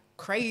somewhere like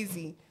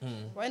crazy.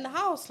 We're in the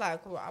house,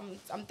 like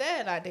I'm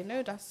there. Like they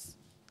know that's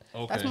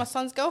my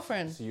son's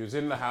girlfriend. So you was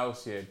in the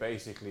house here,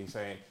 basically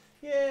saying,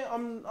 "Yeah,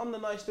 I'm the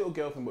nice little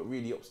girlfriend," but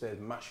really upstairs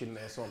mashing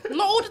their son.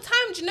 Not all the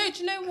time. Do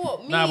you know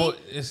what? Nah, but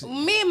it's-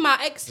 Me and my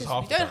exes,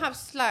 half we the don't time.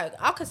 have like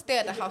I could stay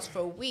at the house for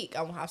a week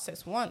and we'll have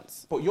sex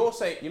once. But you're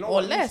saying, you know Or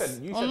what less,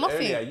 you or said nothing.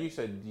 earlier? You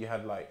said you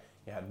had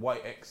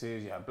white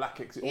exes, you had black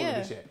exes, all Yeah. of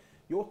this shit.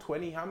 You're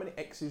 20. How many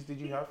exes did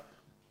you have?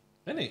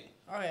 Innit?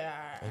 Oh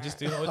yeah. Just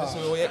do all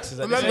your exes.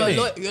 Remember,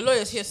 Really? your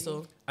lawyer's here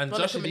still. And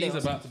Not Joshie like D is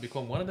criminals. about to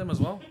become one of them as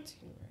well.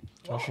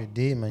 Joshie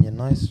D, man, you're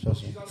nice,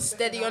 Joshie.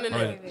 Steady on in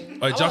Alright,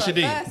 it. Alright, Joshie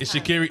D, first is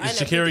time.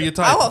 Shakira your I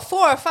type? got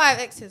 4 or 5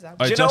 exes. Alright,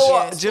 Do you know Josh-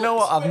 what? Do you know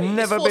what? I've It's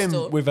never forced been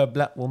though. with a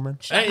black woman.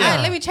 Hey,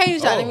 Hey, let me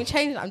change that. Oh. Let me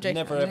change that. I'm joking.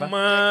 Never ever.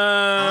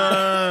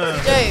 Man.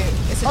 It's a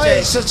joke. It's a Oh, yeah,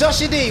 joke. so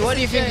Joshie D, what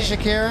do you think of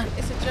Shakira?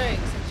 It's a joke.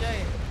 It's a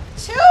joke.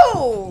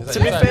 Chill. To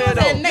be fair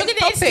though, Next gonna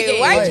topic. instigate.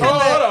 Why Wait. you trying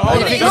What do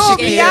you to think of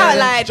sort me out Shakira?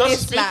 like Just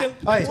this? speaking.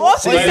 Like, Oi,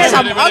 what? He wait, says wait,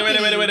 I'm wait,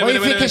 ugly. What do you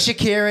think of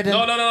Shakira then?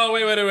 No,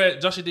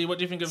 wait. Joshie D, what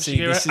do you think of See,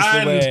 Shakira? this is the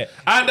way-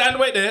 And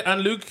wait there,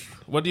 and Luke,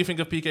 what do you think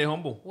of PK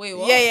Humble? Wait,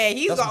 what? Yeah,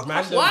 he's That's got a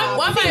crush. random. Why am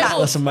I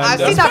that's a involved? man. I've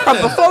though. seen that from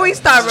before we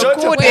started Straight to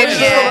recording. point.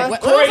 Yeah, Where-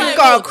 he's where was I got a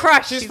involved?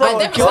 crush. She's She's from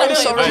never Croydon,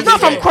 said so that. She's not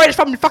from PK. Croydon. She's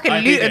from fucking Aye,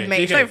 Luton, PK. mate.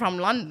 She's not even from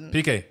London.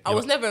 PK. I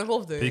was never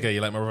involved though. PK,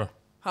 you like my brother?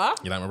 Huh?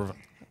 You like my brother?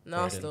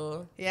 No,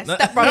 still. Yeah,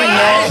 step brother.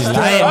 Yeah,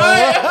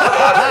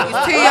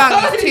 he's too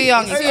young. He's too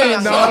young. He's too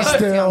young. No,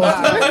 still.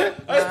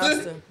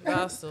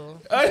 Nah, still.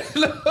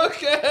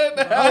 Look at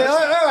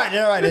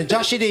All right then.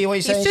 Joshie D, what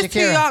you saying, He's just too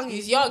Shakira? young.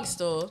 He's young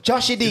still.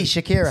 Joshie D,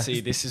 Shakira.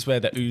 See, this is where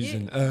the ooze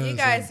and You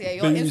guys, yeah,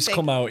 you're booze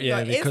come out, yeah,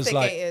 you're because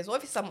like instigators. What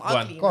if it's some on.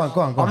 ugly? Go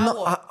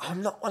on.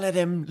 I'm not one of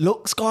them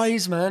looks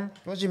guys, man.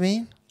 What do you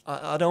mean?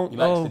 I don't He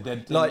likes know. the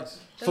dead Like things.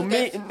 for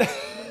me,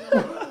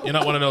 You're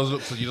not one of those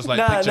looks that you just like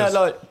no, pictures.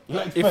 like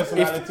likes if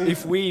personality.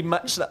 if we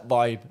match that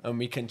vibe and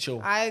we can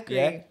chill, I agree.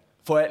 yeah,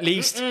 for at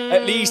least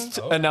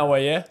an hour,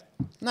 yeah.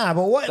 Nah,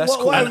 but what? That's what,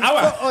 cool. what An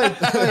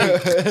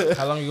hour.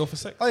 How long you go for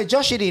sex? Oi,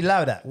 Joshie D,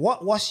 allow that.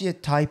 What's your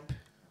type?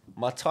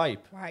 My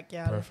type. Right,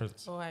 girl.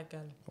 Preference. Alright,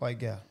 girl. White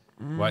girl.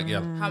 White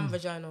girl. Ham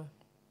vagina.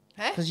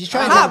 Because you're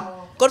trying Ham. to.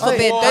 God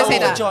forbid. Don't say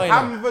that.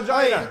 Ham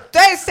vagina.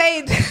 Don't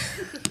say.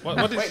 What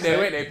did Wait you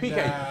there, say?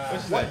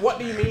 PK. What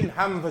do you mean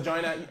ham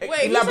vagina? Wait, who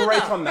said Elaborate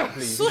that? on that,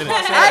 please.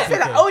 I said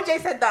that. OJ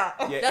said that.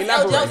 Yeah, That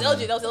elaborate. was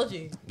LG. That was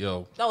LG.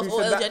 Yo, That was Who all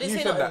said LG. I that? didn't You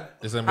say said that.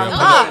 that. listen, Ham we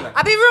vagina.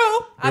 I'll be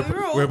real. I'll be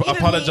real. we Even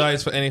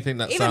apologize for anything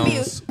that even me-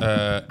 sounds.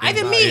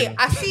 Even me,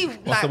 I see.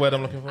 What's like, the word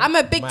I'm looking for? I'm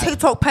a big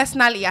TikTok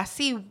personality. I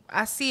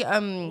see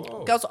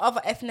girls of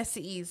other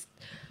ethnicities,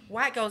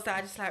 white girls that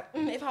are just like,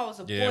 if I was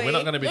a Yeah, boy. we're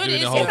not going to be No, doing it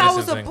the is. whole If I was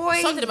distance a thing.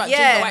 boy, Something about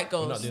yeah, ginger white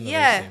girls. We're not doing the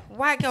yeah, racing.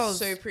 white girls.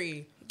 So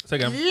pretty. Say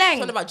again. Length.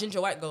 Talking about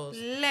ginger white girls.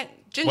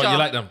 Ginger. What, you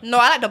like them? No,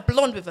 I like the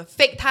blonde with a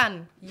fake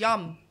tan.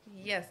 Yum.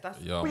 Yes, that's.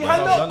 Yo, We man.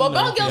 hand up. But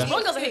blonde girls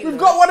are hating. We've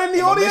got one in the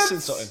Am I missing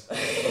audience.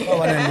 something? Got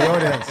one in the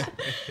audience.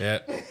 Yeah.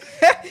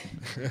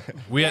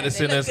 We at the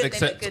They look Sinners good, they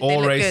accept look good, all they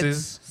look good.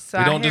 races. So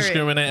We I don't hear it.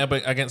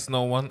 discriminate against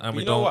no one, and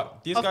we You know don't.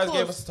 what? These Of guys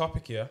gave course. us a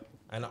topic here,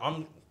 and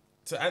I'm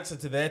to answer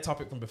to their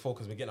topic from before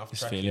because we're getting off He's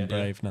track. feeling here.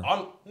 brave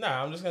now.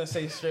 I'm just gonna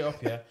say straight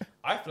up here.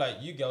 I feel like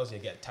you girls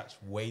get attached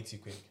way too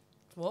quick.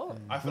 What?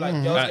 I feel like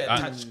girls get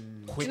attached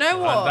quick. Do you know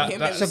what?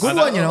 It's a good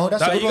one, you know.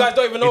 That's a that- good You one. guys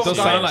don't even know It if a does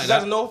guy. sound like You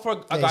guys that. know for a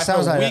Yeah, it guy for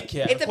sounds a like week that.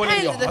 here. It calling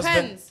depends. your It husband.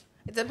 depends.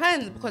 It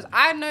depends because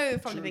I know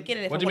from the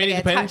beginning. If What do I'm you mean? gonna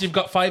It get depends. attached- You've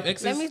got 5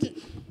 exes. Let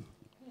me.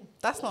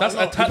 That's not. That's a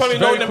lot. attached. You probably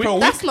very know them for a quick.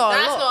 week. That's not a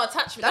That's lot. not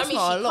attachment. That's That means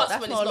not a she lot. cuts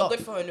That's when not it's a not lot.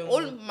 good for her no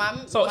All more.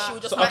 my So- she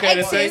would just so, my okay,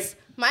 let's say- exes.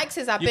 My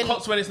exes have You been.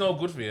 cuts when it's no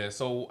good for you.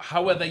 So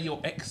how are they your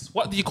ex?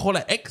 What do you call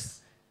an ex?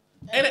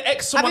 Ain't an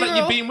ex someone I'll be that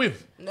you've real. been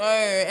with? No,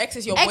 ex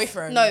is your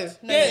boyfriend. No. Yeah,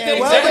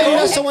 Well, exactly.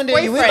 that's someone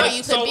that you with. Boyfriend,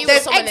 you could be with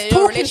There's someone in ex your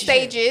talking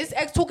relationship. stages.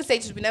 Ex talking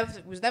stages. We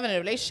was never in a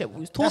relationship.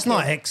 We was talking. That's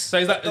not ex. So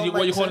is that Don't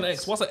what you make call an sense.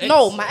 ex? What's an ex?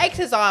 No, my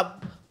exes are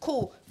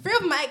cool. 3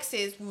 of my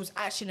exes we was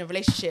actually in a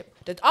relationship.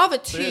 The other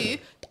two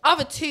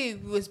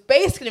we was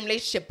basically in a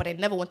relationship, but they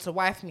never wanted to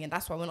wife me, and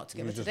that's why we're not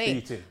together You just today.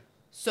 beating.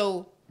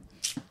 So,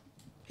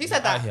 who said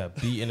Out that? here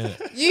beating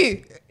it.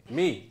 You.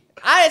 Me.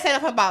 I didn't say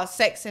nothing about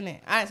sex in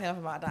it. I didn't say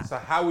nothing about that. So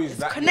how is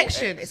that? your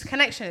Connection. ex? It's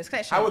connection. It's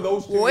connection. How are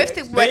those two Well, if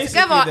ex? we're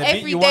together they beat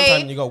every you one time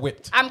day, and you got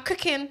whipped. I'm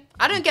cooking.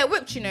 I don't get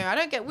whipped, you know. I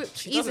don't get whipped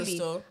She doesn't easily.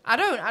 still. I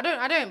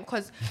don't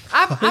because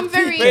I'm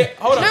very. Wait,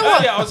 hold on. You know what?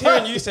 Earlier, I was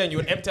hearing you saying you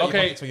would empty out your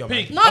Okay, pockets for your man.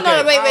 peak. No,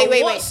 no,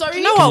 wait. what? Sorry? Do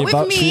you know Can what? you With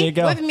vouch for your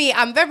girl? me,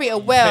 I'm very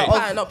aware Hey, of.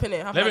 Pattern up in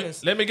it. Have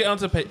manners. Let me get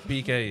onto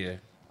PK. Yeah.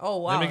 Oh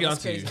wow. Let me get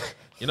that's onto you. crazy.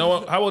 You know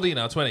what? How old are you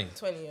now? 20.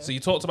 20, yeah. So you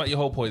talked about your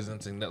whole poison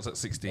thing. That was at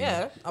 16.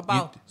 Yeah,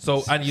 about.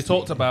 And you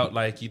talked about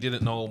like you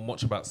didn't know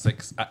much about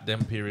sex at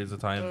them periods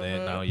of time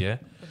there now, yeah?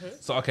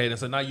 So okay, then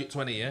so now you're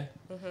 20, yeah?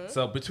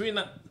 So between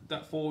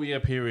that 4-year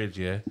period,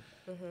 yeah,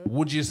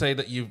 would you say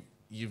that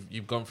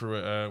you've gone through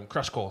a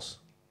crash course?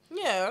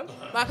 Yeah.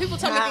 Like people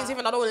tell me things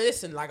even I don't want to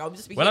listen. Like I'll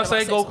just be. When I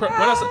hearing say about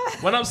go,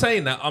 sex. when I'm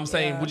saying that, I'm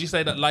saying, Yeah. would you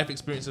say that life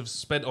experience have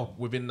sped up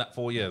within that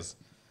 4 years?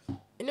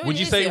 You know what Would it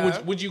you is, say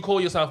yeah? would you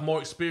call yourself more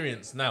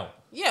experienced now?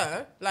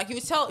 Yeah. Like you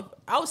would tell.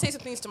 I would say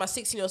some things to my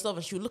 16-year-old self,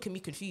 and she would look at me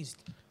confused.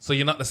 So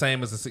you're not the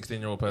same as a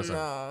 16-year-old person.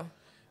 Nah.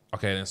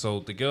 Okay, then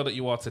so the girl that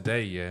you are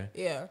today, Yeah.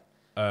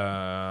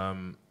 yeah.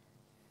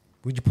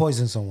 Would you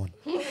poison someone?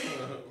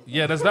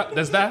 Yeah, there's that.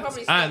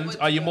 Probably still And would,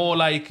 are you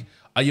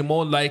yeah.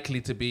 more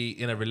likely to be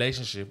in a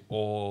relationship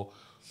or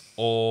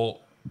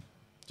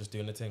Just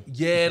doing the thing.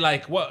 yeah,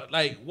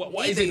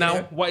 what is Neither, it now?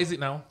 yeah. What is it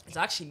now? It's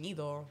actually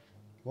neither.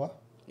 What?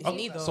 It's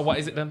neither. So what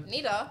is it then?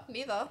 Neither.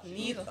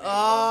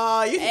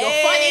 Ah, you think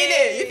you're funny,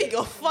 innit? You think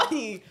you're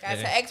funny. Guys,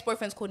 her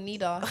ex-boyfriend's called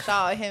Nida.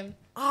 Shout out him.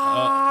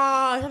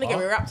 Ah, I'm trying to get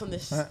me wrapped on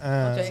this.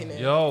 I'm just saying it.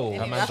 Yo,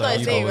 Anyway, that's what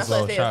I say. That's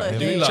what I say. That's what I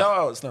You say. lot- Shout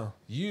outs now.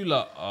 you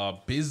lot are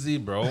busy,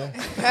 bro.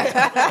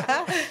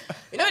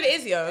 You know what it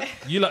is, yo?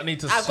 You lot need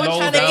to I've slow been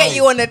trying down. to get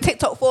you on the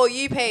TikTok for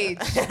you page.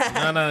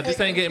 No, this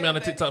ain't getting me on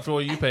the TikTok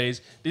for you page.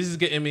 This is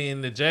getting me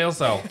in the jail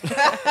cell.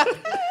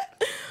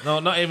 No,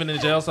 not even in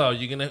the jail cell.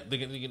 They're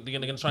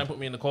gonna try and put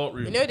me in the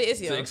courtroom. You know what it is,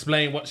 to yo?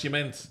 explain what she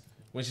meant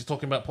when she's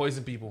talking about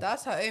poison people.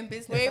 That's her own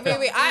business.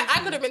 Wait. I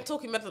could have been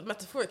talking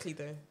metaphorically,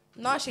 though.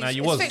 No, she's Nah,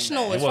 you it's was.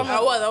 fictional. You It's was. from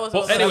I was.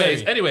 But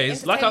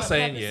anyways, like I was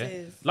saying,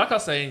 Entertainment yeah, like I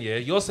was saying, yeah,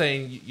 you're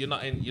saying you're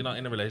not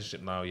in a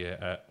relationship now,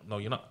 yeah. No,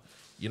 you're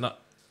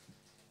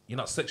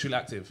not sexually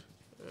active.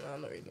 No,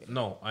 not really.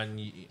 No, and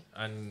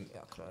Yeah,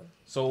 come on.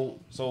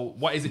 so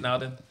what is it now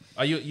then?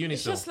 Are you at uni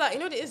It's still? just like, you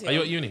know what it is, yo? Are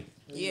you at uni?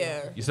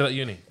 Yeah. You still at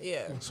uni?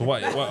 Yeah. So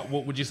what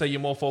would you say you're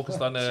more focused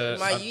on? My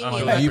on uni,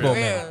 your like, career?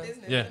 man.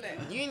 Yeah.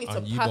 You need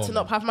On to you, pattern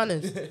bro, up, have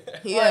manners.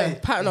 Yeah,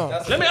 pattern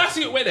up. Let me ask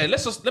you. Wait there.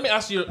 Let me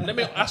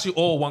ask you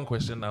all one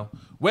question now.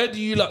 Where do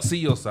you lot see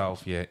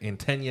yourself? Yeah, in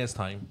 10 years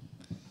time.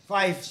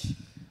 5.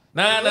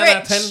 Nah,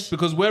 Rich. 10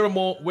 because we're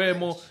more.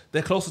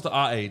 They're closer to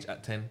our age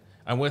at 10,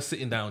 and we're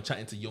sitting down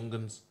chatting to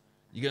younguns.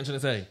 You get what I'm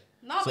trying to say?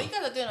 No, but you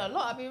guys are doing a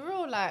lot. I'll be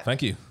real. Like,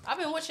 Thank you. I've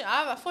been watching.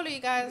 I follow you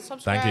guys.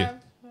 Subscribe.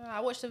 Thank I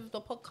watch the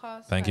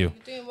podcast. Thank like, you.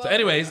 you're doing well. So,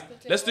 anyways, You're doing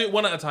let's do well. it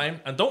one at a time,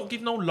 and don't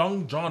give no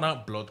long, drawn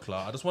out blood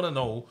clot. I just want to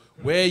know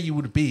where you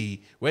would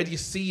be. Where do you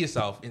see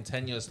yourself in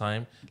 10 years'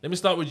 time? Let me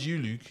start with you,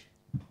 Luke.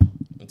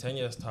 In 10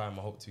 years' time,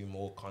 I hope to be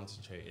more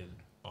concentrated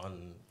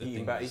on the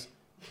Eating things.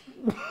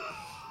 batty.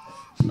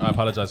 I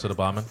apologize for the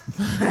barman.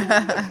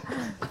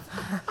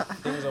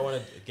 Things I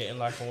want to get in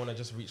life. I want to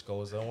just reach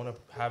goals. I don't want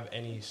to have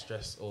any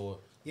stress or.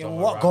 Yeah,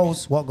 drama what around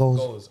goals? me. What goals?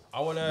 Goals. I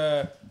want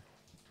to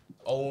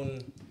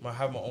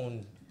have my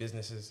own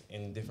businesses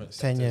in different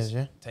 10 sectors. years,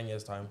 yeah? 10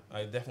 years time.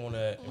 I definitely want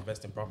to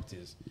invest in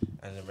properties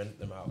and then rent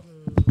them out.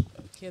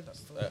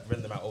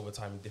 Rent them out over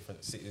time in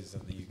different cities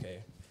of the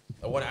UK.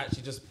 I want to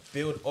actually just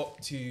build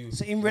up to.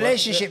 So in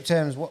relationship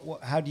terms,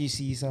 what? How do you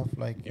see yourself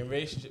like? In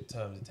relationship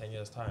terms, in 10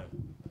 years' time,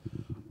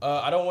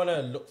 I don't want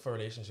to look for a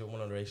relationship. I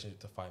want a relationship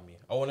to find me.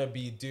 I want to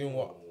be doing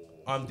what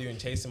I'm doing,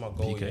 chasing my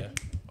goal. PK. Yeah.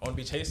 I want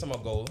to be chasing my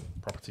goal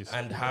Properties.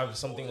 and have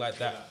something like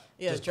that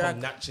just drag.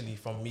 come naturally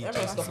from me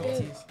Everyone chasing has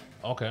the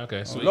goal. Okay,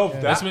 okay. Sweet. love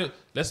that.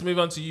 Let's move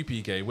on to you,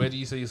 PK. Where do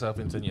you see yourself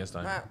in 10 years'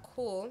 time? Right,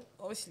 cool.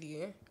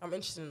 Obviously, I'm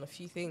interested in a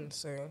few things.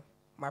 So,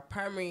 my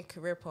primary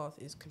career path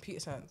is computer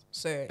science.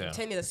 So, in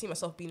 10 years, I see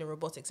myself being a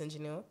robotics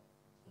engineer.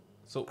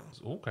 So,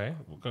 okay.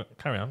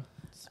 Carry on.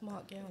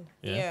 Smart girl.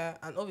 Yeah,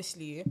 and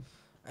obviously,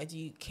 I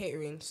do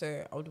catering.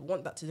 So, I would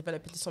want that to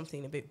develop into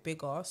something a bit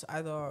bigger. So,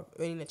 either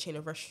owning a chain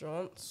of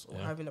restaurants or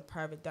having a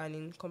private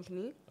dining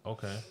company.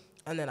 Okay.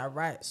 And then I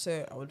write.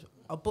 So,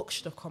 a book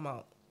should have come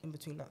out in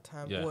between that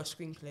time or a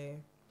screenplay.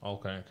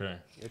 Okay, okay.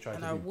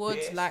 And I would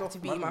like to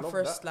be my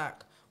first, like,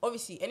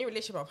 obviously, any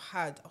relationship I've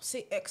had, I'll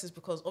say ex is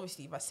because,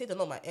 obviously, if I say they're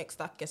not my ex,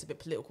 that gets a bit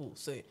political.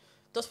 So,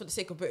 just for the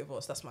sake of both of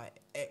us, that's my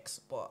ex.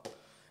 But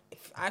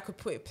if I could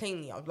put it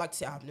plainly, I would like to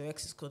say I have no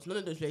exes because none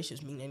of those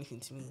relationships mean anything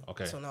to me.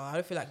 Okay. So, now I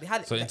don't feel like they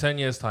had it. So, in like, 10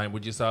 years' time,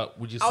 would you see I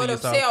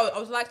yourself? I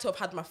would like to have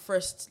had my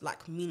first,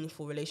 like,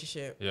 meaningful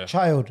relationship. Yeah.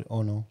 Child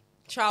or no?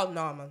 Child,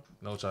 nah, man.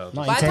 No child.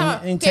 No, By the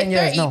time, in 10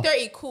 years, 30, no.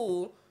 30,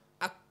 cool.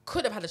 I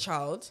could have had a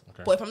child,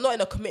 but if I'm not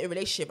in a committed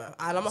relationship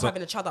and I'm not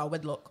having a child out of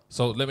wedlock.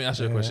 So, let me ask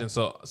you a question.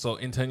 So,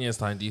 in 10 years'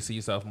 time, do you see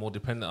yourself more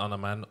dependent on a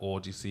man, or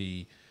do you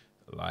see,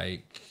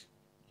 like...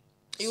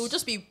 It would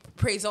just be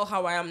praise all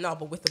how I am now,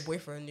 but with a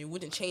boyfriend. It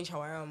wouldn't change how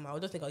I am. I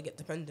don't think I'd get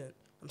dependent.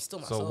 I'm still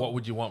myself. So, what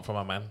would you want from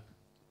a man?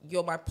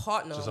 You're my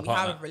partner. Just a We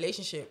partner. have a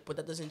relationship, but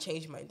that doesn't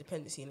change my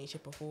independency in any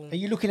shape or form. Are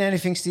you looking at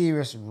anything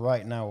serious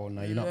right now or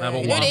no? You're not. No,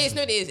 but You know what what it I'm- is?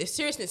 No, it is. If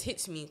seriousness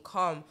hits me,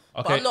 calm.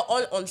 But Okay. I'm not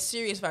on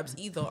serious vibes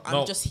either.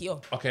 I'm just here.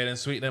 Okay, then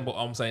sweet then. But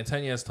I'm saying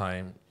 10 years'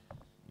 time,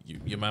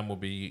 your man will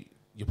be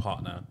your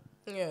partner.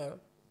 Yeah.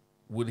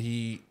 Would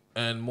he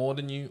earn more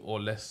than you or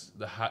less?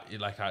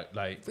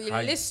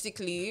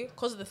 Realistically,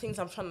 because of the things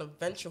I'm trying to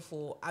venture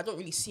for, I don't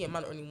really see a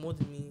man earning more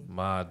than me.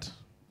 Mad.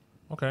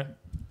 Okay.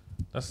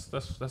 That's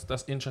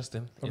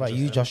interesting. What about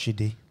you, Joshie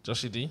D?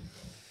 Joshie D?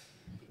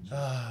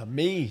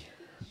 Me?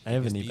 I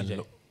haven't It's even BJ.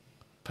 looked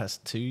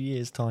past 2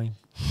 years' time.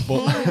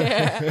 But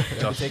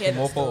Josh, Taking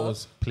more still.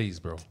 photos. please,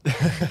 bro.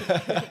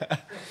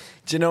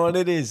 do you know what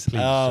it is? Please,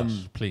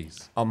 Josh,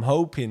 please. I'm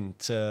hoping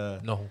to...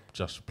 No,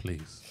 Josh,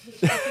 please.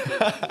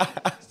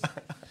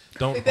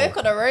 Don't. We both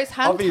got a rose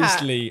hand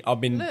Obviously,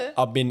 I've been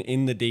Look.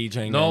 in the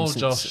DJing No, game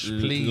since Josh,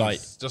 please. like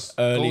Just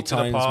early go to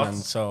the times, past. man.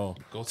 So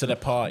Go to the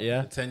part,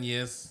 yeah. 10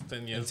 years.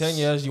 10 years. In 10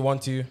 years, you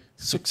want to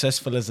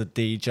Successful as a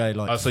DJ,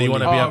 like So you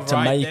want to fully be Oh, up to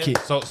right make then.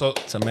 it. So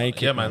To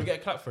make yeah, it, man. you get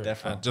a clap for it.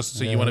 Definitely. Just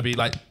so you want to be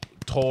like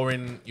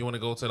touring. You want to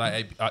go to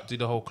like do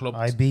the whole club.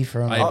 IB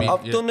for him. IB.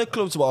 I've done the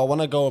clubs, but I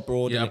want to go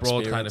abroad Yeah, and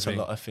abroad kind of experience thing.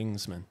 a lot of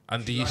things, man.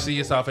 And do you see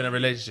yourself in a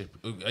relationship?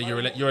 Are you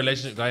you're a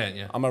relationship guy, ain't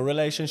you? I'm a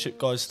relationship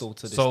guy still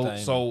to this day. man.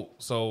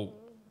 So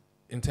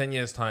in 10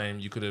 years' time,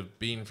 you could have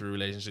been through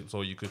relationships,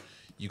 or you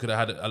could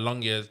have had a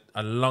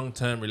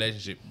long-term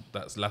relationship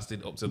that's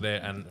lasted up to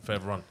there and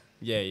further on.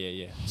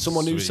 Yeah.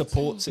 Someone who Sweet.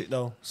 supports it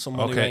though.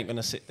 Someone who Okay. ain't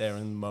gonna sit there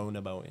and moan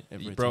about it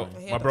every Bro, time.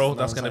 Yeah, my bro, that's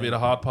that's what gonna I'm be the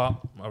saying. hard part.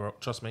 My bro,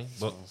 trust me.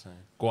 But what I'm saying.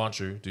 go on,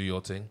 True, do your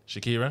thing.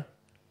 Shakira,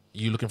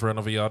 you looking for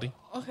another yardie?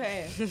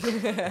 Okay.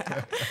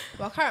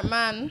 My current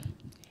man,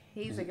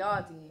 he's a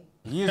yardie.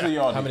 He's a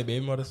yard. How many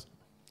baby mothers?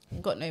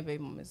 Got no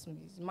baby mamas.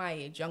 He's my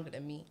age, younger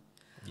than me.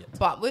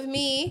 But with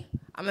me,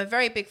 I'm a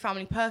very big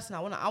family person. I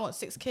want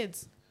 6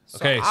 kids. So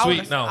Okay, I sweet.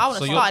 wanna, Now, I want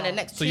so to you're- start in the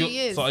next 2 you're-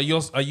 years. So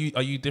are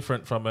you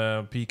different from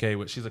PK,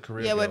 which she's a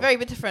career? Yeah, we're girl? very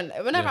bit different.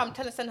 Whenever Yeah. I'm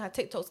sending her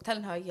TikToks,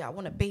 telling her, yeah, I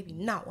want a baby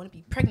now, I want to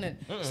be pregnant.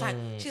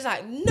 She's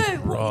like, no, what are you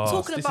Ross,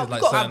 talking this about? is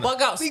like We got, saying-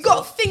 Bug out we stuff.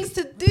 got things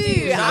to do.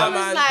 And I like, was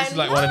man, like, this is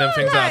like one of them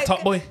things that are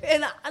top boy.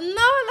 And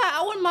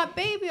I want my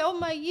baby, I want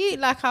my youth.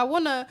 Like, I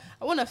want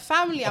a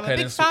family. I'm Okay, a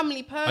then big so-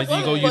 family person. Do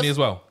you go uni as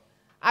well?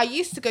 I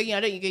used to go uni. I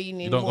don't go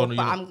uni You don't anymore, go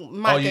but uni.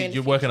 I'm might go in the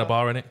you work in a future.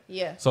 bar, innit?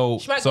 Yeah. So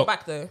She might so go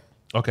back though.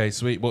 okay,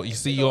 sweet. But you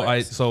see It your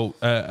works. so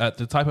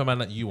the type of man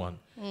that you want.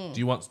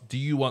 Do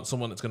you want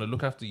someone that's going to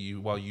look after you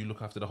while you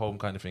look after the home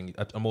kind of thing,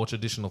 a more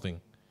traditional thing?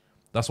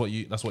 That's what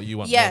you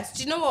want. Yes.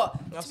 Do you know what?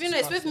 That's To be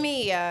honest, with disgusting.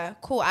 me,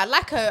 cool.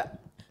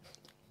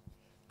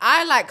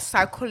 I like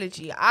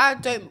psychology. I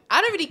don't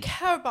really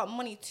care about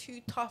money too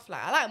tough.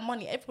 Like, I like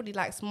money. Everybody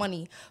likes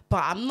money,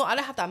 but I don't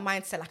have that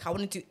mindset. Like, I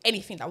want to do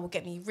anything that will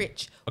get me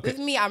rich. Okay. With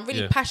me, I'm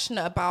really Yeah.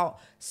 passionate about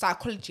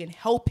psychology and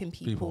helping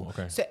people.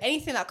 Okay. So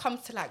anything that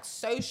comes to like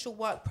social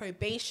work,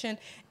 probation,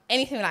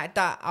 anything like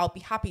that, I'll be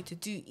happy to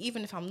do.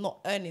 Even if I'm not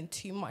earning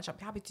too much, I'll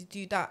be happy to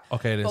do that.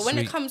 Okay, then But when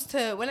it sweet.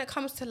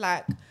 comes to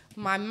like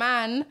my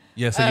man,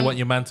 Yeah, so you want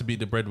your man to be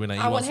the breadwinner.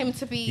 I want him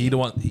to be- He the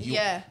one.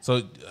 yeah.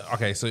 So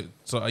okay, so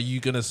are you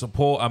gonna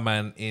support a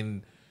man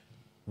in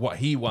what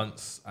he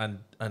wants and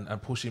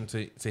push him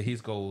to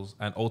his goals,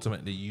 and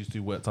ultimately you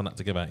two worked on that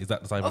together? Is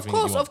that the type of thing you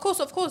want? Of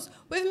course.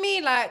 With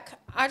me, like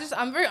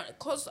I'm very,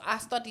 cause I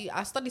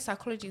study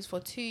psychology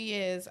for 2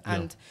 years,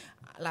 and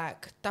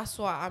like that's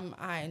what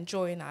I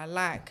enjoy and I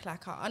like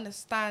I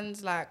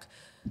understand like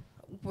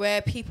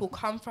where people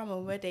come from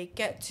and where they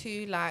get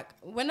to. Like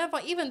whenever,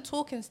 even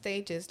talking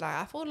stages, like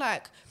I feel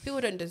like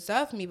people don't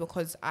deserve me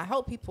because I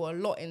help people a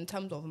lot in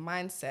terms of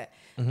mindset.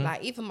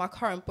 Like even my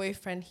current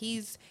boyfriend,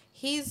 he's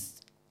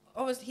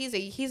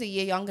obviously he's a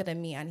year younger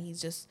than me, and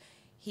he's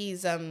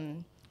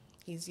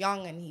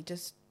young, and he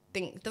just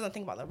doesn't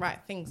think about the right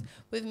things.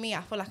 With me, I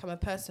feel like I'm a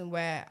person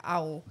where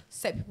I'll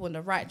set people on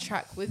the right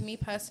track. With me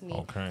personally,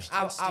 Okay.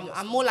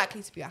 I'm more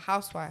likely to be a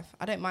housewife.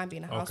 I don't mind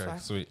being a housewife. Okay,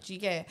 sweet. Do you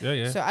get it? Yeah,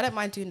 yeah. So I don't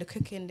mind doing the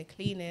cooking, the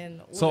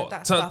cleaning, all So of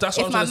that so stuff. that's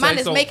what If I'm my trying man to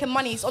is say. making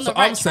money, he's on So the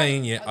right I'm track.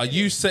 saying, yeah, I'll are do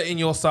you it. setting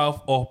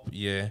yourself up,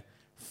 yeah,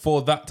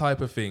 for that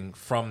type of thing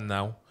from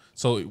now?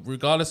 So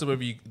regardless of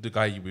whether the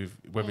guy you with,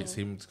 whether it's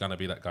him gonna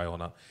be that guy or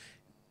not,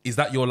 is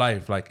that your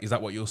life? Like, is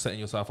that what you're setting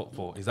yourself up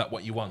for? Is that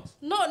what you want?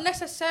 Not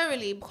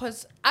necessarily,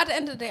 because at the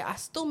end of the day, I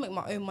still make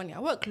my own money.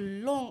 I work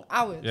long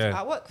hours. Yeah.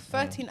 I work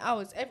 13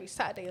 hours every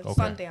Saturday and Okay.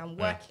 Sunday. I'm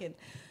Yeah. working.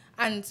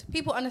 And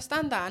people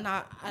understand that, and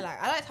I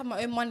like to have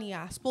my own money.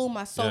 I spoil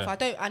myself.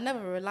 Yeah. I never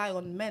rely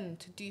on men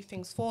to do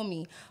things for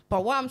me.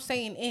 But what I'm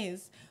saying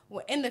is,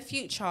 in the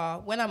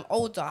future, when I'm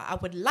older, I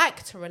would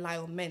like to rely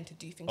on men to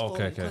do things for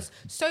me. Because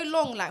so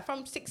long, like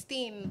from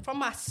 16,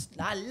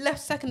 I left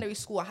secondary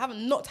school. I've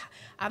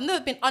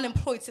never been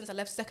unemployed since I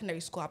left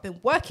secondary school. I've been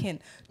working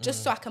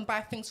just so I can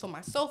buy things for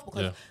myself.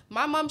 Because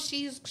my mum,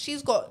 she's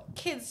got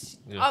kids,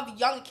 other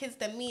younger kids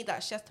than me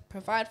that she has to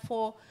provide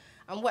for.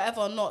 And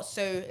whatever or not,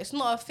 so it's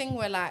not a thing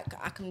where like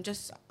I can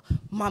just,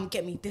 mum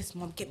get me this,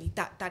 mum get me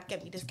that, dad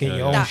get me this, Get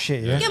your own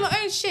shit, yeah? I get my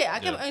own shit. I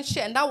get my own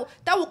shit, and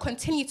that will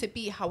continue to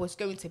be how it's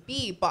going to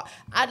be. But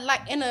I'd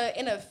like in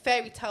a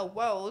fairy tale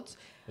world,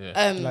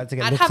 Like to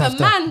get I'd looked have after. a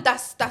man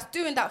that's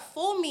doing that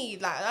for me.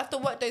 Like I have to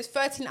work those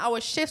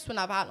 13-hour shifts when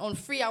I've had on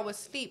 3 hours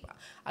sleep.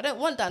 I don't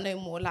want that no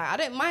more. Like I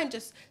don't mind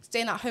just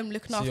staying at home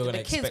looking So you're after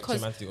gonna the kids. expect your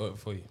Because man to do it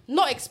for you?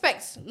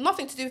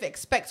 nothing to do with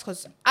expect.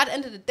 Because at the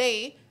end of the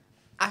day,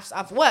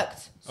 I've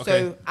worked, Okay.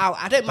 so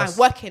I don't mind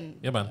working.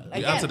 Yeah, man. You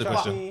again, answered the but-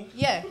 question.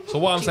 Yeah. So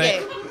what I'm Do you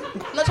saying- get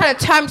it? I'm not trying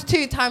to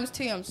times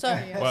two. I'm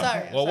sorry. I'm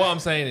sorry. Well, what I'm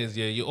saying is,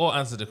 yeah, you all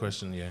answered the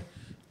question, yeah.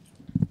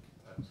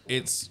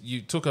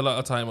 You took a lot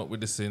of time up with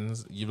the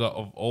sins. You lot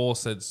have all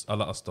said a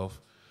lot of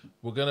stuff.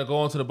 We're gonna go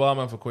on to the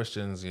barman for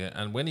questions, yeah.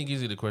 And when he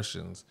gives you the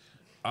questions,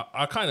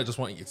 I kind of just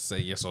want you to say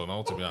yes or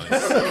no. To be honest,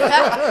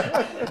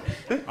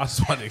 I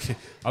just want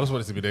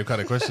it to be them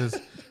kind of questions.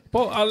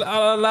 But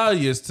I'll allow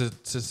you to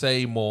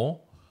say more.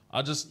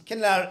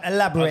 Can I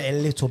elaborate a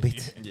little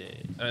bit?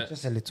 Yeah.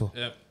 Just a little.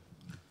 Yeah.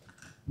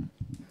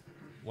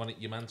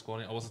 Want your man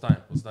scoring it? Oh, what's the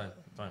time?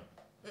 Time.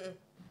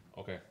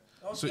 Okay.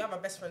 Also, you have my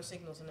best friend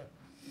signals, innit?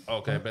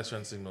 Okay, best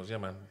friend signals. Yeah,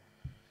 man.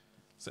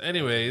 So,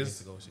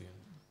 anyways,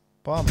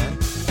 Bar, man.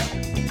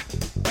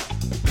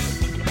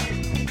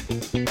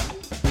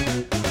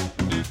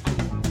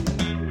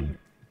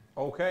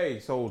 Okay,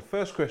 so the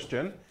first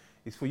question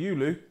is for you,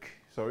 Luke.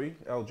 Sorry,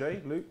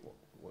 LJ. Luke,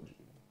 what do you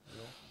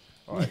know?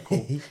 All right,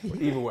 cool.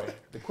 But either way,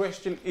 the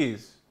question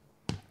is,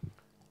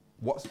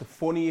 what's the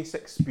funniest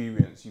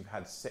experience you've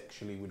had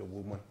sexually with a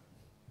woman?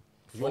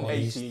 'Cause you're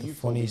Funniest- 18, the you've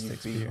told me funniest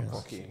you've beaten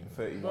experience. fucking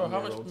 31 Bro, how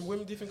year much olds.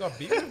 women do you think I've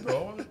beaten,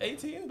 bro? I'm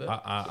 18, bro.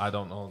 I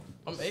don't know.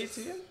 I'm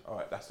 18. All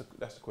right, that's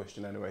the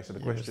question anyway. So the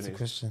Yeah, question what's the is,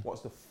 question?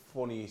 what's the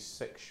funniest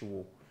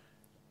sexual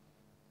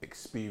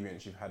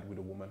experience you've had with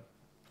a woman?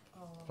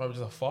 Probably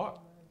just a fart.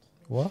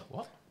 What?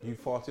 You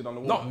farted on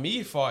a woman? Not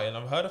me farting.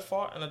 I've heard a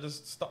fart and I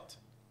just stopped.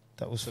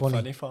 That was It's a funny.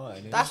 funny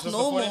fight, innit? That's just a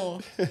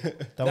normal.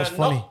 That was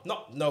funny.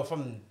 No,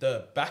 from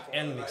the back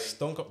end, it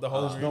stunk up the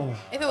whole room.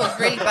 If it was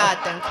really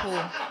bad, then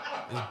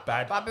cool. It's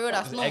bad. But bro,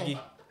 that's It's normal. eggy.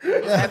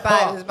 It's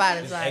bad. It's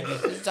bad. It's like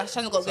eggy. Josh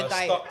hasn't got So good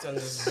I diet. stopped and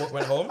just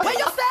went home.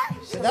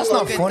 That's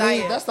not Good funny.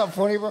 diet. That's not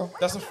funny, bro.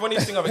 That's the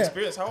funniest thing I've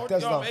experienced. How old are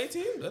That's you? I'm not-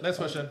 18. Next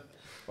question.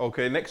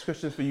 Okay, next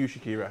question is for you,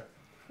 Shakira.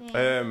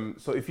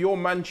 So if your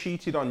man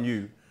cheated on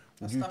you,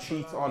 would you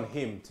cheat on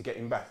him to get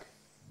him back?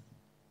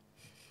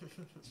 Do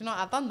you know what?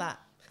 I've done that.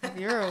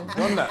 You're real.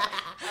 Done that?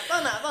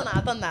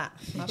 I've done that.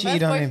 My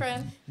cheated first on him.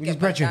 boyfriend. With his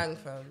brethren. Gang,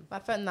 fam. My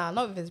friend, nah,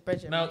 not with his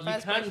brethren. Now, My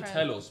you first can boyfriend.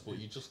 tell us, but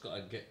you just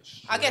gotta get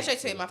I'll get straight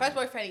to it. My first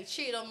boyfriend, he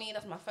cheated on me.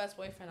 That's my first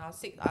boyfriend. I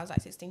was like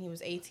 16. He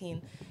was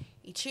 18.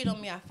 He cheated on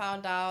me. I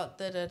found out.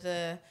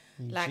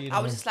 Like cheated I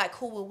on was him. just like,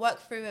 cool. We'll work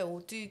through it. We'll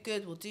do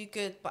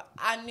good. But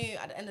I knew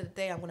at the end of the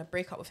day, I'm gonna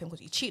break up with him because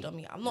he cheated on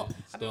me. I'm not.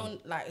 I've been on,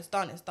 like it's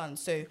done.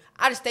 So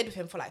I just stayed with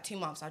him for like 2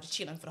 months. I just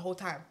cheated on him for the whole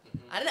time.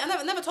 I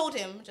never told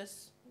him.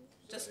 Just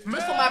for my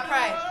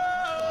pride.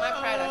 For my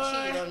pride,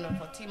 I cheated on him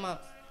for 2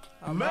 months.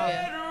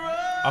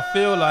 Yeah. I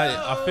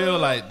feel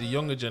like the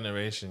younger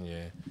generation,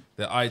 yeah,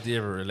 the idea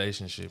of a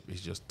relationship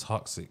is just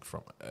toxic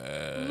from.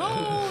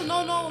 No.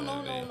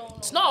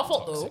 It's not our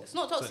fault, though. It's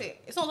not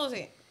toxic. It's not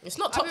toxic. It's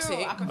not I'll be toxic.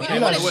 real, I can be We honest.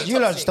 don't want it to be You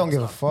lot toxic. just don't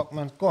give a fuck,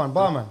 man. Go on,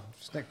 barman.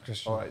 Next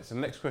question. All right, so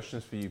the next question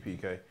is for you,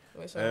 PK.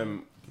 Wait, sorry.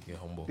 Get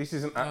humble. This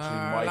isn't actually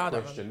allow my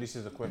that question. This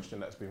is a question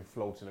that's been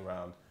floating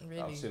around that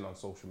Really? I've seen on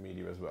social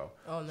media as well.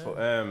 Oh, no.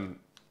 So,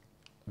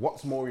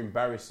 what's more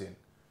embarrassing,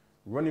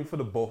 running for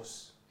the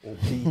bus or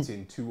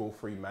beating 2 or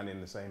 3 men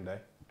in the same day?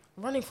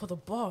 Running for the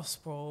boss,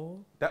 bro.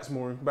 That's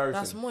more embarrassing.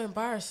 That's more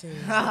embarrassing.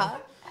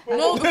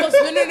 No, because no.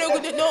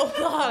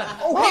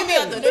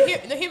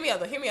 Hear me out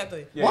though.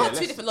 Yeah, Two let's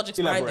different logics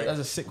behind elaborate. it. That's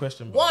a sick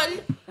question, bro. One,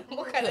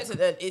 What kind of you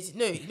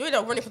know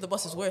that running for the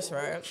boss is worse,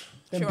 right?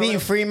 Then Sure, beating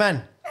right? 3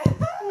 men.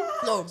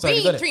 No, So you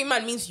being got it. 3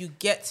 man means you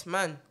get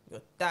man.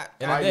 You're that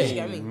In a guy. day. You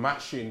get what I mean?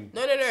 Mashing.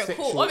 No, cool.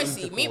 sexual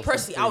Obviously, me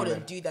intercourse personally, I with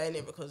wouldn't three do that in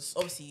it because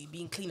obviously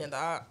being clean and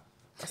that,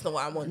 that's not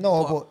what I want.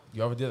 No, but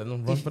You ever did that?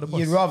 Run for the bus.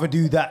 you'd rather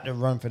do that than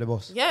run for the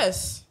boss.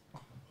 Yes.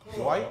 men.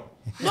 Why?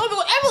 No,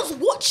 because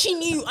everyone's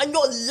watching you and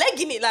you're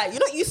legging it like you're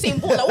not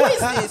Usain Bolt. Like, what is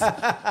this?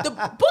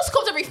 The bus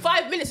comes every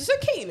 5 minutes. It's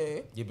okay, you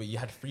know. Yeah, but you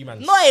had 3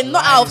 man.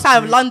 Not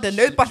outside of London.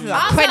 Those buses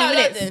are Outside 20 of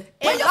minutes. London.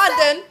 In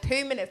London,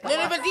 2 minutes.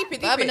 No, but deep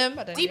it. Birmingham,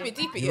 I don't Deep know.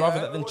 it. You rather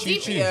that than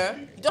Deep choo-choo. it, yeah.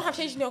 You don't have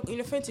change in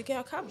your phone to get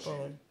a cab,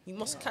 bro. You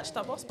must catch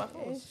that bus back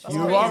home. That's You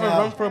crazy. rather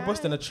run for a bus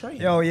than a train.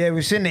 Yo, yeah,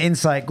 we've seen the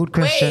insight. Good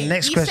question. Wait,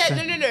 Next you question.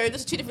 said no.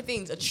 Those are 2 different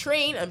things. A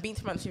train and being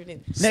 3 man, 2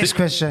 different things. Next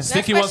question.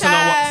 Sticky wants to know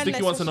what. question, Sticky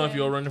next wants to know if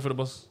question. you're running for the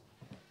bus.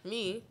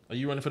 Me. Are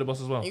you running for the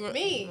bus as well? You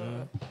Me?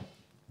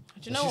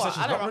 Do you know She what? said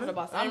she's I don't not run for the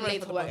bus. I I'm run late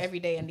for to the work bus. every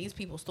day, and these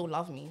people still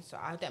love me, so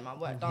I get my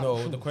work done. No,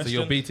 the So question.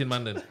 you're beating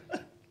man then?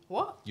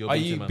 What? You're Are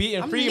beating you man.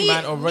 beating I'm 3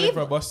 man or running for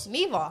a bus?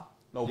 Neither.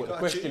 No, but the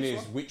question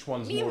is, which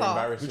one's more Neither.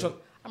 embarrassing? Which one?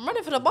 I'm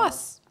running for the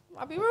bus.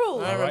 I'll be real. I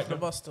run Alright for the then.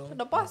 bus though. For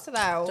the bus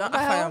now. What the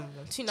I hell? am.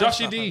 I'm too nice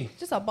for Joshie that, D. fam.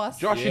 Just a bus.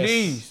 Joshie Yes.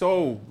 D.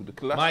 So,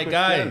 the last My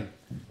question.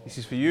 guy. This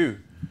is for you.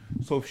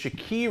 So, if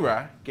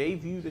Shakira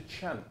gave you the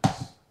chance,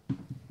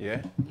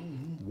 yeah,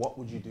 what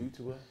would you do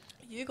to her?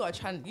 You got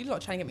trying to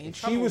get me in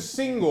She trouble. was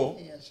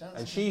single,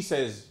 and she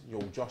says, "Yo,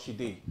 Joshie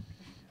D."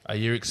 Are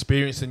you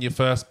experiencing your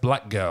first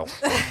black girl?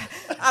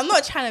 I'm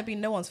not trying to be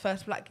no one's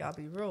first black girl. I'll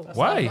be real.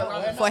 Why?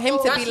 For him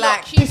to be That's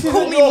like, not cute.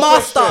 call me your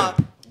master.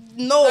 question.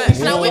 No.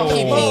 Can I whip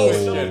you,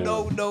 please?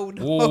 No.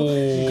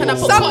 Ooh. Can I put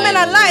Some cotton? men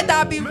are like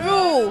that. I'll be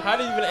real. How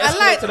do you even I escalate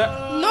like to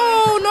that?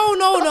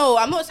 no.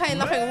 I'm not saying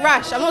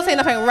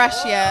nothing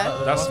rash.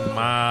 Yeah. That's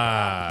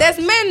mad. There's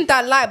men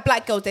that like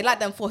black girls. They like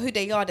them for who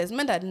they are. There's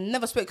men that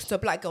never spoke to a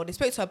black girl. They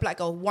spoke to a black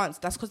girl once.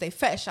 That's because they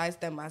fetishize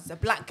them as a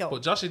black girl.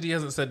 But Joshie D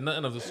hasn't said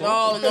nothing of the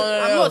sort.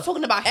 No. I'm not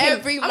talking about him.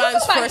 Every I'm not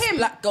man's talking about first him.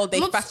 black girl they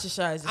I'm not-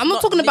 fetishize. It's I'm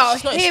not talking about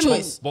it's not his him.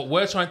 choice. But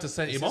we're trying to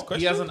set him up.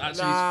 He hasn't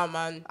actually. Nah,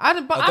 man.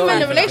 But I I'm don't in a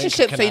even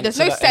relationship, think so you there's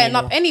can no answer that setting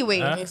up anymore. anyway.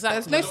 Huh?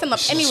 Exactly. There's no setting up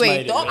Just anyway. made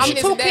it. The option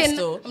isn't there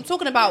still. I'm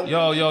talking about.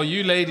 Yo,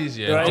 you ladies,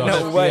 yeah. There ain't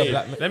no way.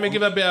 Let me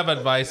give a bit of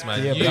advice,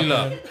 man. You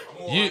lot.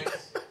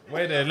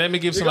 Wait there, let me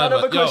give some got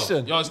another advice.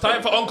 question? Yo, it's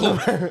time for Uncle.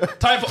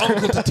 Time for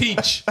Uncle to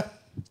teach.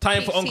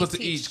 Time for Teach, Uncle teach,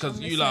 to eat, because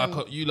teach.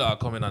 you lot are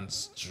coming on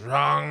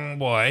strong,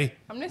 boy.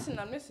 I'm listening.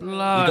 You got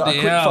a Bloody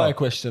quick fire hell.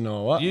 question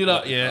or what? You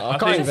lot, yeah. I I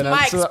can't think, even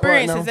My answer that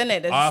right experiences now. in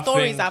it. There's I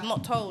stories think- I've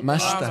not told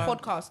Master. on this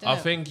podcast. I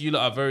innit? think you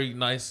lot are very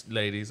nice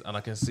ladies, and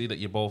I can see that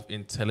you're both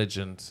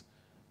intelligent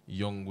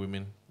young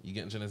women. You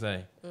get what I'm trying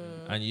to say?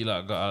 And you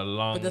lot got a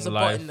long But there's a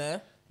life. bot in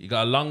there. You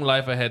got a long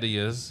life ahead of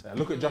yours. Yeah,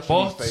 look at Joshie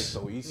But- D's face,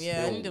 though. He's Yeah, I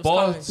still... knew it was coming.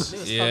 I knew it But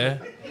was yeah,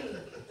 coming.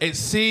 it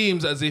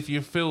seems as if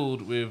you're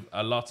filled with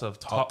a lot of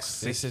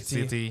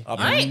toxicity.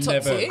 I ain't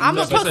toxic. I'm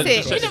not Listen, toxic.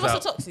 check You this never so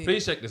out. toxic.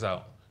 Please check this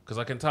out, because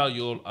I can tell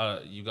you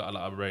got a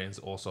lot of brains.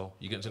 Also,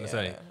 you get what I'm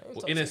trying to say. I'm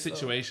But in a toxic, though.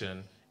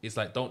 situation, it's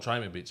like, don't try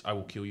me, bitch. I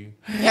will kill you.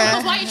 Yeah,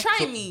 because why are you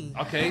trying me?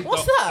 Okay.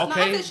 What's don't- that?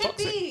 Okay. it should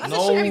be. That's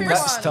No, for everyone.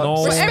 that's toxic. No.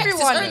 For Respect is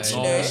everyone. earned, you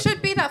know. It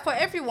should be that for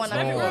everyone.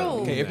 I'll be real.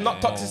 Okay, if not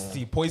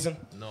toxicity, poison.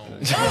 No.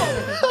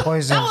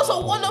 Poison. That was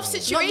a one-off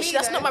situation.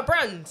 That's not my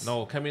brand.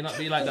 No. Can we not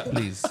be like that,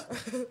 please?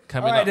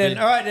 Can we All not right be? then.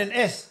 All right then.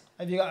 S.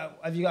 Have you got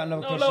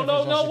another No. question? for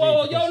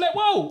Joshie D?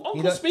 Whoa. Because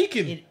Uncle don't-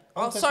 speaking.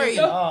 Oh, sorry.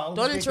 Ah,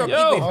 Don't interrupt Yo.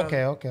 Igwe.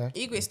 Okay. Okay.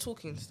 Igwe's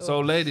talking still. So,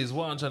 ladies,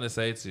 what I'm trying to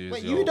say to you is,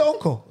 Wait, yo, you the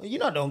uncle? You're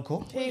not the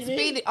uncle.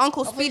 Speedy,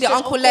 Uncle Speedy, said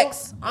Uncle uncle.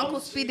 Lex, Uncle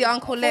Speedy,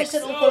 Uncle Lex,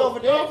 and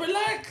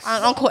relax.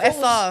 Uncle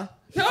SR.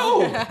 Where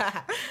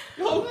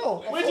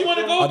do you want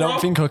to go, I don't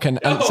think I can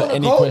answer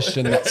any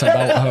question that's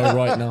about her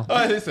right now.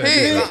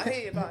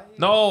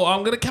 No,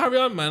 I'm gonna carry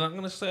on, man. I'm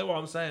gonna say what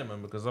I'm saying,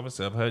 man, because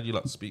obviously I've heard you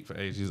like speak for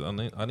ages.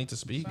 I need to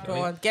speak.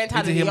 Go on. Get tired Need to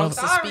of the hear my-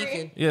 youngsters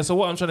speaking. Yeah, so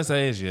what I'm trying to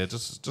say is, yeah,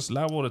 just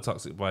allow all the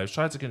toxic vibes.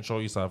 Try to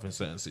control yourself in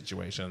certain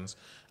situations,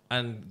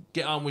 and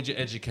get on with your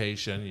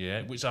education,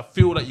 yeah, which I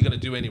feel like you're gonna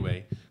do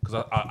anyway,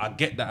 because I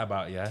get that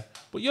about you.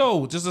 But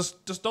yo,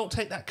 just don't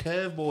take that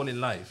curveball in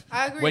life,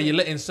 I agree. where you're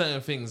letting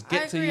certain things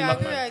get to you, I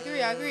lot, man.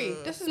 agree.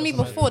 This is me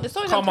before. The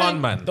stories Come I'm on,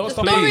 telling- man. Don't The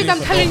stop stories being I'm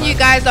so telling bad. you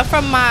guys are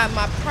from my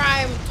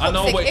prime I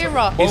know, toxic but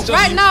era. it's just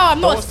Right you- now, I'm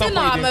not a don't stop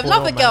sinner. what I'm you're a doing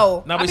lover for, man.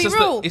 girl. No, I'll but be it's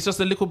real. just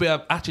a little bit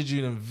of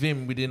attitude and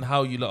vim within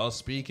how you lot are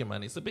speaking,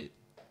 man. It's a bit.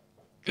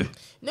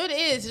 No, it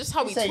is. It's just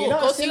how we Say, talk. you're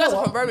not a Because you guys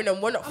sinner, are from what?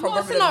 Birmingham. We're not I'm from not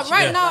a sinner. Birmingham.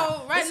 Right Yeah.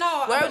 now,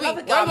 Where I'm are a we- lover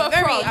where girl.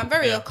 we're from? I'm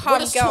very Yeah. a We're calm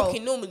just girl.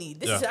 talking normally.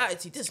 This is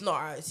attitude. This is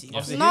not attitude.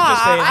 Obviously, No, he's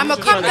just saying- I'm a he's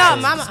just calm trying to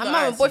girl. say- I'm It's at not my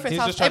attitude. boyfriend's He's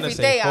house just trying to every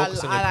say day.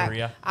 focus on your I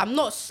career. I'm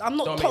not Don't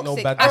make no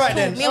toxic. bad at All right all.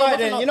 then. Me and All my right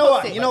then. boyfriend You not know what?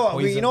 toxic. You know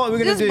what? You know what we're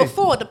gonna This do? is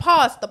before the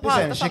past. The past.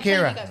 Listen, That's what I'm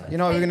telling Shakira. guys. You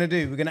know what we're gonna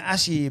do? We're gonna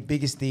ask you your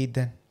biggest deed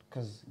then,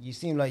 because you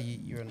seem like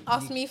you're.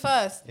 Ask me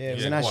first. Yeah, we're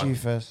Yeah, gonna go ask on. you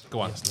first. Go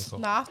on.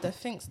 No, I have to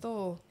think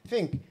still.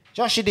 Think,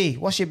 Joshie D.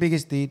 What's your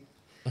biggest deed?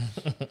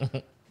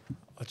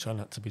 I try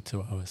not to be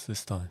 2 hours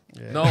this time.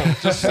 No,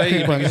 just say Quick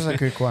your one. biggest Just a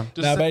quick one.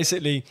 Just Now, say-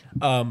 basically,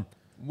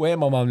 where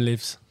my mum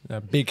lives,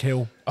 big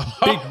hill,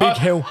 big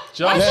hill.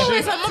 Why is it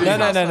always at No,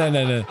 mummy's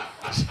no,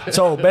 house, no.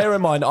 So bear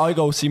in mind, I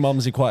go see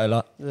Mumsy quite a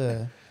lot.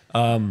 Yeah.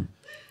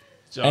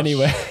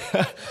 Anyway,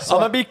 I'm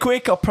gonna be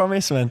quick. I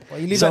promise, man. Well,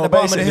 you live at the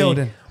bottom of the hill,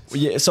 then.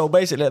 Yeah. So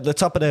basically, at the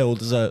top of the hill,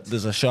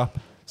 there's a shop.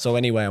 So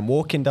anyway, I'm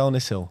walking down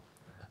this hill,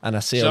 and I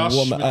see Josh, a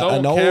woman, we don't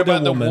an care older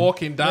about the woman,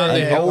 walking down the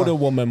an hill. older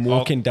woman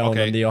walking down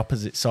okay. on the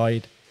opposite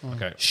side.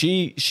 Okay.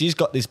 She's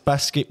got this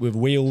basket with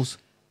wheels,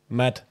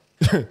 mad.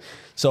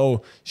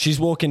 So she's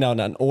walking down,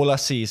 and all I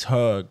see is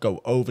her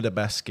go over the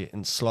basket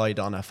and slide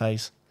on her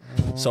face.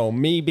 So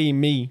me being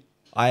me,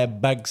 I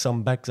have bags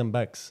on bags and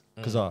bags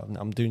because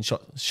I'm doing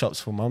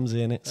shops for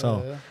mumsy in it.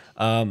 So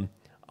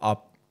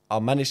I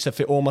managed to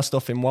fit all my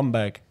stuff in one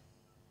bag,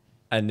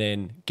 and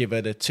then give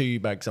her the 2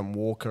 bags and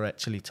walk her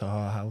actually to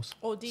her house.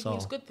 Oh, deep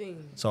means good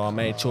thing. So I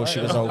made sure she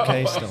was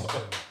okay still.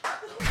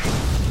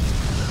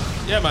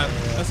 Yeah, man.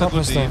 That's a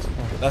good deed.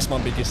 That's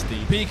my biggest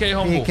deed. PK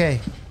humble. PK,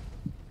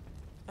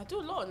 I do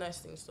a lot of nice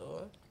things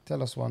though.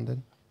 tell us one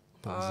then.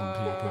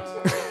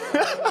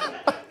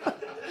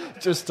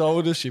 Just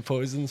told her she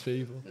poisons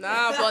people.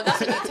 Nah, but that's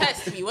when you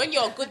test me. When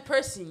you're a good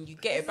person, you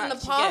get it back. in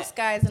the past,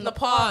 guys. In the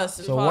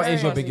past. So what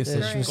is your biggest Yeah,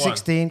 issue? she was Go on.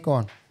 16. Go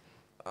on.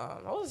 I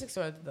wasn't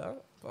 16 when I did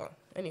that. But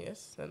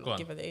anyways, then Go on.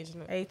 give her the age.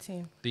 Innit?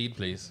 18. Deed,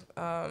 please.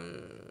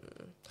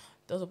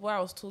 There was a boy I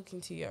was talking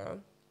to, yeah,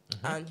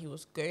 and he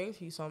was going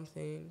through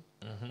something.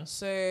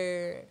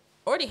 So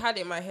already had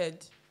it in my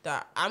head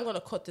that I'm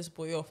gonna cut this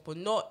boy off, but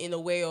not in a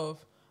way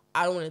of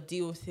I don't want to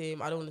deal with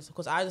him. I don't want to,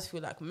 because I just feel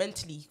like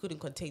mentally he couldn't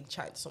contain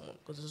chatting to someone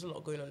because there's a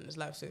lot going on in his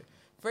life. So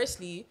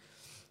firstly,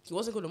 he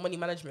wasn't good at money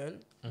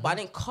management, but I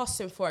didn't cuss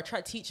him for it. I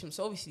tried to teach him.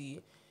 So obviously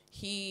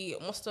he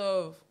must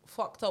have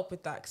fucked up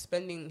with like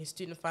spending his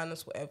student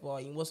finance, whatever.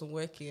 He wasn't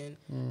working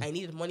and he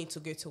needed money to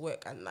go to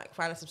work and like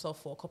finance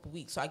himself for a couple of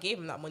weeks. So I gave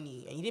him that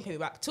money and he didn't pay me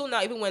back. Till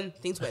now, even when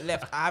things went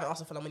left, I haven't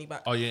asked him for that money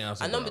back. Oh, you ain't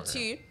answered And that, number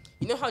okay. 2,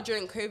 you know how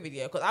during COVID,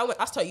 yeah, because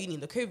I started uni in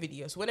the COVID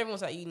year. So when everyone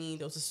was at uni,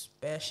 there was this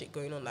bare shit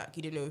going on. Like,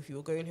 you didn't know if you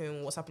were going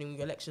home, what's happening with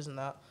your lectures and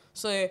that.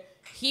 So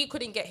he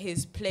couldn't get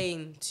his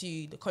plane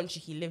to the country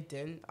he lived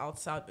in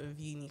outside of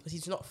uni because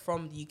he's not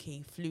from the UK.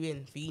 He flew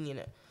in for uni,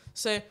 innit?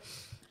 So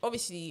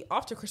obviously,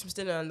 after Christmas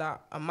dinner and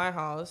that at my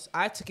house,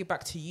 I took it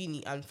back to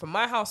uni. And from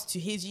my house to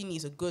his uni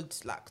is a good,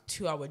 like,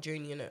 2-hour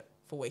journey, innit?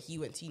 For where he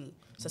went to uni.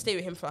 So I stayed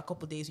with him for like, a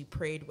couple of days. We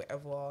prayed,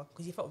 whatever.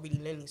 Because he felt really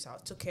lonely. So I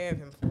took care of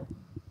him for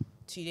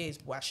 2 days.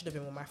 But I should have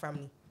been with my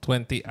family.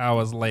 20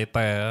 hours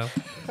later.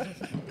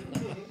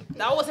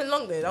 That wasn't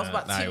long, though. That was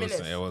about 2 it minutes.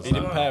 was. You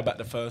didn't pay her back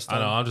the first I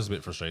time. know, I'm just a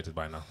bit frustrated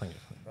by now. Thank you.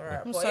 All right,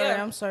 I'm but sorry.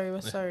 yeah, I'm sorry.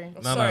 We're sorry. I'm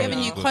No, sorry. no,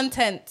 Giving you good.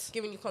 content.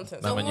 Giving you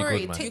content. No, Don't man, you're worry.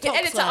 good, man. You can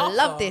edit TikToks it after.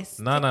 love this.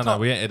 No, TikTok.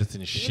 we ain't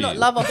editing shit. You lot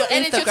love off Don't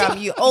edit your Instagram. TikTok.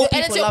 You old Don't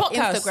edit people your love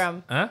podcast.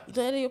 Instagram. Huh? You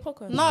don't edit your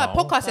podcast? No, No.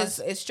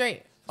 podcast is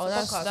straight. Oh, It's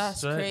a podcast.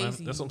 that's Right, man.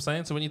 crazy. That's what I'm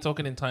saying. So when you're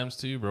talking in times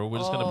 2, bro, we're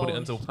just going to put it Oh,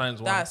 until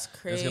times 1. that's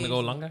It's going to go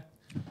crazy. longer.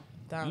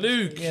 Damn.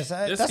 Luke. Yes,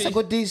 let's that's a get-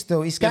 good deal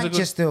still. He a skanked good-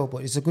 you still,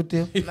 but it's a good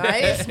deal. Nah, he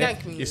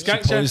skanked me. You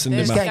skanked you? Poisoned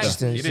him Skanked after. you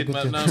still. You It's a did, good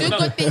man. deal. No, Do no.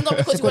 good things not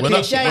because you We're want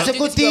not- to get It's a do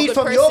good this to be a deed good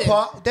from your person.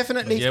 part,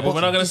 definitely. Yeah, but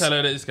we're not going to It's- tell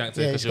her that it's skanked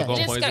Yeah, because you're it's going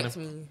Just poison skanked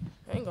him. me.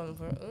 I ain't going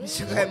for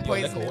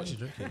it. What you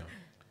drinking?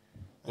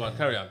 Go on,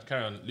 carry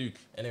on. Luke,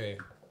 Anyway,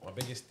 my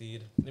biggest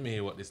deed. let me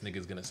hear what this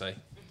nigga's going to say.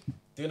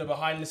 Doing it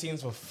behind the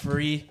scenes for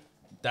free.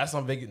 That's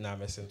my big. Nah,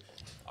 missing.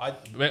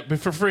 But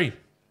for free.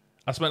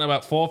 I spent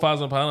about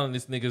 £4,000 on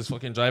this nigga's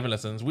fucking driving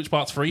lessons. Which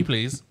part's free,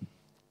 please?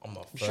 I'm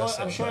not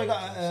I'm sure you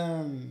got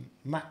a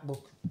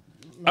MacBook.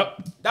 Oh,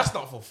 That's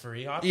not for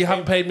free. you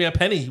haven't paid me a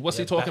penny. What's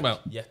he talking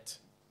about? Yet.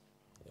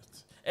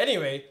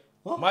 Anyway,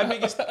 my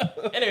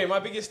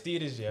biggest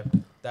deed is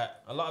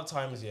that a lot of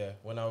times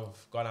when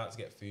I've gone out to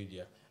get food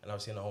and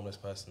I've seen a homeless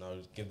person, I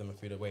would give them a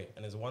food away.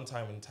 And there's one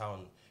time in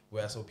town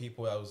where I saw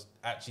people that was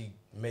actually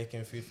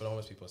making food for the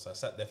homeless people. So I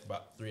sat there for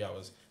about 3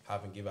 hours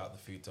having give out the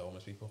food to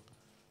homeless people.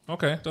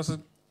 Okay, that's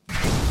good.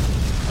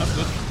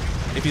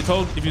 If you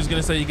was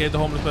gonna say you gave the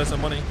homeless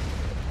person money,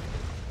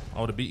 I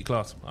would have beat your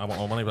class. I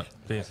want my money back,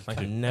 please. Thank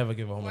I you. never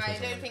give a homeless Why, you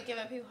person don't money. think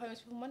giving people homeless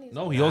people money is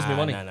No, he owes me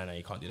money. No,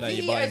 you can't do No, that.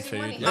 you're He buying owes you food.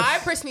 money. Yes. I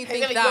personally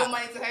think Giving your that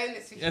money to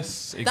homeless people.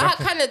 Yes, that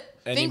exactly. kind of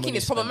Any thinking money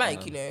is spent, problematic,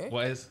 man. you know,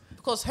 What is?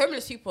 because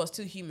homeless people are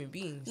still human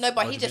beings. No, but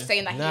What he's do you just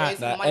saying that he Nah, owes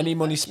you money. Any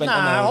money spent Nah,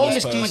 on a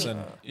homeless homeless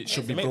person, it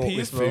should be Make brought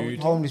peace, with bro. food.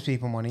 Homeless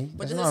people money.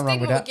 But There's there's a nothing wrong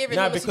stigma with with that. giving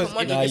Nah, homeless people because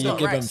money. Nah, It's you not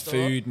give right, them still.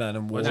 food, man,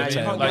 and Well, water. you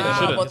can't Like, you Nah,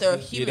 shouldn't. but they're a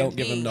You human don't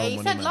give them being. no Yeah, you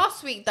money, said man.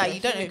 last week that you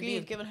don't Human agree being.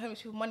 with giving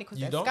homeless people money because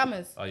You they're don't?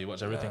 scammers. Oh, you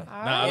watch everything.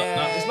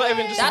 Yeah. It's not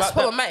even just That's about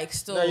that. problematic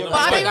still. No, you're But I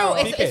That's mean, like no,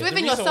 that. it's PK, within the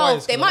reason why yourself.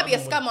 is They 'cause might be a a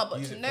lot of them scammer, but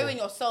use to it know for- in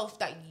yourself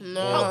that you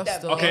No, help them.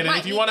 still. Okay, They then might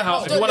if you need want to the help,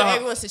 help. if you want to Don't know help,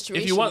 everyone's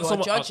situation. if you want You are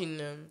someone, judging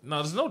them. no,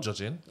 there's no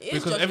judging It is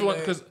because judging, everyone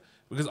though.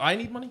 because I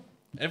need money.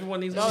 Everyone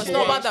needs No, money. it's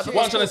not about that, What I'm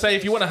because- trying to say,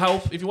 if you want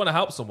to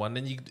help someone,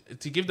 then you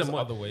to give them There's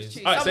money. other ways.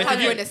 All right, so if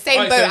Sometimes you- we're in the same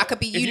all right, boat. so I could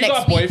be you if you next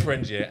got a week.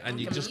 boyfriend, and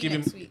you could just be give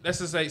him, next week. let's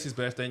just say it's his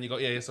birthday, and you go,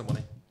 here's some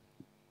money.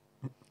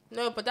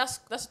 No, but that's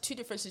two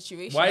different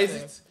situations. Why is though.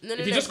 it? No,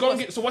 If you just go and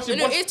get, so what's no, your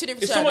no, what's- it is two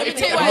different if situations. someone, Let if me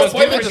tell you your why it's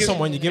boyfriend different. gives-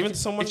 Someone, you give it to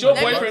someone. if your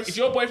Never. boyfriend gives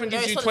you No,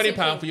 it's £20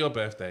 not the same for thing. your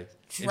birthday,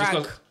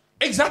 Drag.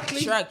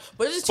 Exactly. Shrag.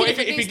 But it's just two But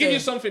different if he things. give you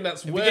though. something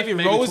that's we worth give you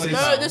maybe roses- 20 No,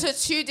 pounds. those are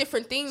two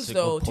different things, That's a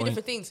though. good Two point.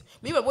 different things.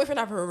 Me and my boyfriend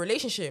have a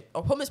relationship.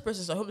 A homeless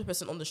person is a homeless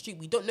person on the street.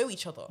 We don't know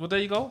each other. Well, there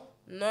you go.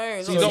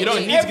 No, So you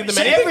don't need to give them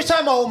So anything. every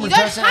time a homeless You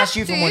don't person asks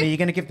you have for to. money, you're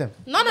gonna give them.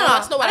 No,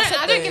 that's not what I said,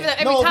 I don't though. give them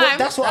every No, time. but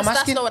that's what I'm That's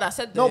asking. not what I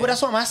said, No, though. but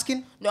that's what I'm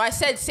asking. No, I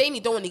said saying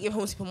you don't want to give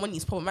homeless people money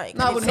is problematic. I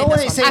No, didn't but say no one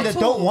that's is what I'm saying they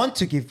at all. don't want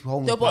to give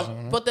homeless No, person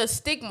money. but the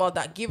stigma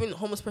that giving a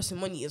homeless person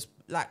money is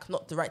like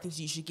not the right thing to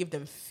do. You should give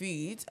them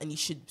food and you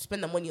should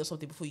spend the money on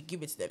something before you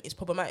give it to them. It's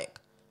problematic.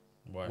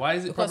 Why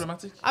is it Because-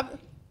 problematic?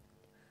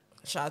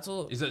 Shout out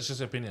to Is that just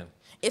your opinion?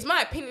 It's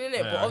my opinion, innit?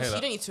 Yeah, But I hear obviously that.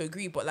 you don't need to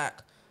agree. But like,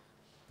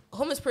 a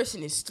homeless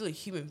person is still a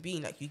human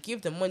being. Like you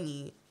give them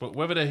money. But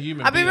whether they're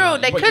human, I'll be being or real,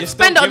 not, they But could you're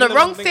spend still it on the giving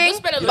wrong them thing,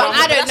 something. but You know,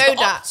 I don't that's know not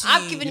that. up to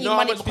I've you. given You you know how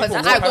money much because people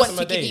I walk want past to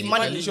them a give day, you and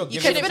money. you should You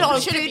give can them spend it on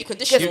something. Shouldn't be food, you can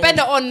conditional. spend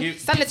it on Give-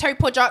 sanitary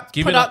products.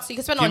 giving You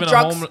can spend it on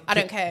drugs. I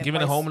don't care.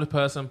 Giving a homeless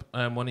person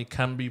money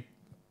can be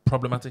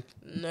problematic.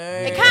 No,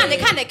 It can be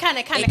problematic,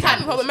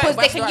 because they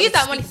but can that's use right,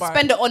 that money to speak about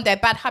spend it on their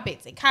bad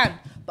habits. It can,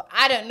 but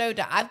I don't know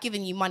that. I've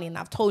given you money and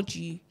I've told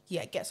you,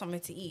 yeah, get something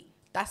to eat.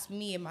 That's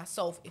me and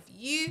myself. If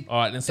you All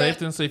right, then safe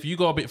then. So if you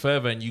go a bit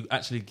further and you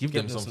actually give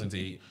them them something to something.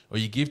 eat, or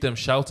you give them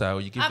shelter,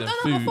 or you give I've them done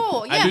food, that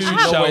before. Yeah, food, I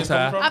have. Know where it's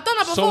coming shelter, from. I've done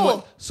that somewhat-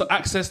 before. so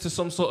access to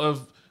some sort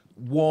of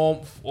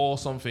warmth or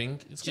something.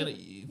 It's gonna.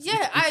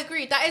 I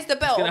agree. That is the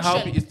better gonna help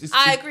option. you. It's-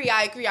 I agree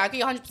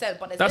 100%.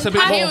 But That's there's a been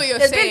bit times, more.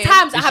 there's been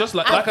times I It's have, just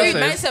like I've I been-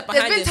 said. mindset there's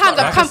behind been it is times not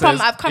I've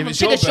right. come If from it's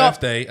Sugar your Shop.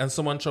 birthday and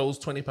someone chose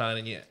 £20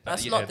 and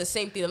That's not the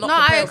same thing. They're not No, I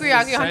comparable. agree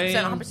 100%,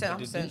 Same.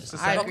 100%. It's the I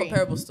same. They're not agree.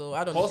 comparable still. I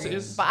don't Of course agree. it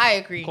is. But I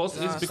agree. Of course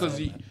it is because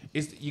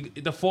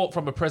the thought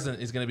from a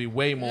present is going to be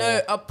way more.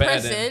 No, a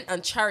better than- present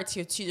and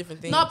charity are two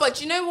different things. No, but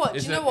do you know what?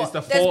 It's Do you the- know what? it's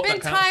the There's thought been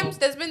that counts, times.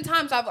 though. There's been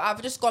times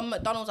I've just gone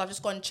McDonald's. I've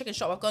just gone chicken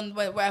shop. I've gone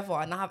wherever,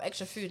 and I have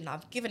extra food, and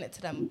I've given it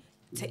to them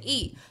to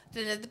eat.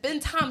 There's been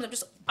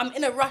times I'm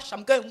in a rush.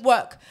 I'm going to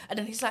work, and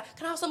then he's like,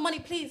 "Can I have some money,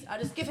 please?" I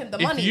just give him the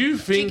money. If you Do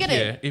think get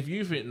it? if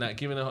you think that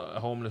giving a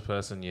homeless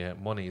person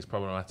money is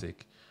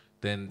problematic,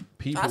 then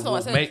people That's not what I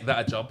will said. make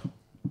that a job.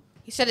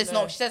 He said it's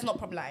not. She says it's not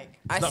problematic.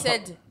 I not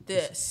said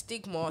the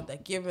stigma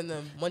that giving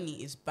them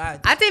money is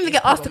bad. I didn't even It's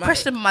get asked the problematic.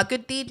 question about my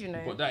good deed. You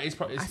know. But that is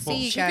probably. I see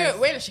you guys. Shakira,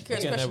 wait, Shakira's We're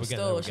getting there, question we're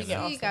still. getting She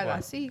there, get I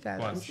see you asked. guys.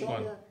 Go on. I see you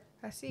guys. Go on.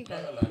 I see you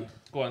guys.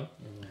 Go on.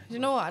 You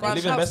know what? I Go on, don't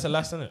Leaving have- best to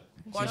last, innit?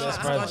 Go on, See the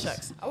Shaks, go on, surprises.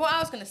 Shaks. What I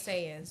was gonna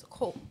say is,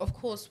 of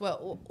course,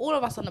 all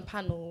of us on the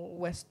panel,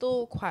 we're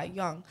still quite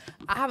young.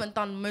 I haven't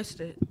done most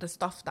of the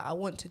stuff that I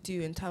want to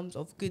do in terms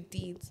of good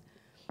deeds.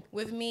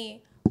 With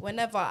me,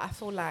 whenever I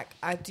feel like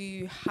I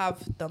do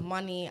have the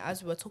money,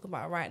 as we're talking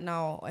about right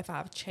now, if I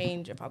have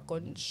change, if I've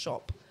gone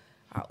shop,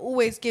 I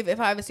always give. If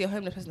I ever see a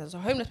homeless person, there's a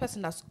homeless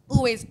person that's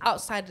always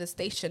outside the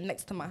station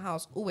next to my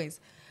house.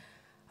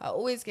 I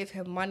always give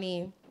him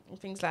money and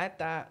things like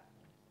that.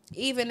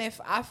 Even if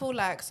I feel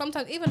like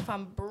sometimes, even if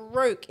I'm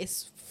broke,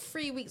 it's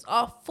 4 weeks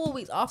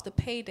after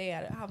payday,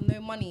 I don't have no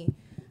money.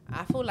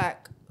 I feel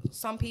like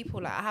some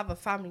people, like I have a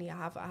family,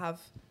 I have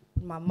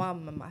my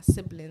mum and my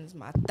siblings,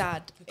 my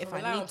dad. You can If I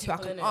rely need on to,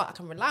 people, I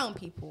can rely on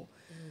people.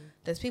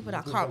 There's people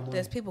that can't.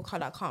 There's people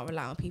that can't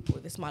rely on people.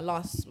 If it's my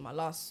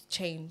last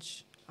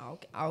change,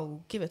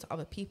 I'll give it to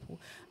other people.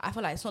 I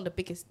feel like it's not the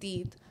biggest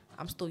deed.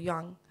 I'm still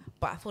young,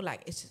 but I feel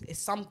like it's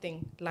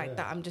something like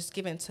that. I'm just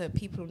giving to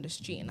people on the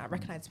street, and I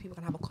recognize people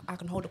I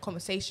can hold a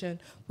conversation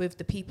with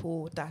the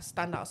people that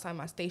stand outside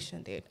my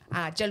station, dude. And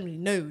I generally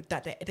know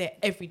that they're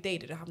every day.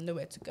 They don't have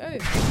nowhere to go.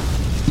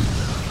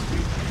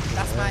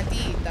 That's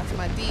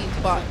my deed.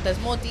 But there's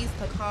more deeds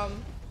to come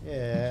Yeah,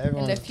 in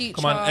everyone. the future.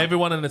 Come on,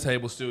 everyone on the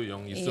table's still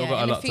young. You still got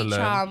a in the lot to future,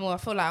 learn. I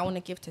feel like I want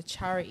to give to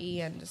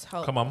charity and just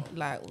help. Come on.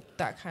 Like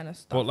that kind of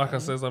stuff. But like I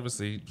and- said,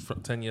 obviously,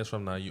 10 years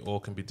from now, you all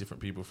can be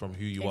different people from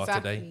who you are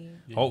Exactly.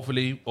 today.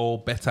 Hopefully, or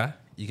better.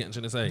 You get what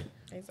I'm trying to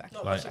say? Exactly.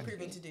 Not Like- much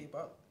improving to do,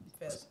 but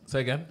fairs.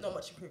 Say again? Not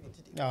much improving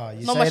to do. Oh,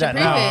 you Not say much that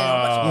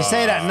now. improving. You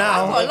say that I've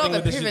now. got a lot think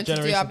of this is improving to do.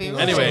 generation I'll be thing.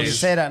 real. Anyways. You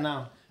say that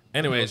now.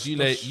 Anyways,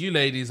 you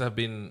ladies have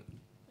been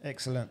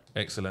Excellent.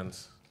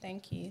 excellent.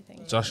 Thank you.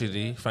 Joshie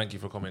D, thank you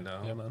for coming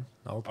down. Yeah, man.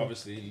 No problem.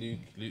 Obviously,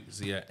 Luke's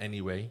here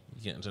anyway.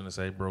 You get what I'm trying to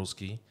say,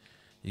 broski.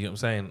 You get what I'm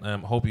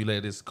saying? Hope you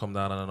ladies come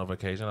down on another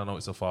occasion. I know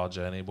it's a far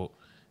journey, but,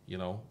 you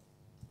know,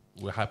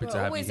 we're happy to We're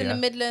have you always here. in the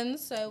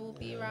Midlands, so we'll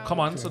be around. Come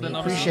on, so then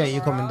obviously Appreciate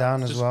you coming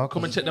down as just well.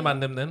 come and check the man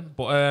them then.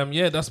 But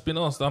yeah, that's been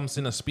us. I'm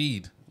seeing a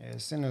speed Yeah,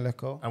 it's in a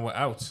loco. and we're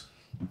out.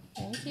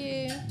 Thank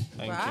you.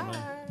 Thank you, man.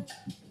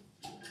 Bye.